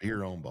 Mm-hmm. Be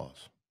your own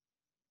boss.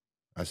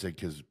 I said,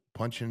 because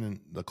punching in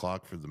the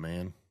clock for the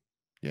man,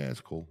 yeah, it's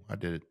cool. I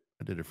did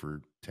it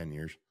for 10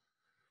 years.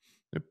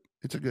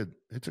 It's a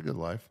good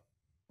life.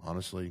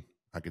 Honestly,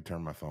 I could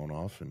turn my phone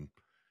off and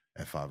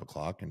at 5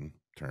 o'clock and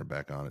turn it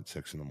back on at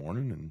 6 a.m.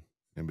 and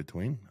in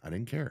between, I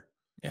didn't care.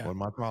 Yeah. It wasn't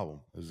my problem.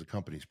 It was the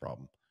company's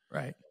problem.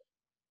 Right.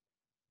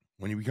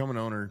 When you become an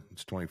owner,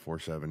 it's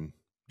 24/7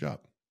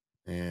 job.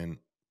 And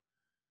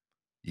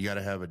you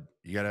gotta have a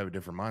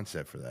different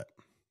mindset for that.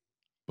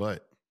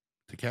 But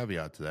the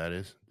caveat to that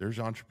is there's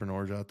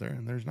entrepreneurs out there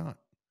and there's not.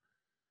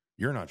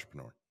 You're an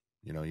entrepreneur.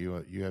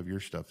 You have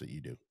your stuff that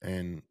you do.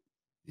 And,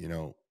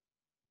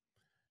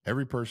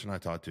 every person I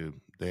talk to,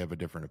 they have a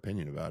different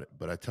opinion about it.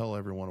 But I tell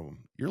every one of them,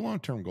 your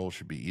long-term goal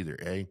should be either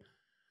A,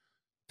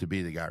 to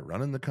be the guy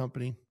running the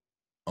company,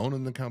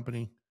 owning the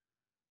company,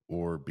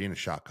 or being a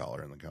shot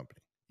caller in the company.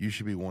 You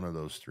should be one of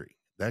those three.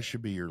 That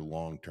should be your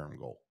long-term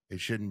goal.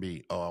 It shouldn't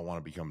be, oh, I want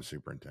to become a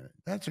superintendent.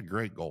 That's a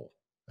great goal.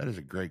 That is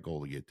a great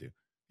goal to get to.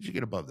 You should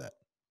get above that.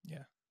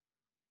 Yeah.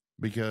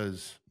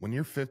 Because when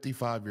you're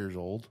 55 years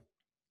old,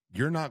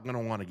 you're not going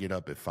to want to get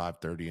up at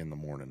 5:30 in the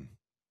morning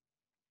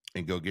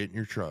and go get in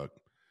your truck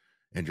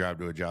and drive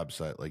to a job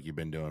site like you've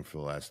been doing for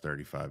the last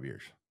 35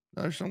 years.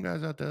 Now, there's some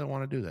guys out there that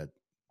want to do that.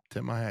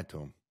 Tip my hat to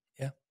them.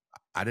 Yeah.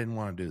 I didn't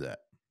want to do that.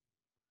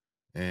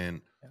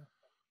 And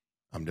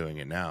I'm doing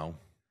it now.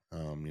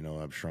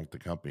 I've shrunk the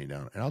company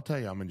down. And I'll tell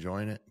you, I'm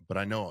enjoying it. But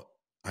I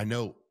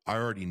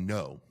already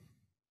know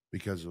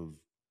because of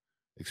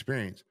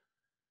experience,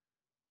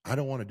 I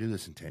don't want to do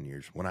this in 10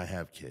 years when I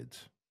have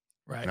kids.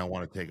 Right. And I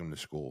want to take them to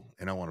school,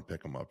 and I want to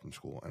pick them up from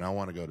school, and I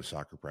want to go to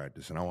soccer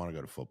practice, and I want to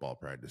go to football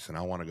practice, and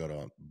I want to go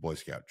to Boy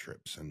Scout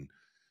trips, and,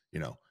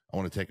 I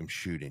want to take them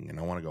shooting, and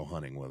I want to go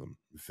hunting with them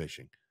and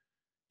fishing.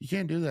 You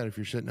can't do that if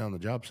you're sitting on the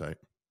job site,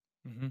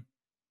 Mm-hmm.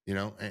 you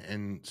know?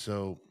 And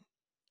so,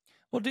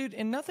 Well, dude,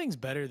 and nothing's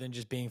better than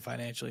just being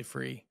financially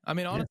free. I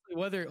mean, honestly,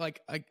 whether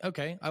like,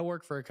 okay, I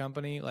work for a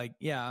company, like,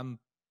 yeah, I'm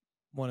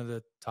one of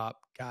the top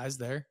guys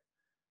there.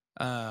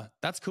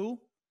 That's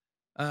cool.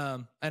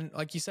 And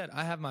like you said,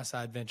 I have my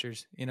side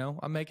ventures, you know,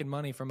 I'm making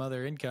money from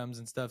other incomes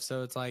and stuff.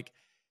 So it's like,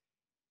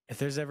 if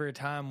there's ever a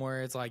time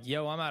where it's like,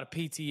 yo, I'm out of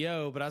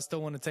PTO, but I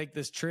still want to take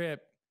this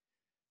trip,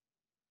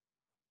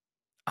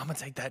 I'm going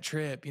to take that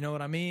trip. You know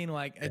what I mean?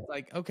 Like, it's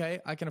like, okay,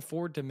 I can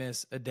afford to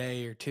miss a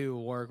day or two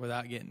of work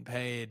without getting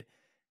paid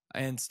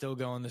and still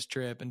go on this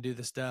trip and do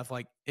the stuff.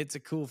 Like, it's a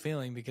cool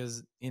feeling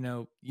because, you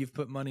know, you've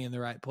put money in the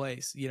right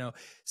place, you know?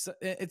 So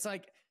it's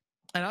like,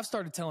 and I've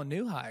started telling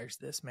new hires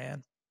this,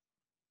 man.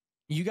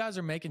 You guys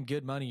are making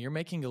good money. You're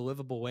making a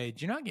livable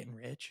wage. You're not getting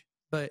rich,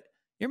 but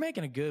you're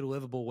making a good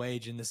livable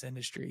wage in this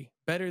industry,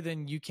 better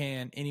than you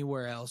can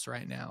anywhere else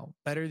right now,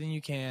 better than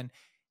you can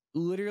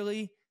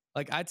literally.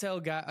 Like I tell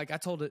a guy, like I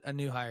told a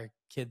new hire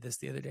kid this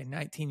the other day,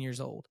 19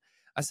 years old.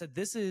 I said,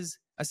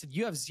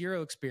 you have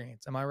zero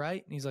experience. Am I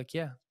right? And he's like,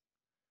 yeah.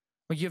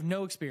 Like you have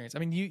no experience. I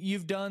mean,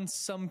 you've done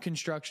some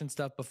construction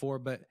stuff before,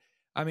 but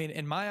I mean,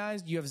 in my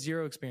eyes, you have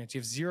zero experience. You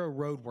have zero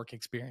road work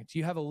experience.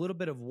 You have a little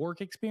bit of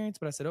work experience,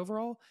 but I said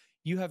overall,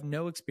 you have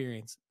no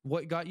experience.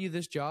 What got you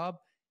this job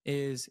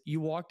is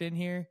you walked in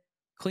here,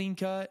 clean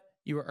cut,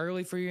 you were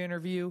early for your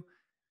interview,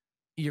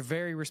 you're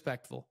very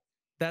respectful.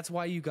 That's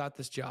why you got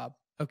this job.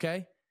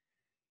 Okay.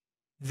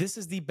 This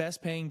is the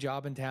best paying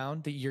job in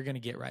town that you're going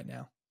to get right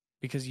now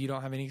because you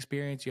don't have any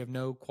experience. You have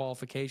no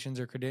qualifications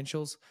or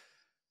credentials.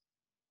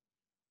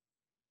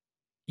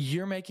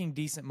 You're making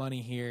decent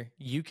money here.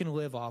 You can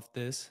live off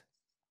this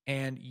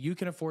and you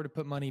can afford to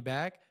put money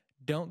back.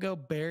 Don't go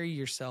bury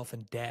yourself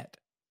in debt.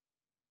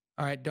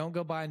 All right. Don't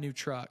go buy a new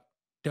truck.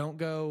 Don't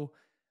go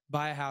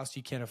buy a house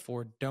you can't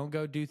afford. Don't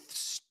go do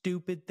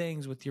stupid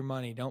things with your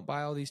money. Don't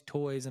buy all these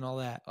toys and all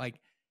that. Like,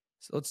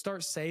 so let's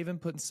start saving,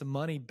 putting some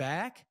money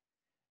back.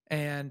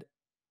 And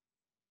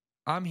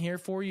I'm here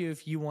for you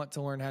if you want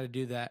to learn how to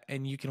do that.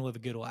 And you can live a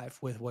good life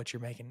with what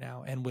you're making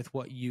now and with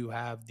what you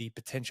have the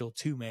potential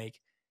to make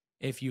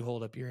if you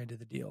hold up your end of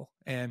the deal.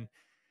 And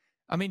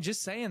I mean,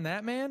 just saying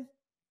that, man,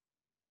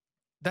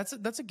 that's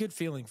a good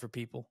feeling for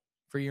people,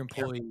 for your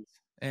employees,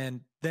 and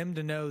them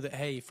to know that,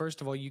 hey,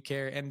 first of all, you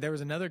care. And there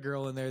was another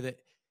girl in there that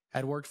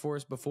had worked for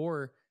us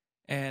before,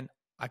 and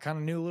I kind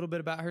of knew a little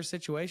bit about her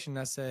situation.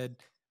 I said,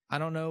 I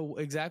don't know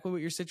exactly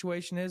what your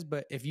situation is,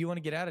 but if you want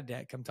to get out of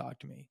debt, come talk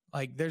to me.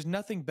 Like, there's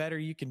nothing better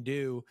you can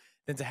do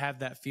than to have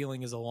that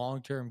feeling as a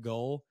long-term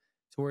goal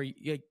to where,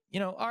 you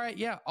know, all right,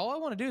 yeah, all I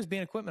want to do is be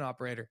an equipment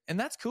operator. And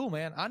that's cool,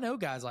 man. I know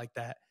guys like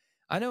that.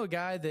 I know a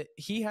guy that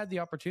he had the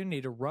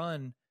opportunity to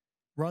run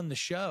the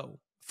show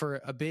for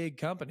a big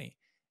company,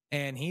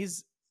 and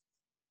he's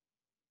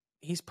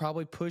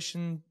probably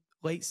pushing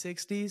late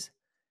 60s,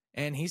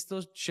 and he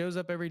still shows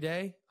up every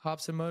day,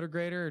 hops a motor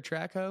grader or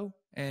track hoe,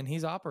 and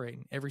he's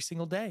operating every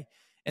single day.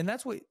 And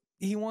that's what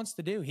he wants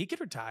to do. He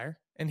could retire,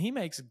 and he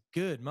makes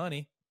good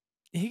money.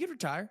 He could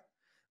retire,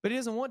 but he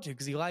doesn't want to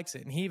because he likes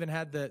it. And he even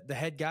had the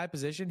head guy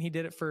position. He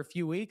did it for a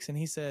few weeks, and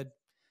he said,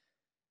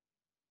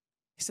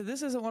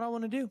 this isn't what I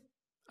want to do.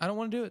 I don't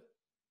want to do it.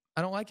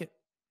 I don't like it.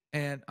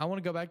 And I want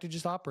to go back to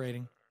just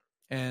operating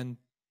and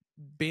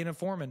being a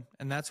foreman.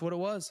 And that's what it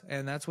was.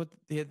 And that's what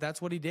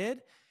he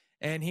did.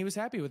 And he was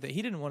happy with it.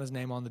 He didn't want his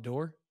name on the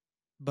door,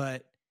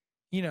 but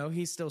you know,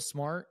 he's still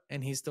smart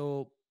and he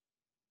still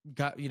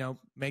got, you know,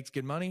 makes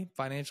good money,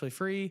 financially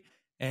free,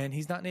 and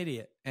he's not an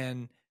idiot.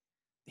 And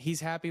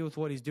he's happy with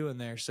what he's doing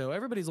there. So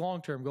everybody's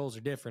long-term goals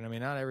are different. I mean,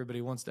 not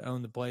everybody wants to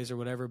own the place or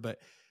whatever, but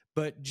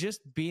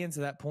just being to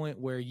that point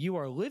where you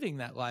are living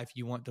that life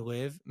you want to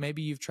live.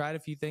 Maybe you've tried a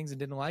few things and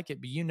didn't like it,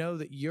 but you know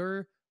that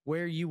you're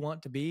where you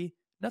want to be.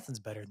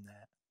 Nothing's better than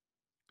that.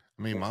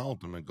 I mean, my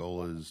ultimate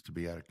goal is to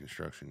be out of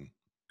construction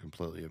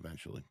completely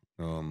eventually.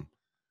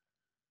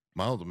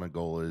 My ultimate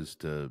goal is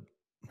to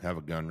have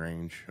a gun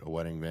range, a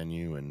wedding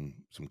venue, and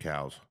some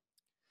cows.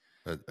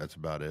 That's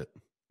about it.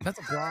 That's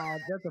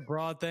a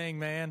broad thing,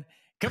 man.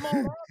 Come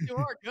on up to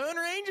our gun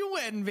range and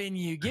wedding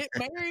venue. Get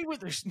married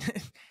with us.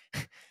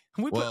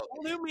 We put a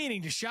whole new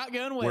meaning to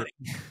shotgun wedding.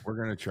 We're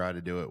going to try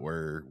to do it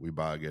where we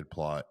buy a good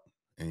plot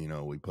and, you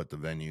know, we put the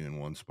venue in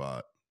one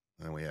spot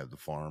and we have the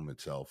farm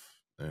itself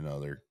in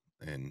another,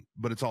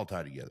 but it's all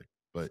tied together,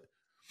 but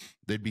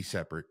they'd be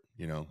separate,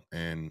 you know,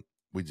 and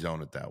we'd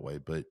zone it that way,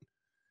 but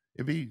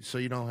it'd be, so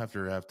you don't have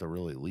to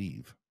really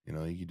leave, you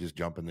know, you could just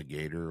jump in the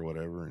gator or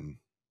whatever. And,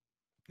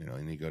 you know,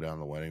 and you go down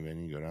the wedding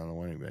venue,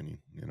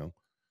 you know,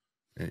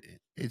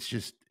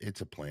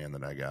 it's a plan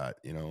that I got,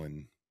 you know,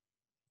 and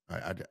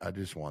I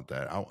just want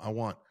that. I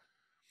want,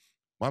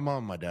 my mom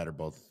and my dad are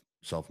both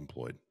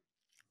self-employed,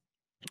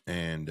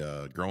 and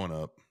growing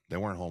up, they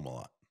weren't home a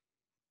lot.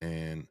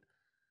 And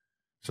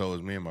so it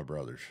was me and my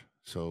brothers.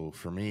 So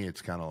for me,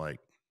 it's kind of like,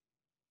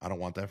 I don't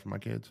want that for my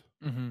kids.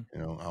 Mm-hmm. You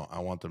know, I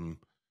want them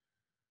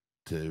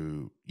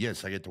to,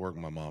 yes, I get to work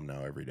with my mom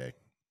now every day.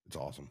 It's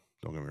awesome.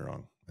 Don't get me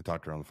wrong. I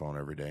talk to her on the phone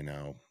every day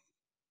now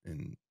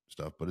and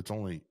stuff, but it's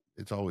only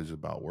it's always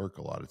about work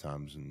a lot of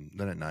times. And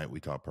then at night we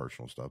talk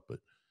personal stuff, but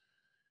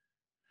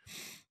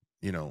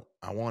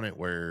I want it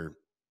where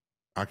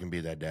I can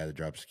be that dad that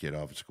drops the kid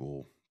off at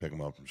school, pick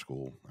him up from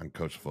school. I can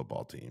coach the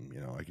football team.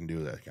 I can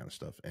do that kind of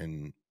stuff.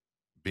 And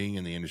being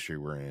in the industry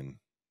we're in,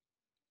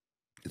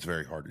 it's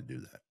very hard to do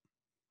that.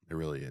 It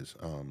really is.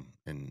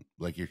 And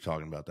like you're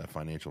talking about that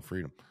financial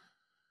freedom.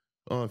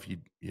 Oh,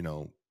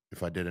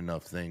 if I did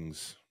enough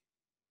things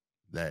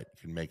that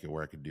can make it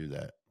where I could do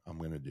that, I'm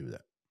going to do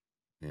that,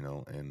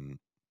 and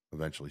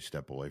eventually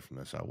step away from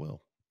this. I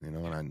will,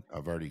 and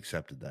I've already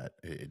accepted that.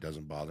 It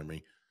doesn't bother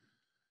me.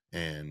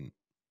 And,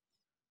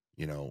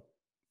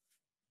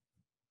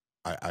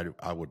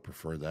 I would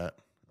prefer that.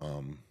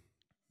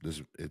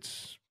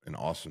 It's been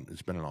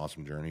an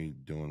awesome journey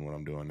doing what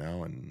I'm doing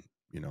now. And,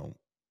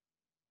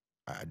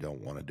 I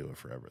don't want to do it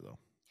forever though.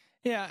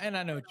 Yeah. And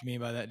I know what you mean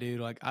by that, dude.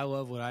 Like, I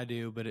love what I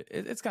do, but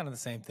it's kind of the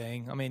same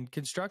thing. I mean,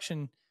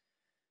 construction,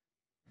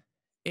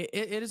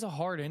 it is a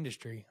hard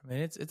industry. I mean,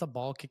 it's a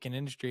ball kicking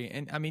industry.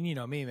 And I mean, you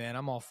know me, man,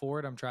 I'm all for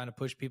it. I'm trying to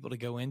push people to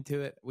go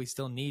into it. We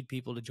still need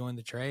people to join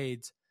the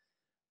trades.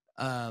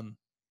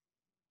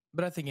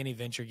 But I think any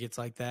venture gets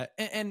like that.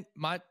 And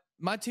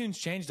my tune's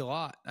changed a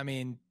lot. I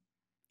mean,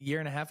 a year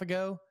and a half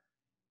ago,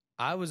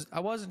 I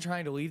wasn't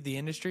trying to leave the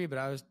industry, but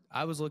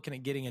I was looking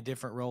at getting a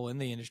different role in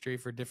the industry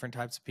for different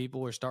types of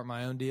people or start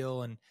my own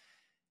deal. And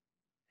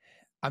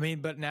I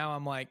mean, but now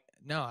I'm like,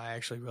 no, I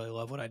actually really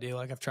love what I do.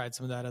 Like, I've tried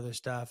some of that other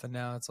stuff, and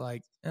now it's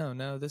like, oh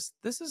no, this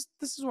is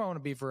where I want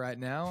to be for right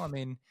now. I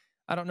mean,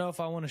 I don't know if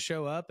I want to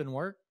show up and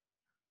work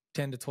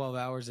 10 to 12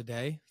 hours a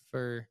day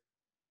for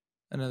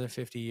another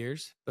 50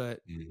 years,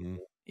 but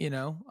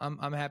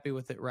I'm happy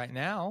with it right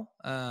now.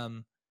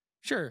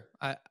 Sure,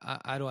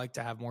 I'd like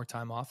to have more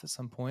time off at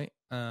some point.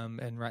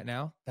 And right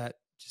now that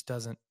just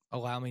doesn't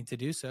allow me to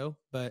do so.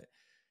 But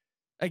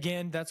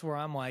again, that's where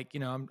I'm like,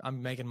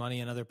 I'm making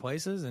money in other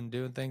places and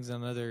doing things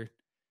on other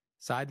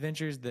side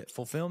ventures that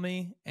fulfill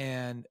me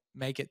and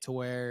make it to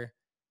where,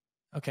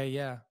 okay,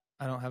 yeah,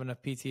 I don't have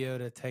enough PTO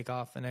to take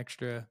off an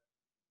extra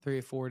 3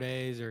 or 4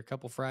 days or a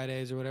couple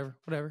Fridays or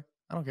whatever.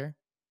 I don't care.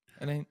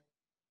 It ain't.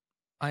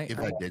 If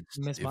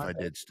I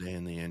did stay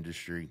in the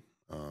industry,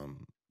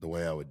 the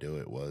way I would do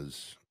it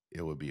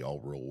would be all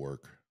real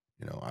work.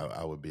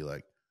 I would be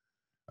like,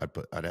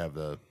 I'd have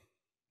the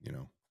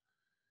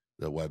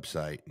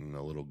website and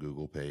a little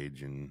Google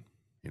page, and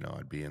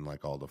I'd be in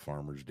like all the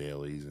farmers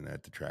dailies and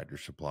at the Tractor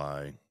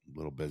Supply,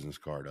 little business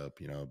card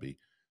up. It'd be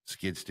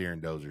skid steer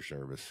and dozer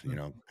service.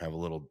 Have a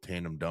little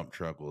tandem dump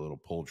truck with a little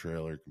pull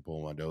trailer, can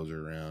pull my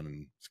dozer around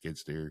and skid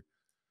steer,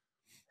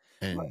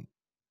 and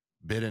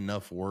bid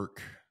enough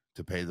work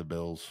to pay the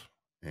bills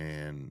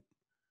and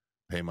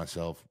pay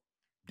myself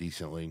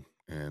decently,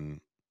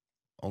 and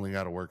only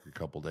got to work a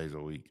couple days a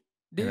week.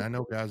 Dude, and I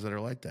know guys that are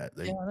like that.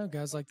 I know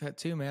guys like that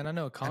too, man. I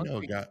know a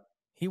guy.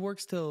 He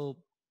works till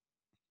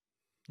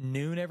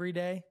noon every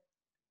day.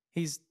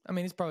 He's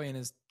probably in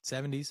his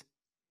 70s.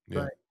 Yeah.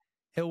 But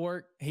he'll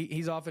work.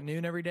 He's off at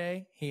noon every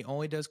day. He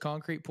only does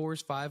concrete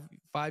pours 5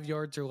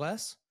 yards or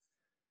less.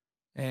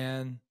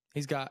 And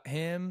he's got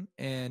him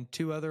and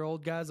 2 other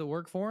old guys that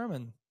work for him,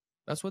 and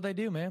that's what they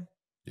do, man.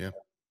 Yeah.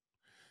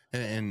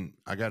 And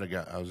I got a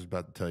guy, I was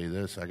about to tell you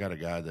this. I got a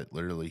guy that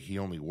literally, he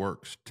only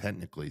works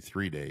technically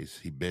 3 days.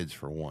 He bids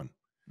for 1.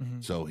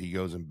 Mm-hmm. So he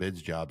goes and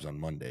bids jobs on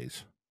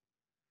Mondays.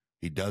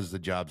 He does the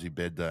jobs he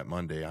bid that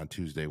Monday on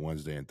Tuesday,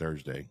 Wednesday, and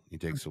Thursday. He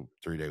takes a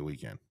 3-day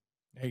weekend.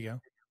 There you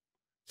go.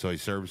 So he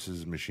services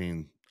his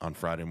machine on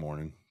Friday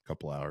morning, a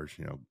couple hours,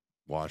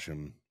 wash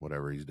him,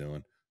 whatever he's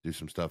doing, do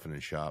some stuff in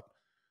his shop.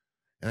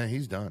 And then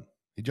he's done.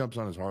 He jumps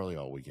on his Harley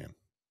all weekend.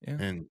 Yeah.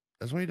 And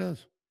that's what he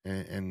does.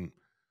 And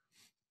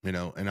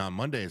and on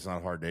Monday, it's not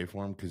a hard day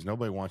for him because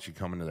nobody wants you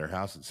coming to their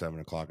house at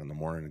 7:00 in the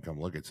morning and come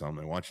look at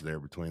something. They want you there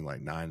between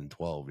like 9 and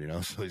 12,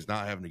 so he's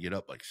not having to get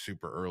up like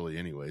super early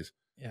anyways.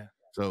 Yeah.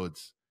 So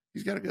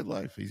he's got a good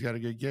life. He's got a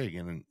good gig.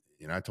 And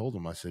I told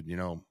him, I said,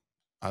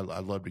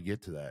 I'd love to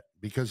get to that,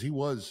 because he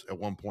was at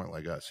one point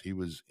like us. He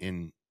was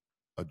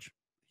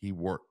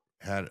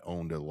had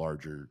owned a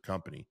larger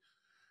company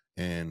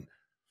and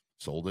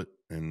sold it.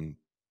 And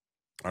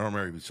I don't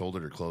remember if he sold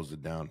it or closed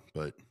it down,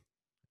 but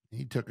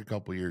he took a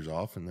couple years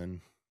off and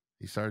then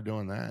he started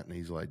doing that. And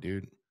he's like,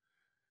 dude,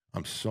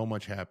 I'm so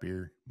much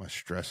happier. My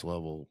stress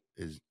level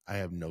I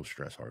have no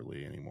stress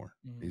hardly anymore.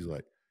 Mm-hmm. He's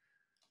like,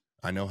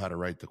 I know how to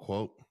write the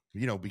quote,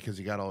 because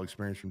he got all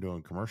experience from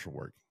doing commercial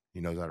work. He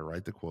knows how to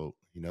write the quote.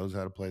 He knows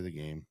how to play the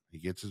game. He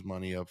gets his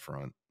money up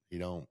front. He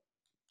don't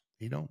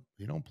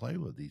play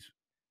with these.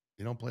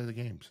 He don't play the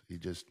games. He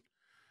just,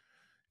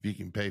 if you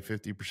can pay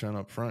 50%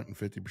 up front and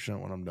 50%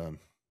 when I'm done,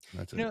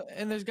 that's it.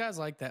 And there's guys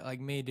like that, like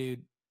me,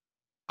 dude.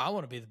 I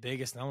want to be the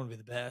biggest and I want to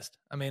be the best.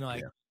 I mean,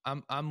 like,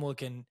 yeah. I'm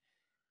looking,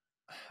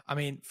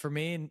 for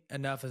me,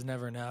 enough is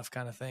never enough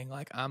kind of thing.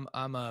 Like, I'm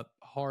a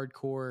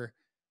hardcore,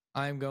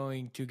 I'm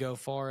going to go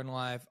far in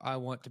life. I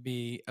want to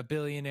be a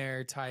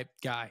billionaire type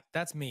guy.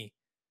 That's me.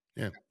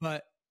 Yeah.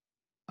 But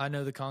I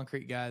know the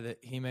concrete guy that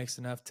he makes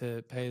enough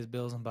to pay his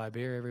bills and buy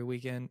beer every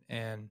weekend.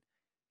 And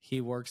He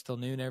works till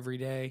noon every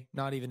day.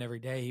 Not even every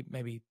day,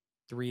 maybe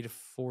 3 to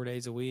 4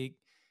 days a week.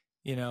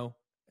 You know,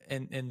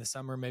 and in the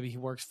summer maybe he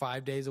works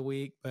 5 days a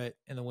week, but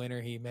in the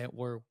winter he may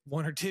work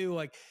 1 or 2.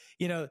 Like,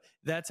 you know,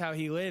 that's how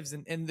he lives.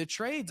 And the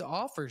trades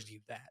offers you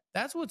that.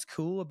 That's what's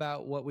cool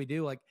about what we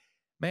do. Like,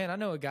 man, I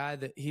know a guy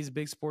that he's a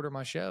big supporter of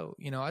my show.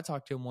 You know, I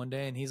talked to him one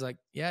day and he's like,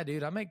 yeah,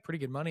 dude, I make pretty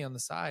good money on the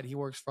side. He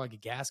works for like a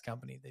gas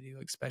company. They do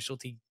like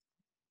specialty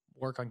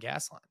work on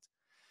gas lines.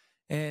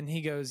 And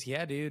he goes,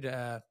 yeah, dude,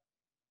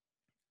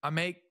 I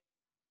make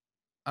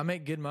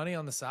good money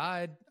on the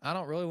side. I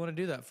don't really want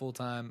to do that full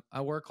time.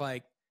 I work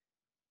like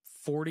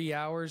 40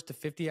 hours to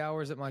 50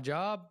 hours at my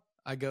job.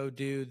 I go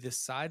do this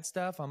side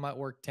stuff. I might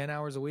work 10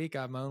 hours a week.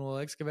 I have my own little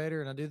excavator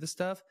and I do this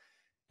stuff.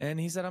 And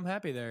he said, I'm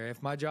happy there.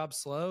 If my job's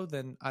slow,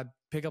 then I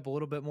pick up a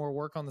little bit more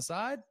work on the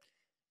side.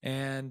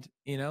 And,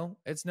 you know,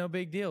 it's no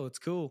big deal. It's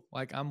cool.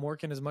 Like, I'm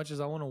working as much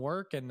as I want to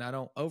work and I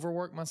don't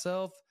overwork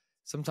myself.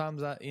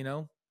 Sometimes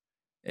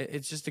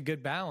it's just a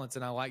good balance.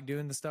 And I like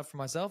doing the stuff for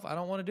myself. I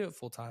don't want to do it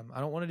full time.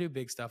 I don't want to do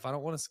big stuff. I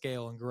don't want to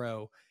scale and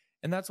grow.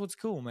 And that's what's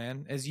cool,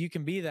 man, is you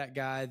can be that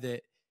guy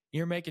that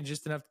you're making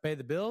just enough to pay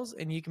the bills.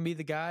 And you can be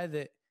the guy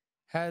that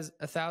has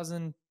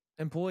 1,000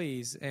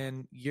 employees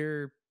and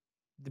you're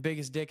the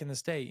biggest dick in the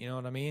state. You know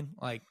what I mean?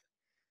 Like,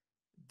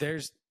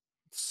 there's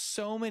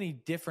so many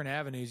different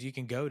avenues you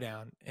can go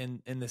down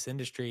in this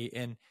industry.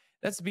 And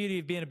that's the beauty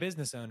of being a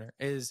business owner,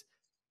 is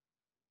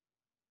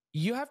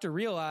you have to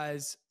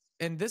realize,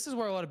 and this is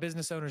where a lot of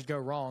business owners go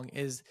wrong,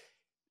 is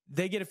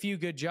they get a few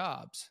good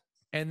jobs.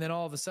 And then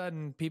all of a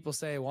sudden people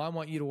say, well, I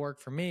want you to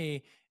work for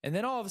me. And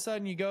then all of a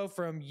sudden you go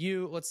from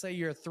let's say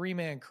you're a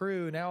 3-man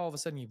crew. Now all of a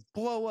sudden you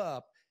blow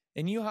up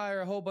and you hire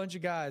a whole bunch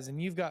of guys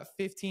and you've got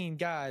 15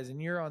 guys and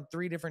you're on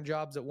 3 different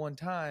jobs at one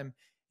time.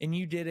 And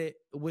you did it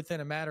within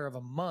a matter of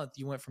a month.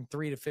 You went from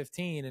 3 to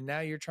 15 and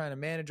now you're trying to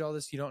manage all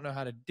this. You don't know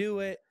how to do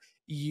it.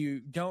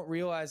 You don't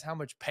realize how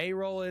much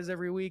payroll is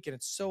every week. And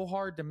it's so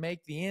hard to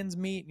make the ends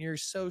meet. And you're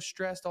so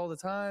stressed all the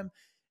time.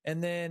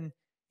 And then,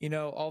 you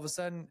know, all of a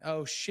sudden,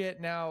 oh shit,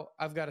 now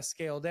I've got to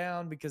scale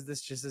down because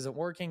this just isn't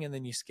working. And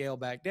then you scale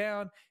back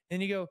down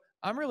and you go,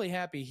 I'm really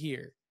happy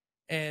here.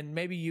 And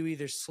maybe you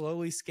either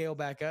slowly scale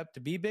back up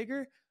to be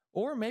bigger,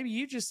 or maybe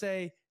you just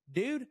say,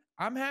 dude,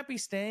 I'm happy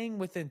staying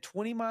within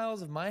 20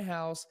 miles of my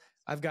house.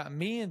 I've got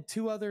me and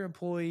 2 other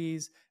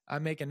employees. I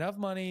make enough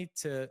money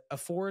to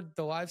afford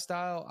the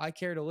lifestyle I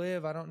care to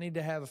live. I don't need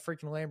to have a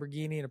freaking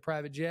Lamborghini and a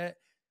private jet.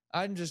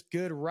 I'm just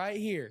good right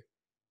here.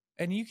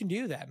 And you can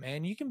do that,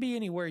 man. You can be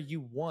anywhere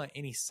you want,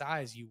 any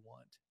size you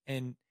want.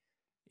 And,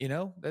 you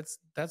know, that's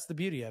the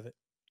beauty of it.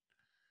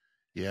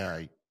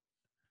 Yeah.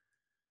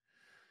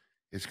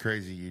 It's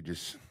crazy. You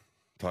just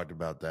talked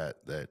about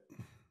that,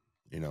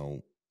 you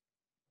know,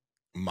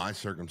 my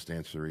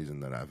circumstance, the reason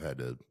that I've had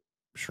to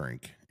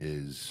shrink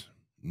is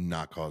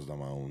not caused on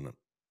my own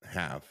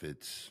half.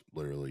 It's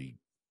literally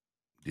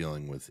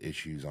dealing with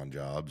issues on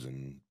jobs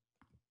and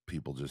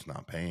people just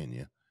not paying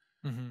you.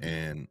 Mm-hmm.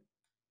 And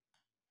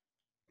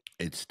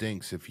it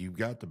stinks if you've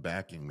got the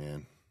backing,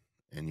 man,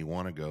 and you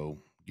want to go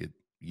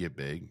get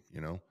big,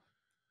 you know,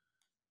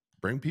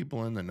 bring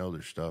people in that know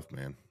their stuff,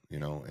 man, you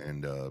know,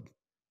 and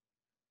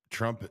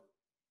Trump,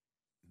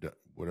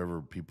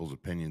 whatever people's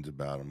opinions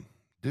about him,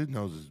 dude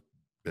knows his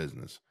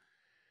business.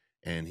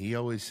 And he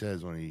always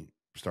says when he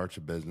starts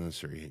a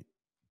business or he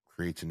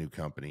creates a new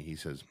company, he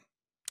says,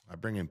 I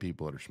bring in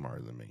people that are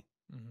smarter than me.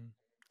 Mm-hmm.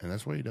 And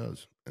that's what he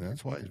does. And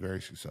that's why he's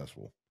very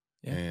successful.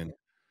 Yeah. And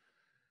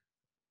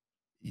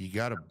you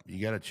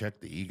gotta check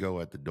the ego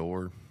at the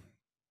door.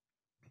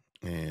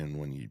 And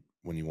when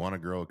you want to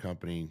grow a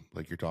company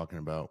like you're talking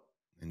about,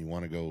 and you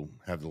want to go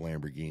have the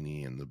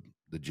Lamborghini and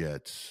the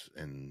jets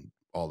and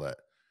all that,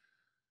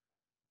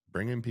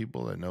 bring in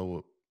people that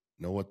know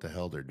what the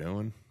hell they're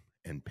doing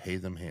and pay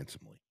them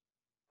handsomely.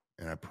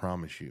 And I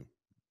promise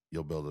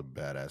you'll build a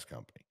badass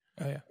company.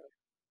 Oh yeah.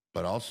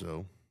 But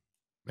also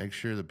make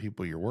sure the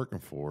people you're working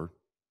for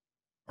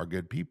are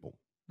good people.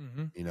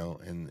 Mm-hmm. You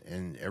know,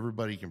 and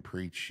everybody can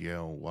preach, you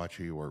know, watch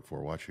who you work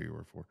for, watch who you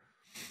work for.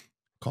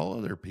 Call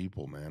other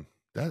people, man.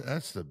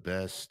 That's the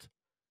best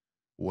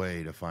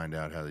way to find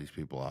out how these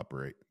people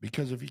operate.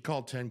 Because if you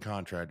call 10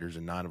 contractors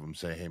and 9 of them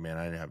say, hey man,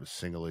 I didn't have a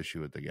single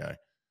issue with the guy.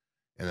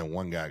 And then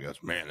one guy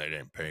goes, man, they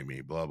didn't pay me,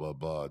 blah, blah,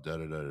 blah, da,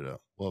 da, da, da.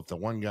 Well, if the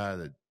one guy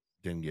that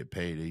didn't get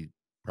paid, he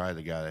probably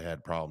the guy that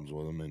had problems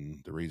with him.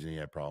 And the reason he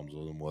had problems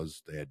with him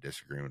was they had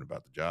disagreement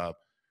about the job.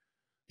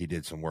 He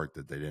did some work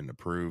that they didn't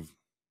approve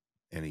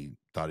and he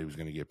thought he was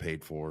going to get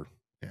paid for.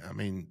 I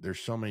mean, there's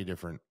so many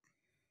different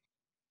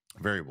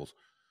variables.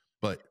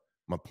 But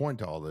my point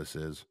to all this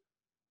is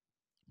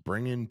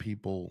bring in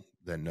people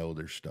that know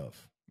their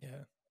stuff.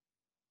 Yeah.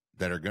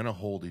 That are going to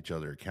hold each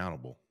other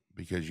accountable,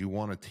 because you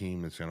want a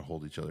team that's going to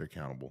hold each other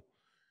accountable.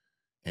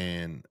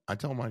 And I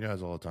tell my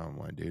guys all the time, I'm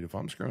like, dude, if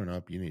I'm screwing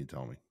up, you need to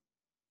tell me.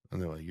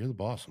 And they're like, you're the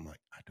boss. I'm like,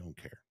 I don't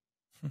care.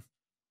 If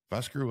I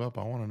screw up,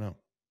 I want to know,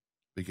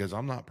 because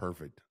I'm not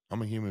perfect.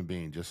 I'm a human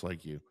being just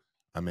like you.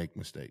 I make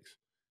mistakes.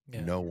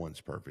 Yeah. No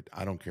one's perfect.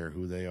 I don't care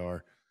who they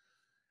are.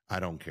 I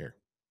don't care.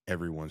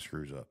 Everyone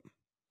screws up.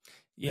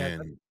 Yeah.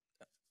 And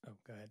Oh,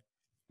 go ahead.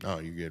 Oh,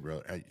 you're good,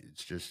 bro.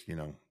 It's just,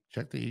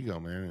 check the ego,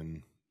 man,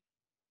 and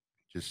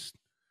just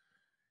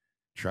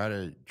try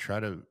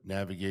to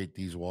navigate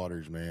these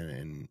waters, man.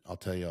 And I'll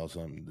tell y'all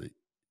something. The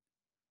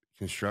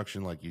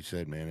construction, like you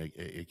said, man,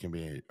 it can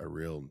be a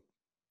real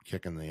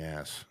kick in the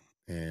ass,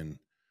 and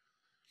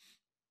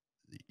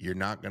you're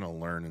not going to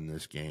learn in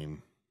this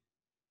game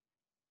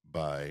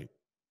by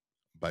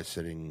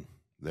sitting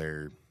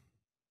there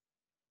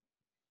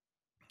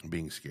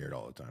being scared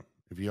all the time.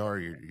 If you are,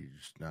 you're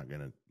just not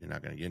gonna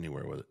get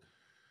anywhere with it.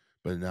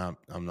 But now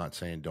I'm not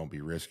saying don't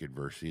be risk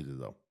adverse either,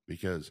 though,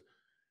 because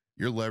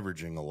you're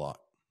leveraging a lot.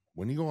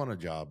 When you go on a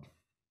job,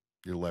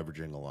 you're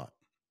leveraging a lot.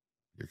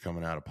 You're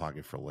coming out of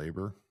pocket for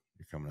labor.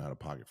 You're coming out of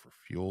pocket for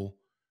fuel,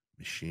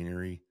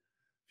 machinery.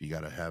 If you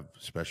got to have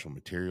special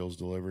materials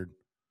delivered,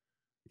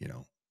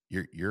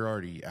 you're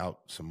already out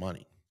some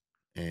money.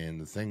 And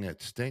the thing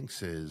that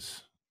stinks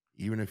is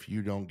even if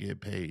you don't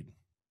get paid,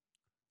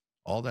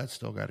 all that's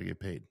still got to get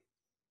paid,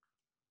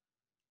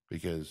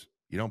 because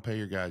you don't pay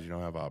your guys, you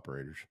don't have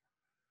operators.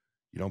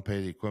 You don't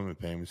pay the equipment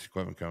payments. The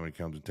equipment company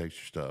comes and takes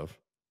your stuff.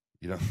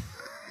 You don't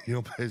you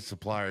don't pay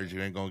suppliers.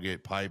 You ain't gonna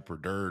get pipe or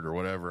dirt or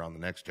whatever on the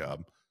next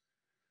job.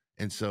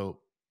 And so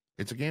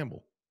it's a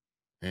gamble,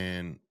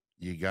 and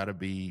you gotta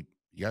be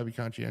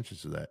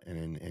conscientious of that,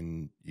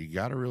 and you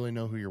gotta really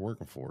know who you're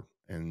working for.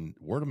 And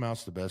word of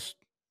mouth's the best.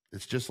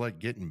 It's just like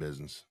getting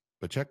business,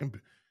 but checking,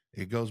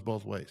 it goes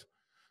both ways.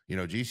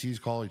 GCs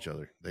call each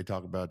other. They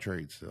talk about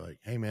trades. They're like,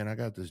 "Hey man, I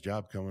got this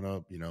job coming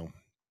up.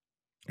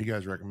 You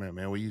guys recommend,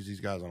 man, we use these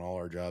guys on all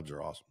our jobs.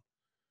 They're awesome."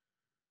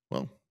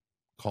 Well,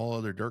 call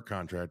other dirt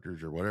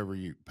contractors or whatever,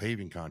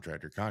 paving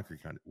contractor,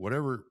 concrete contractor,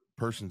 whatever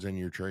person's in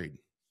your trade.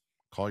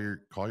 Call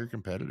your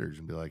competitors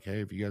and be like,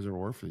 "Hey, if you guys ever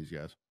work for these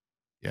guys?"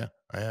 "Yeah,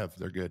 I have.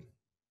 They're good."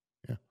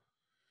 Yeah.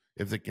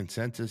 If the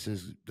consensus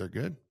is they're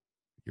good,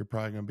 you're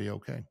probably going to be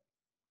okay.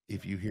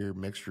 If you hear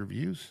mixed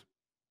reviews,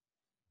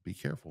 be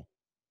careful.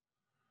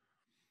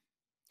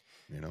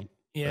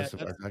 Yeah, that's the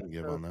best I can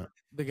give on that.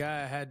 The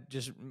guy I had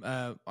just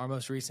our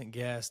most recent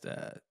guest,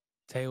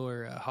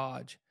 Taylor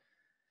Hodge.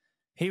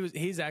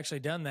 He's actually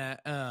done that.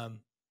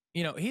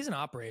 He's an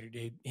operator,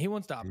 dude. He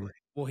wants to operate.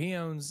 Well, he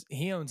owns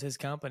his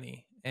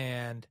company,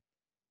 and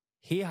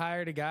he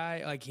hired a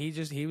guy. Like he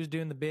was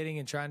doing the bidding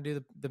and trying to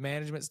do the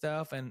management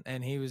stuff,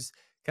 and he was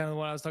kind of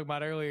what I was talking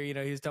about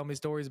earlier. He was telling me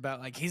stories about,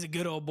 like, he's a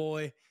good old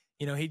boy.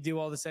 He'd do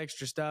all this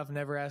extra stuff,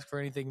 never ask for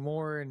anything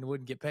more, and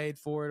wouldn't get paid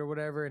for it or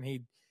whatever.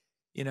 And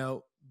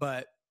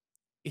but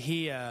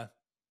he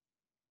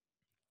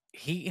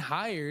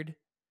hired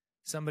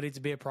somebody to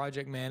be a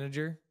project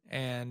manager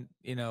and,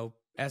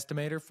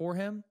 estimator for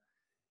him.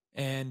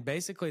 And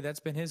basically that's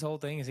been his whole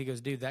thing. Is he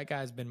goes, "Dude, that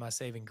guy's been my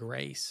saving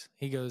grace."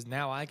 He goes,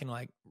 "Now I can,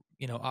 like,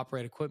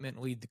 operate equipment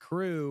and lead the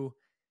crew."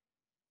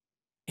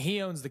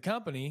 He owns the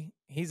company.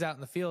 He's out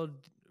in the field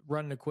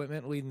running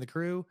equipment, leading the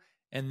crew.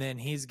 And then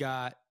he's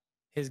got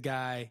his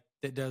guy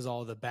that does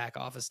all the back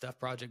office stuff,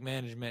 project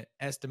management,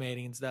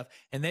 estimating and stuff.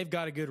 And they've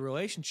got a good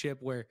relationship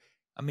where,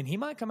 he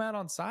might come out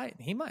on site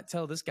and he might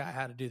tell this guy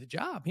how to do the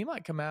job. He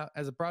might come out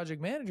as a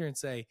project manager and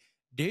say,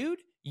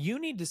 "Dude, you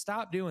need to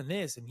stop doing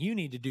this and you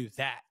need to do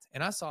that."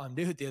 And I saw him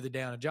do it the other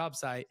day on a job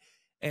site.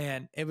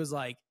 And it was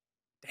like,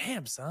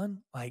 damn,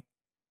 son, like,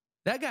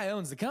 that guy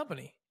owns the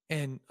company.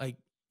 And, like,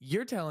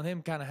 you're telling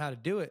him kind of how to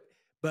do it,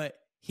 but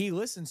he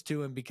listens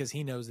to him because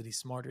he knows that he's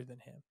smarter than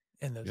him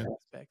in those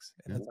aspects.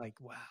 And it's like,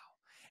 wow.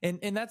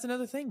 And that's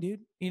another thing,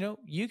 dude.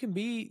 You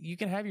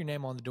can have your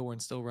name on the door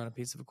and still run a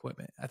piece of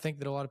equipment. I think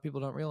that a lot of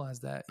people don't realize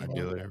that. I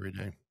do it every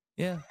day.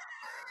 Yeah.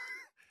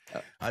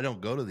 I don't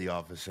go to the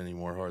office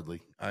anymore,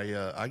 hardly.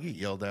 I get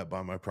yelled at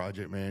by my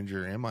project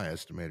manager and my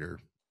estimator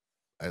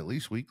at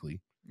least weekly.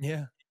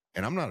 Yeah.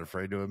 And I'm not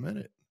afraid to admit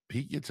it.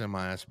 Pete gets in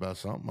my ass about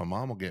something. My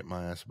mom will get in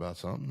my ass about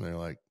something. They're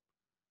like,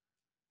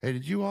 "Hey,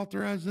 did you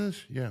authorize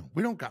this?" "Yeah."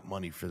 "We don't got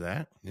money for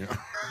that."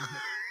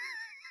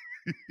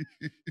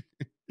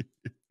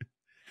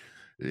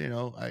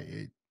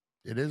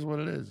 It is what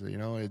it is.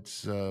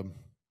 It's, I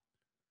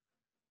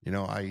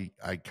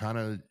kind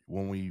of,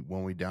 when we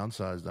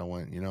downsized, I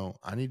went,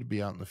 I need to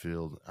be out in the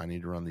field. I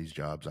need to run these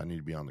jobs. I need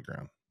to be on the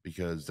ground,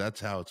 because that's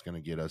how it's going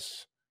to get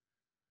us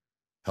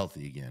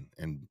healthy again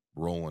and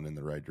rolling in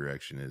the right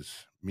direction,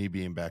 is me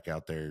being back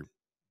out there,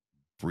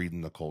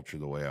 breathing the culture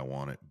the way I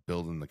want it,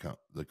 building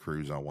the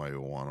crews the way I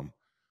want them,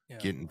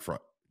 getting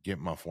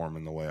my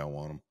foreman the way I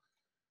want them.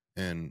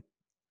 And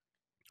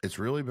it's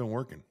really been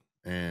working,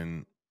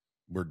 and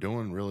we're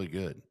doing really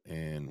good,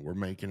 and we're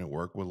making it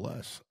work with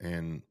less.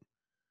 And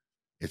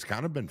it's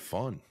kind of been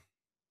fun.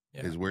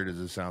 Yeah. As weird as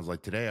it sounds.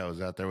 Like today, I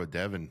was out there with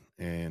Devin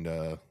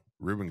and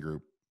Ruben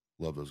Group.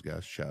 Love those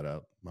guys. Shout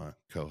out my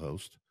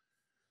co-host.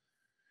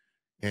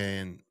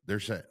 And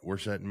we're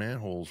setting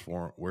manholes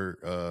for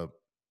them.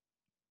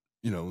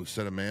 We're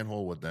set a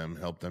manhole with them,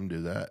 help them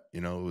do that.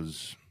 It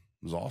was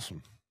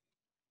awesome.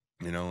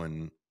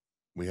 And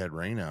we had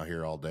rain out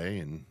here all day,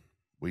 and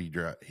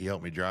he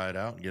helped me dry it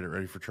out and get it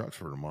ready for trucks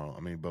for tomorrow.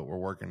 But we're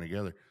working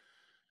together,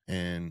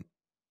 and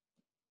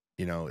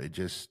it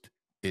just,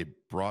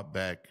 it brought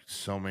back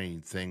so many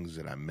things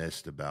that I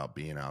missed about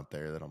being out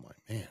there that I'm like,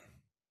 man,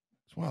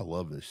 that's why I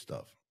love this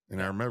stuff.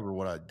 And I remember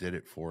what I did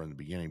it for in the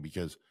beginning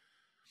because,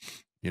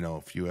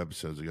 a few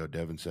episodes ago,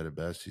 Devin said it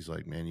best. He's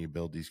like, man, you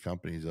build these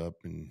companies up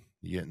and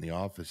you get in the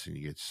office and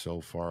you get so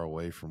far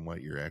away from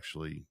what you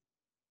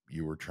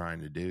were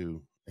trying to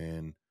do,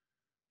 and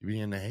you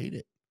begin to hate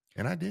it.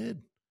 And I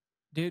did.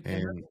 Dude,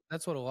 and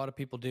that's what a lot of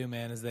people do,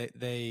 man, is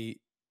they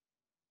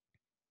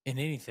in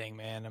anything,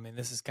 man. I mean,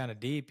 this is kind of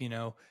deep,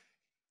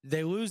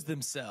 they lose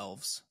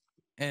themselves.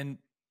 And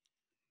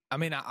I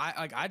mean,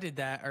 I did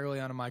that early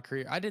on in my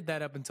career. I did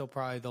that up until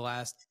probably the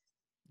last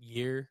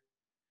year.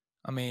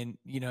 I mean,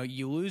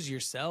 you lose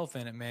yourself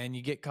in it, man.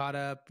 You get caught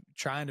up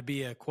trying to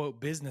be a quote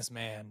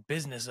businessman,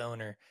 business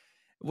owner.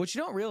 What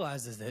you don't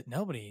realize is that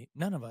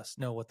none of us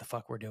know what the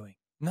fuck we're doing.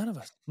 None of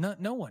us,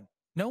 no one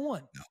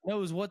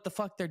knows what the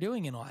fuck they're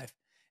doing in life.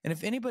 And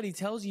if anybody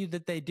tells you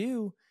that they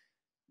do,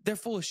 they're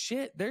full of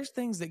shit. There's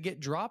things that get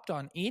dropped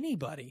on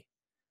anybody.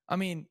 I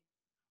mean,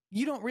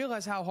 you don't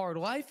realize how hard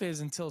life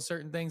is until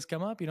certain things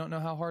come up. You don't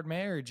know how hard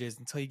marriage is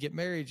until you get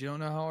married. You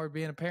don't know how hard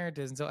being a parent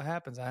is until it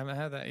happens. I haven't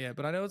had that yet,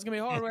 but I know it's going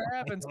to be hard when it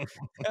happens.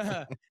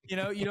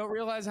 You don't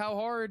realize how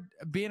hard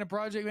being a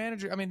project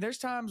manager. I mean, there's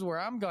times where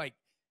I'm like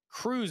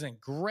cruising.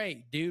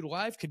 Great, dude.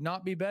 Life could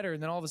not be better.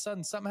 And then all of a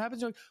sudden something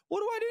happens. You're like, what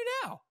do I do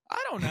now?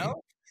 I don't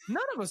know.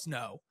 None of us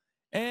know.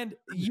 And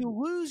you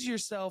lose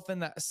yourself in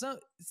that. So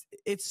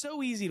it's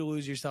so easy to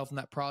lose yourself in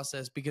that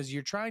process because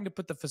you're trying to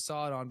put the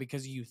facade on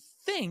because you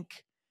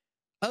think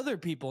other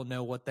people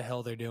know what the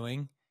hell they're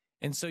doing.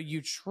 And so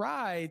you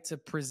try to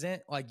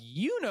present like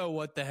you know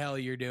what the hell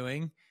you're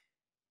doing,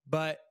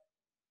 but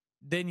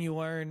then you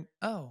learn,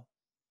 oh,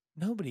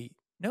 nobody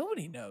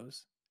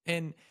knows.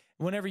 And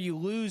whenever you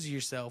lose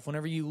yourself,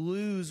 whenever you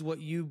lose what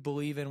you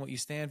believe in, what you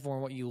stand for,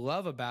 and what you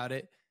love about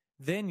it,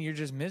 then you're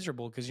just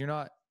miserable because you're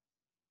not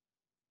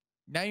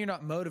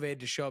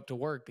motivated to show up to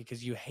work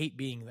because you hate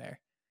being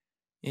there.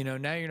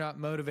 Now you're not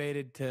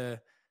motivated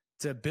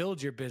to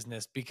build your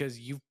business because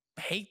you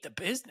hate the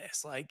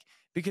business,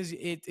 because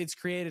it's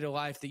created a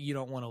life that you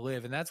don't want to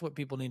live. And that's what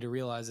people need to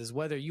realize is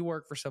whether you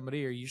work for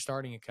somebody or you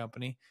starting a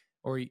company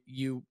or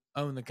you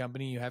own the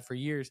company you have for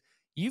years,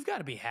 you've got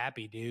to be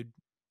happy, dude.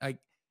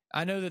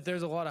 I know that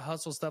there's a lot of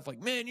hustle stuff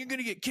like, man, you're going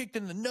to get kicked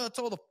in the nuts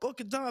all the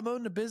fucking time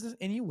owning a business,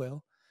 and you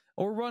will,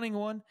 or running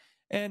one.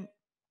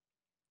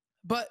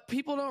 But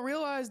people don't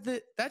realize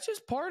that that's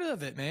just part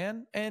of it,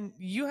 man. And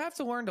you have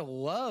to learn to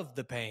love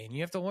the pain.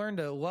 You have to learn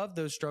to love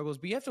those struggles,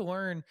 but you have to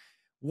learn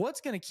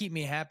what's going to keep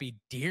me happy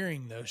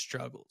during those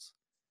struggles.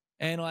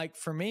 And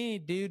for me,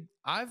 dude,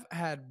 I've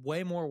had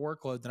way more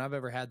workload than I've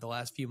ever had the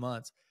last few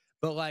months.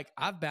 But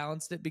I've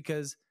balanced it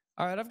because,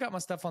 all right, I've got my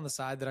stuff on the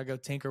side that I go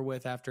tinker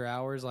with after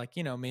hours.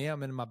 Me,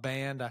 I'm in my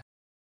band.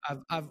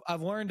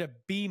 I've learned to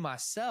be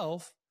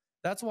myself.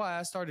 That's why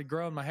I started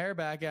growing my hair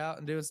back out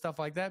and doing stuff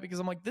like that, because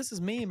I'm like, this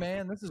is me,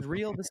 man. This is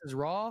real. This is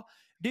raw.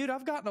 Dude,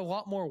 I've gotten a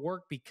lot more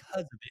work because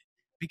of it.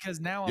 Because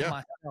now I'm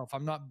myself.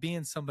 I'm not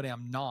being somebody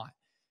I'm not.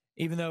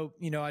 Even though,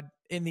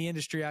 in the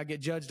industry, I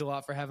get judged a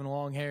lot for having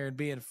long hair and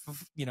being,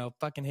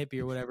 fucking hippie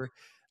or whatever.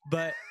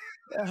 But,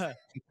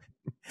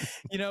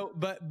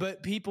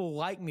 but people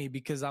like me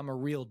because I'm a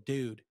real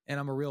dude and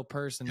I'm a real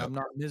person. Yep. I'm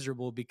not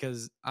miserable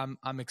because I'm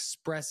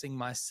expressing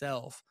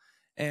myself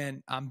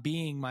and I'm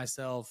being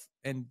myself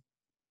and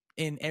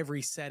in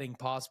every setting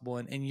possible.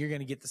 And you're going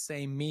to get the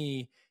same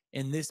me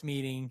in this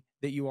meeting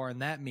that you are in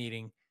that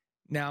meeting.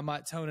 Now I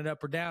might tone it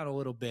up or down a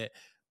little bit,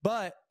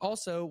 but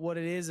also what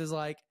it is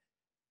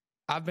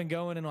I've been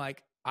going and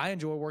I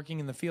enjoy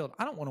working in the field.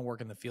 I don't want to work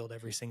in the field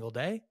every single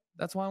day.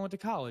 That's why I went to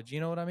college. You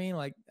know what I mean?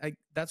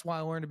 That's why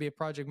I learned to be a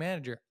project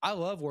manager. I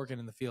love working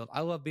in the field.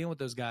 I love being with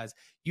those guys.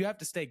 You have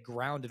to stay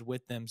grounded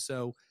with them.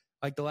 So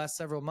the last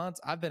several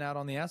months, I've been out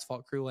on the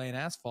asphalt crew laying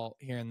asphalt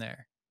here and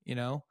there,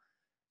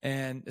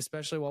 and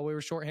especially while we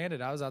were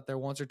shorthanded, I was out there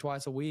once or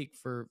twice a week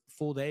for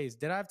full days.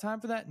 Did I have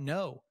time for that?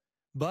 No.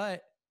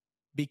 But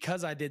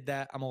because I did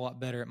that, I'm a lot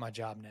better at my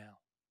job now.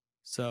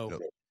 So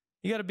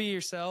you got to be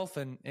yourself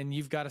and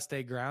you've got to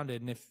stay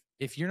grounded. And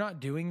if you're not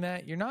doing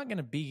that, you're not going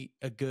to be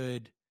a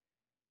good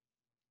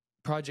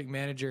project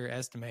manager or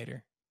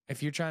estimator.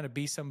 If you're trying to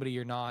be somebody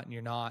you're not, and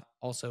you're not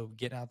also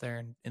getting out there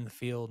and in the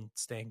field and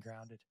staying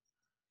grounded.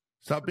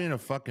 Stop being a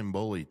fucking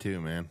bully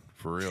too, man.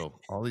 For real.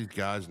 All these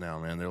guys now,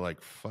 man, they're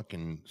like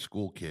fucking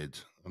school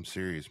kids. I'm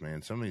serious,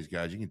 man. Some of these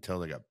guys, you can tell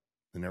they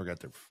never got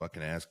their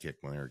fucking ass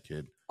kicked when they were a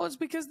kid. Well,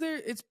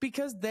 it's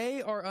because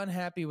they are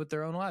unhappy with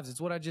their own lives.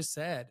 It's what I just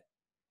said.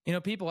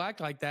 People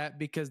act like that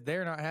because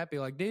they're not happy.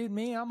 Dude,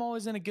 me, I'm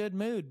always in a good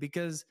mood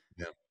because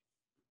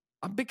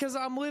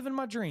I'm living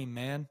my dream,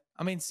 man.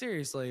 I mean,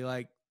 seriously,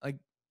 I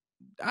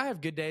have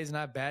good days and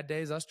I have bad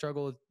days. I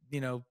struggle with,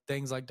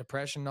 things like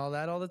depression and all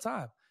that all the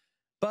time.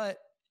 But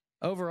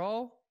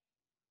overall,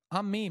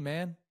 I'm me,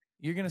 man.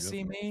 You're going to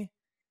see me.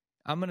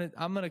 I'm going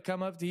to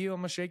come up to you.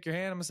 I'm going to shake your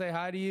hand. I'm going to say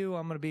hi to you.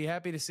 I'm going to be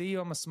happy to see you.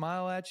 I'm going to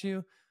smile at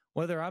you.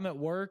 Whether I'm at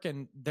work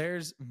and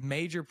there's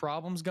major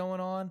problems going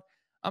on,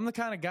 I'm the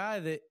kind of guy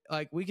that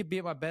we could be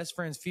at my best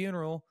friend's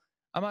funeral.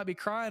 I might be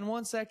crying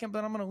 1 second,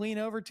 but I'm going to lean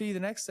over to you the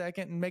next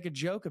second and make a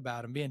joke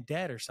about him being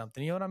dead or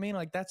something. You know what I mean?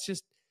 Like that's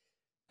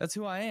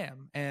who I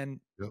am. And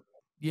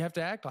you have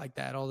to act like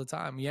that all the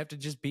time. You have to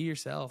just be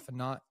yourself and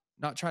not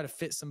try to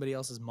fit somebody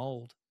else's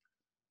mold.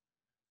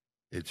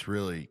 It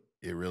really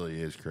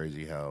is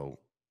crazy how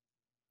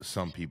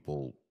some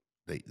people,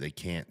 they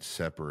can't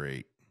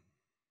separate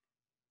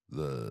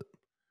the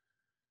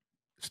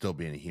still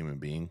being a human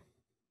being.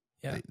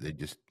 Yeah. They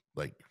just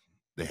like,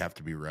 they have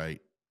to be right.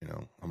 You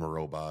know, I'm a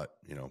robot,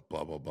 you know,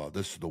 blah, blah, blah.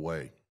 This is the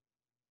way.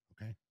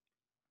 Okay.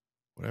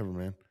 Whatever,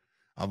 man.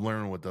 I've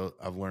learned with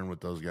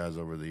those guys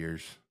over the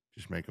years.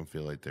 Just make them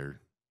feel like they're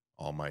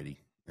almighty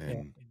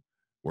and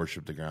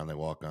worship the ground they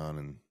walk on,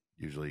 and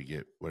usually you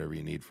get whatever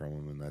you need from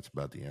them, and that's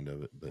about the end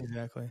of it. But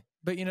exactly.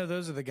 But you know,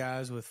 those are the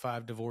guys with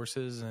 5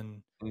 divorces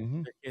and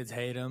their kids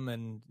hate them,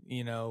 and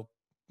you know,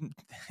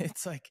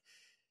 it's like,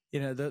 you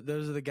know,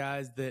 those are the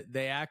guys that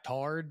they act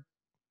hard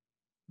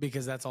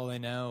because that's all they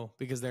know,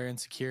 because they're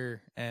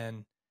insecure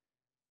and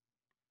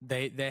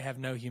they have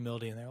no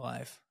humility in their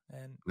life,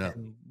 and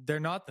they're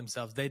not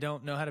themselves. They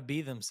don't know how to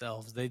be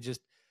themselves. They just,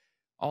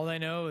 all they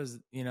know is,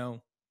 you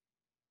know,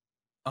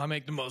 I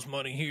make the most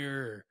money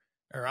here,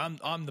 or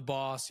I'm the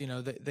boss. You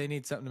know, they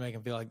need something to make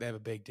them feel like they have a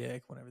big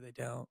dick whenever they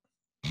don't.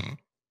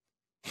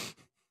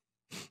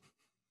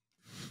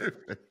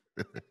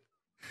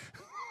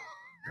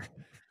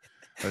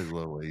 I just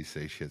love the way you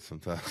say shit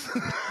sometimes.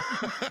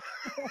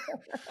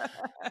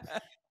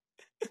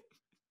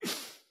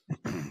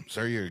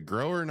 So are you a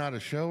grower, not a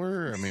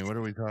shower? I mean, what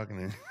are we talking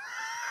here?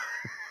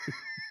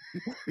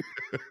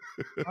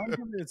 I'm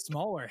gonna get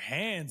smaller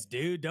hands,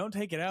 dude. Don't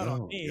take it out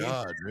on me.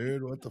 God,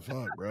 dude, what the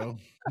fuck, bro?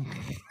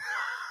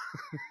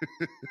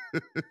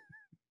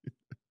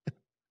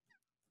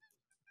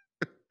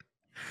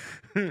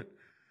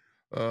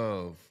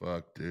 Oh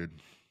fuck, dude.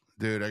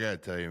 I gotta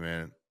tell you,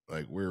 man.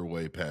 Like, we're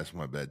way past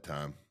my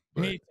bedtime.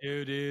 Me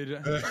too,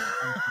 dude.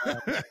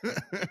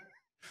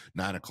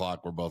 9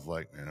 o'clock. We're both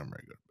like, man, I'm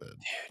ready to go to bed.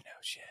 Dude, no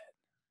shit.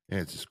 Yeah,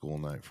 it's a school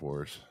night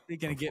for us. You're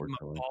gonna get my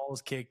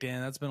balls kicked in.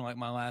 That's been like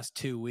my last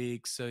 2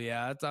 weeks. So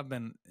yeah,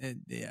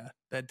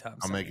 bedtime.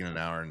 I'm making an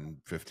hour and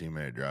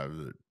 15-minute drive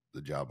to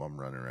the job I'm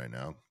running right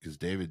now. Because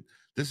David,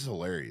 this is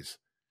hilarious.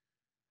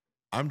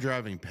 I'm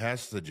driving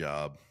past the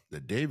job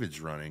that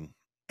David's running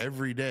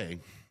every day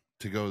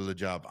to go to the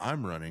job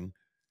I'm running.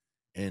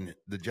 And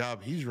the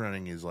job he's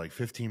running is like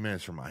 15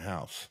 minutes from my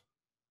house.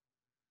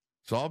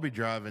 So I'll be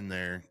driving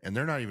there, and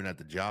they're not even at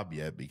the job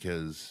yet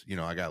because, you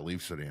know, I got to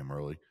leave so damn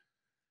early.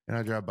 And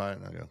I drive by it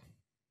and I go,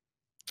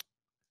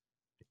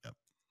 yep,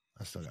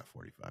 I still got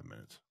 45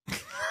 minutes.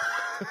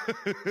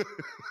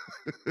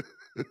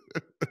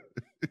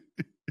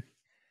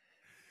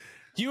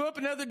 You up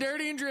another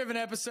Dirty and Driven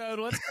episode.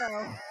 Let's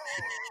go.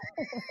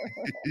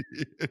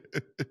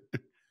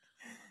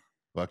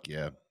 Fuck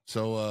yeah.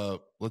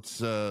 So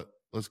let's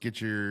get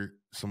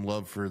some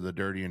love for the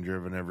Dirty and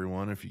Driven,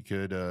 everyone. If you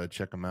could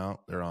check them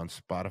out. They're on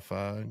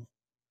Spotify,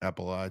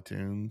 Apple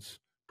iTunes,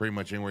 pretty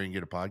much anywhere you can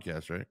get a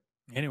podcast, right?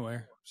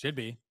 Anywhere. Should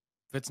be.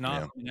 If it's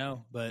not, you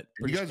know, but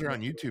you guys are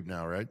on YouTube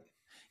now, right?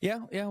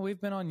 Yeah.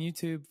 We've been on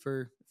YouTube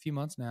for a few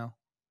months now.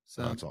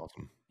 So that's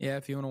awesome. Yeah.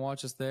 If you want to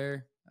watch us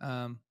there,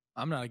 I'm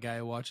not a guy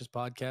who watches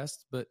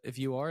podcasts, but if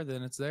you are,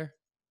 then it's there.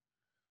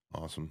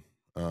 Awesome.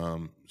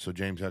 So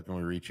James, how can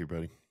we reach you,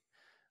 buddy?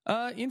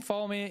 You can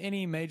follow me at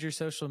any major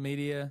social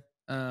media,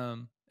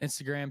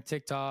 Instagram,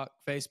 TikTok,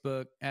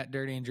 Facebook, at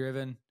Dirty and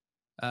Driven.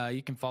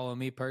 You can follow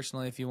me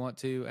personally if you want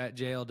to at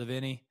JL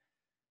Devinney,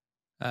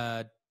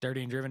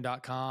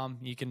 dirtyanddriven.com.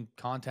 You can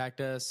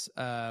contact us.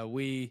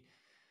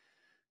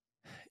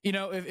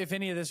 If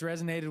any of this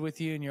resonated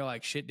with you and you're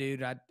like, shit,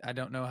 dude, I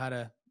don't know how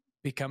to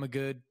become a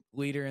good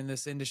leader in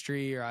this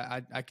industry, or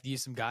I could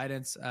use some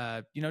guidance.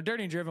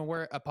 Dirty and Driven,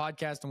 we're a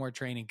podcast and we're a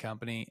training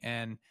company,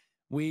 and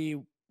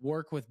we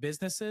work with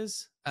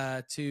businesses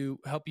to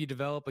help you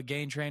develop a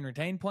gain, train,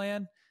 retain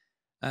plan.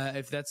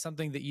 If that's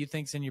something that you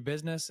think's in your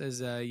business,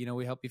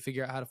 we help you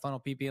figure out how to funnel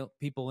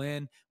people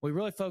in. We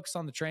really focus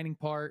on the training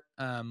part,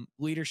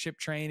 leadership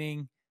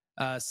training,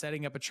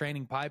 setting up a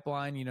training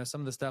pipeline.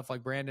 Some of the stuff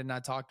like Brandon and I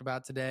talked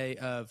about today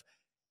of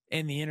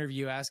in the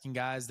interview, asking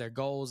guys their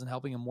goals and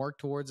helping them work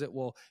towards it.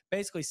 Well,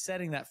 basically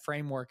setting that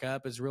framework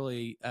up is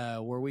really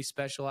where we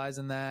specialize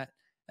in that.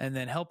 And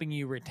then helping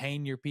you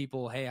retain your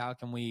people. Hey, how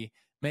can we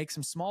make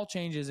some small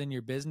changes in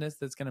your business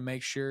that's going to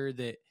make sure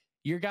that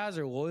your guys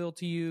are loyal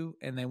to you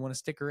and they want to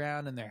stick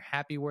around and they're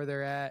happy where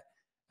they're at.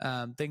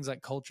 Things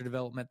like culture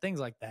development, things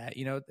like that.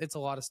 It's a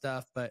lot of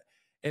stuff, but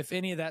if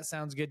any of that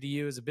sounds good to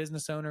you as a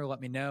business owner, let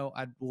me know.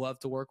 I'd love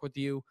to work with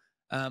you.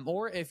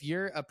 Or if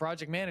you're a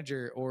project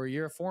manager or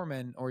you're a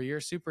foreman or you're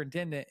a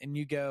superintendent and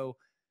you go,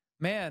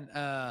 man,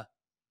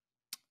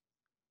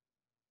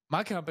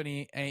 my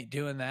company ain't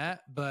doing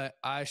that, but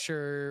I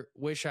sure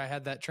wish I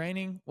had that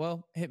training.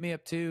 Well, hit me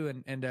up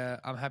too. And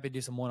I'm happy to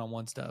do some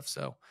one-on-one stuff.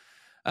 So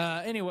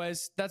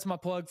anyways, that's my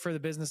plug for the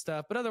business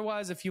stuff. But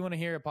otherwise, if you want to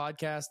hear a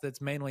podcast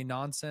that's mainly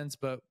nonsense,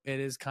 but it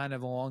is kind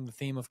of along the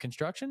theme of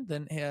construction,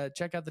 then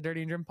check out the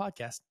Dirty and Driven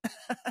podcast.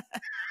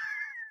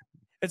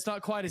 it's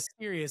not quite as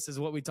serious as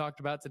what we talked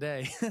about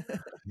today.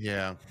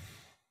 Yeah.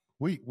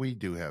 We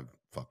do have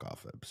fuck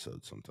off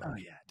episodes sometimes. Oh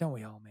yeah, don't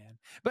we all, man?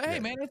 But hey,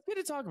 man, it's good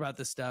to talk about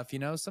this stuff. You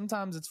know,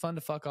 sometimes it's fun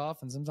to fuck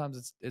off, and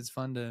sometimes it's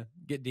fun to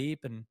get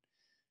deep. And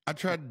I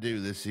tried to do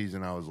this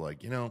season. I was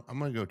like, I'm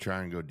gonna go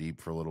try and go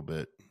deep for a little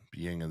bit,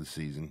 beginning of the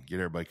season, get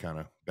everybody kind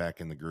of back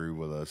in the groove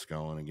with us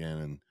going again,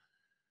 and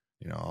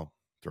I'll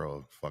throw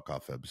a fuck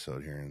off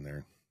episode here and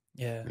there.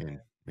 Yeah,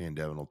 me and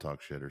Devin will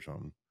talk shit or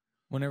something.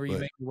 Whenever you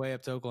make your way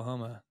up to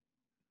Oklahoma,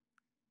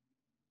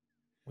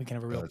 we can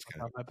have a real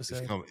fuck off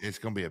episode. It's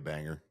gonna be a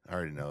banger. I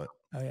already know it.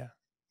 Oh yeah.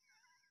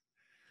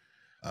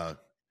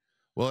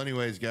 Well,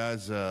 anyways,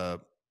 guys,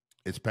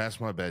 it's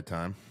past my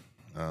bedtime.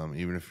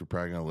 Even if you're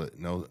probably gonna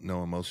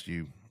knowing most of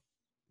you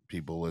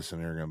people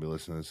listening are gonna be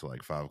listening to this at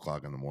like 5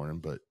 o'clock in the morning.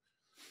 But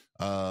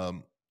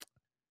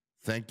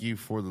thank you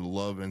for the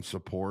love and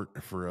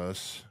support for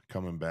us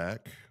coming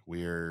back.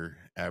 We are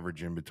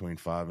averaging between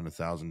 5 and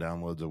 1,000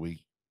 downloads a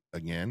week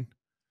again.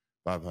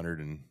 500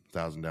 and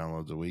 1,000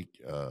 downloads a week,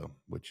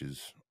 which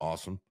is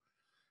awesome.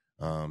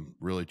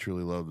 Really,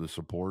 truly love the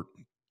support.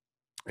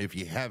 If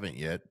you haven't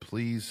yet,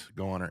 please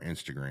go on our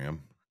Instagram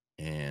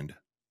and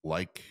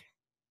like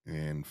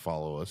and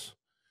follow us.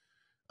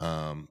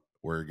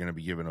 We're going to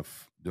be doing a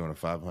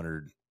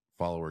 500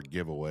 follower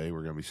giveaway.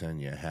 We're going to be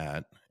sending you a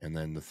hat, and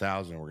then the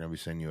 1,000, we're going to be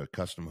sending you a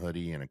custom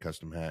hoodie and a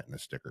custom hat and a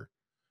sticker.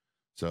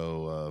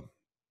 So,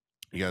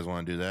 you guys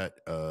want to do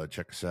that?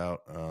 Check us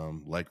out.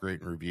 Like, rate,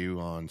 and review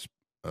on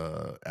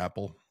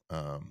Apple.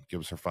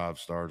 Give us our 5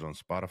 stars on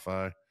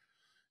Spotify.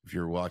 If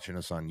you're watching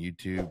us on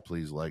YouTube,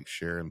 please like,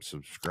 share, and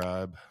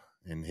subscribe,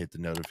 and hit the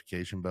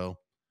notification bell.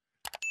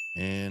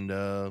 And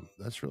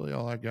that's really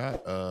all I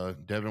got.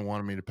 Devin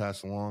wanted me to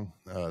pass along.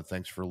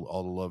 Thanks for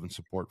all the love and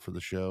support for the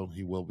show.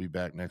 He will be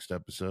back next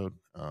episode.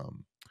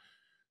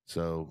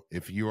 So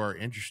if you are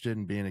interested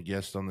in being a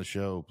guest on the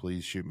show,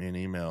 please shoot me an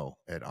email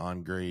at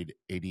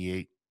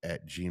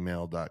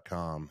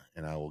ongrade88@gmail.com,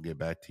 and I will get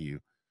back to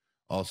you.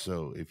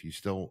 Also, if you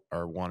still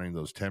are wanting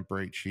those temp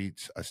rate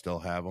sheets, I still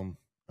have them.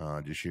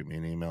 Just shoot me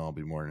an email. I'll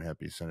be more than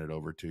happy to send it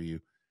over to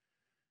you.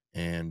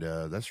 And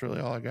that's really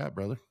all I got,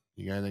 brother.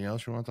 You got anything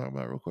else you want to talk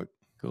about real quick?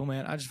 Cool,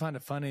 man. I just find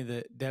it funny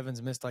that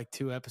Devin's missed like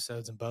 2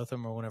 episodes, and both of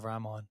them are whenever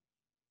I'm on.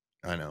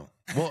 I know.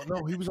 Well,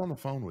 no, he was on the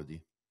phone with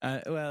you.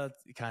 Well,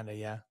 kind of,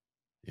 yeah.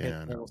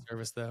 Yeah, I know.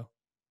 Service though.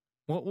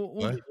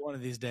 We'll be one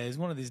of these days.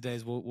 One of these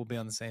days, we'll be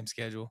on the same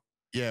schedule.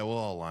 Yeah, we'll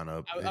all line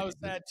up. I was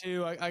sad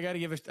too. I got to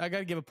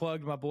give a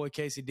plug to my boy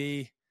Casey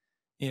D.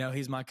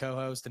 He's my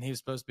co-host, and he was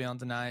supposed to be on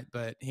tonight,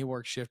 but he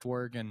works shift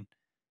work, and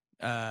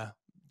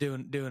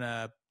doing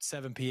a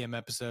 7 p.m.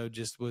 episode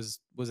just was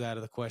out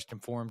of the question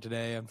for him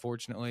today,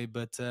 unfortunately.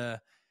 But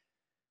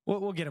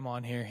we'll get him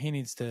on here. He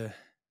needs to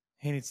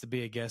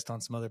be a guest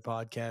on some other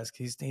podcast.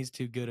 He's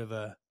too good of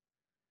a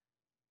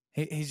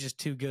he's just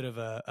too good of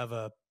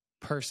a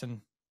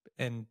person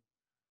and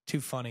too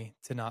funny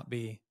to not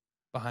be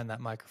behind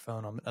that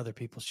microphone on other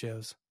people's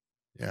shows.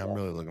 Yeah, I'm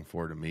really looking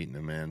forward to meeting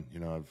him, man.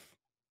 I've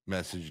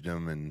messaged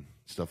him and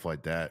stuff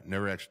like that.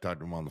 Never actually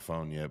talked to him on the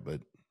phone yet, but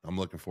I'm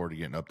looking forward to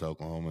getting up to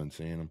Oklahoma and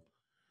seeing him.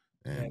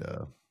 And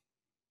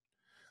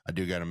I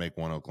do got to make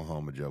one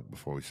Oklahoma joke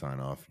before we sign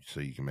off, so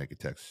you can make a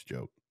Texas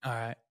joke. All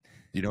right.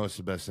 Do you know what's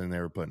the best thing they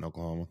ever put in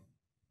Oklahoma?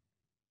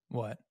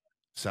 What?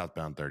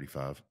 Southbound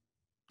 35.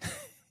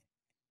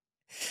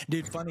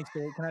 Dude, funny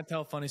story. Can I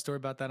tell a funny story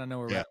about that? I know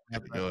we're go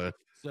ahead.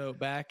 So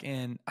back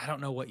in, I don't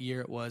know what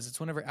year it was.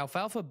 It's whenever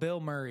Alfalfa Bill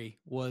Murray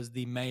was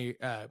the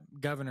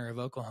governor of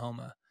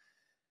Oklahoma.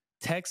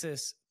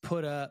 Texas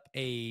put up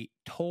a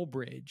toll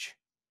bridge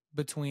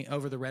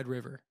over the Red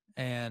River,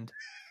 and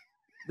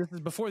this is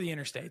before the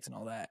interstates and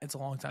all that. It's a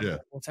long time ago.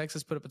 Well,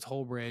 Texas put up a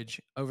toll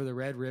bridge over the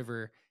Red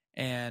River,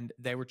 and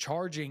they were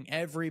charging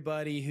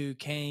everybody who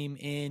came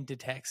into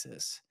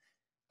Texas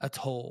a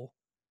toll.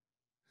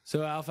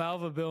 So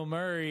Alfalfa Bill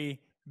Murray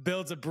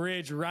builds a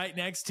bridge right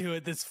next to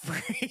it that's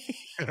free.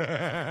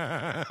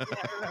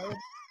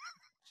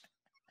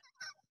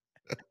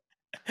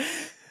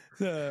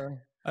 So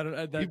I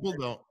don't. People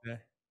don't.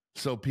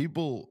 So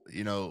people,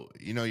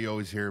 you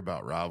always hear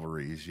about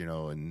rivalries,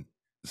 and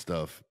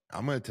stuff.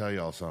 I'm going to tell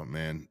y'all something,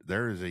 man.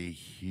 There is a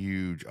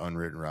huge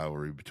unwritten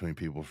rivalry between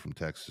people from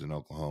Texas and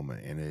Oklahoma,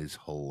 and it is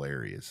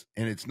hilarious.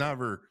 And it's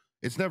never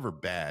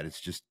bad.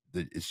 It's just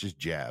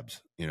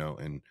jabs,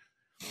 and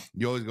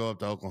you always go up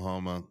to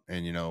Oklahoma,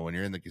 and when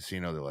you're in the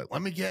casino, they're like,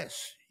 "Let me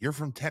guess, you're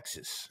from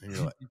Texas," and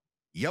you're like,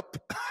 "Yep."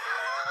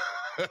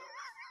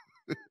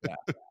 Yeah.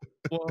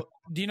 Well,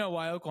 do you know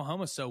why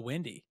Oklahoma's so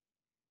windy?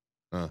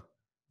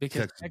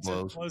 Because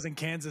Texas blows and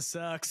Kansas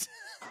sucks.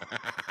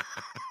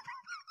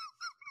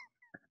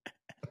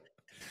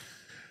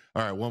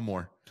 All right, one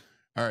more.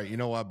 All right, you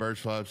know why birds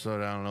fly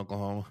upside down in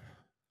Oklahoma?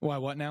 Why?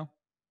 What now?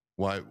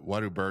 Why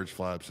do birds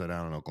fly upside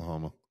down in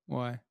Oklahoma?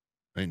 Why?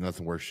 Ain't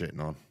nothing worth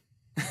shitting on.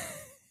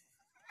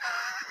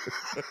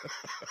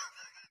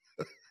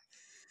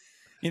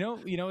 You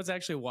know what's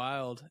actually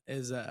wild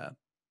is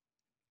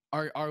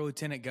our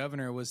lieutenant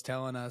governor was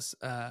telling us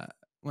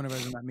whenever I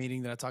was in that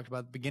meeting that I talked about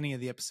at the beginning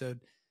of the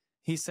episode.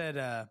 He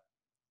said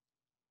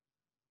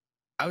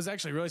I was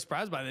actually really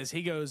surprised by this.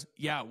 He goes,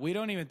 yeah, we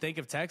don't even think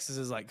of Texas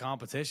as like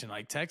competition.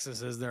 Like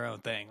Texas is their own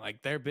thing.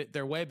 Like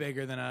they're way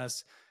bigger than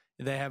us.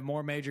 They have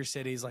more major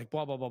cities, like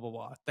blah, blah, blah, blah,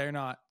 blah. They're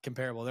not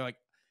comparable.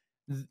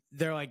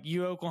 They're like,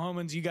 you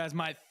Oklahomans, you guys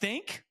might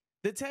think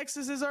that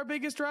Texas is our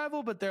biggest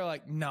rival, but they're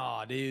like,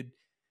 nah, dude.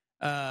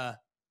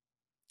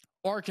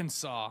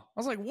 Arkansas. I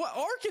was like, what?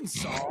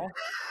 Arkansas?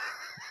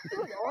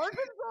 Arkansas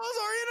is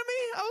our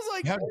enemy? I was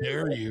like, how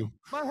dare you?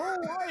 My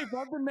whole life,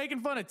 I've been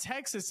making fun of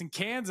Texas and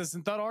Kansas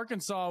and thought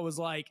Arkansas was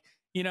like,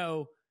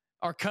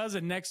 our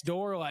cousin next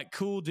door, like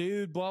cool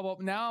dude, blah, blah.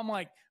 Now I'm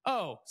like,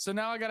 oh, so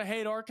now I got to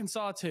hate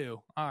Arkansas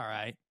too. All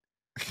right.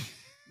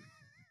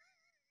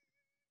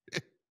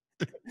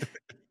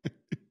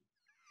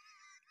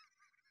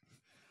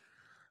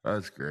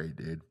 That's great,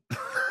 dude.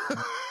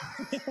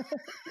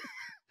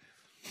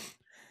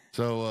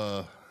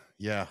 So,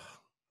 yeah,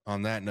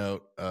 on that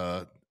note,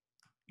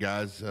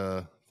 guys,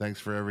 thanks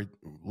for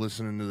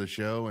listening to the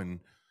show and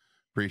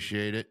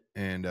appreciate it.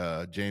 And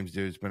James,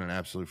 dude, it's been an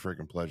absolute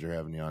freaking pleasure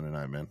having you on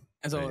tonight, man.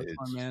 It's always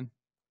fun, man.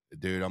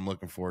 Dude, I'm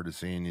looking forward to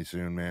seeing you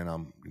soon, man.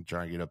 I'm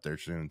trying to get up there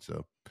soon.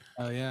 So,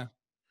 oh yeah.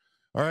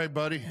 All right,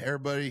 buddy.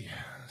 Everybody,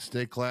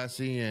 stay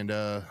classy and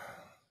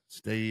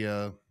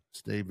stay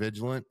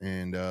vigilant.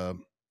 And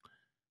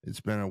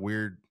it's been a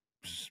weird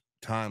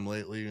time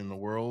lately in the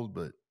world,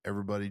 but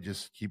everybody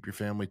just keep your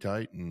family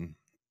tight and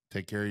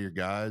take care of your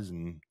guys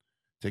and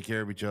take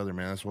care of each other,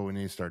 man. That's what we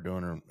need to start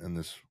doing in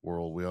this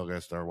world. We all got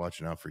to start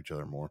watching out for each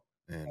other more,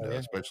 and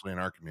especially in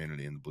our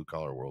community in the blue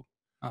collar world.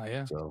 Oh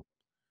yeah. So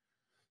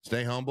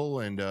stay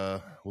humble, and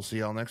we'll see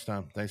y'all next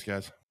time. Thanks,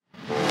 guys.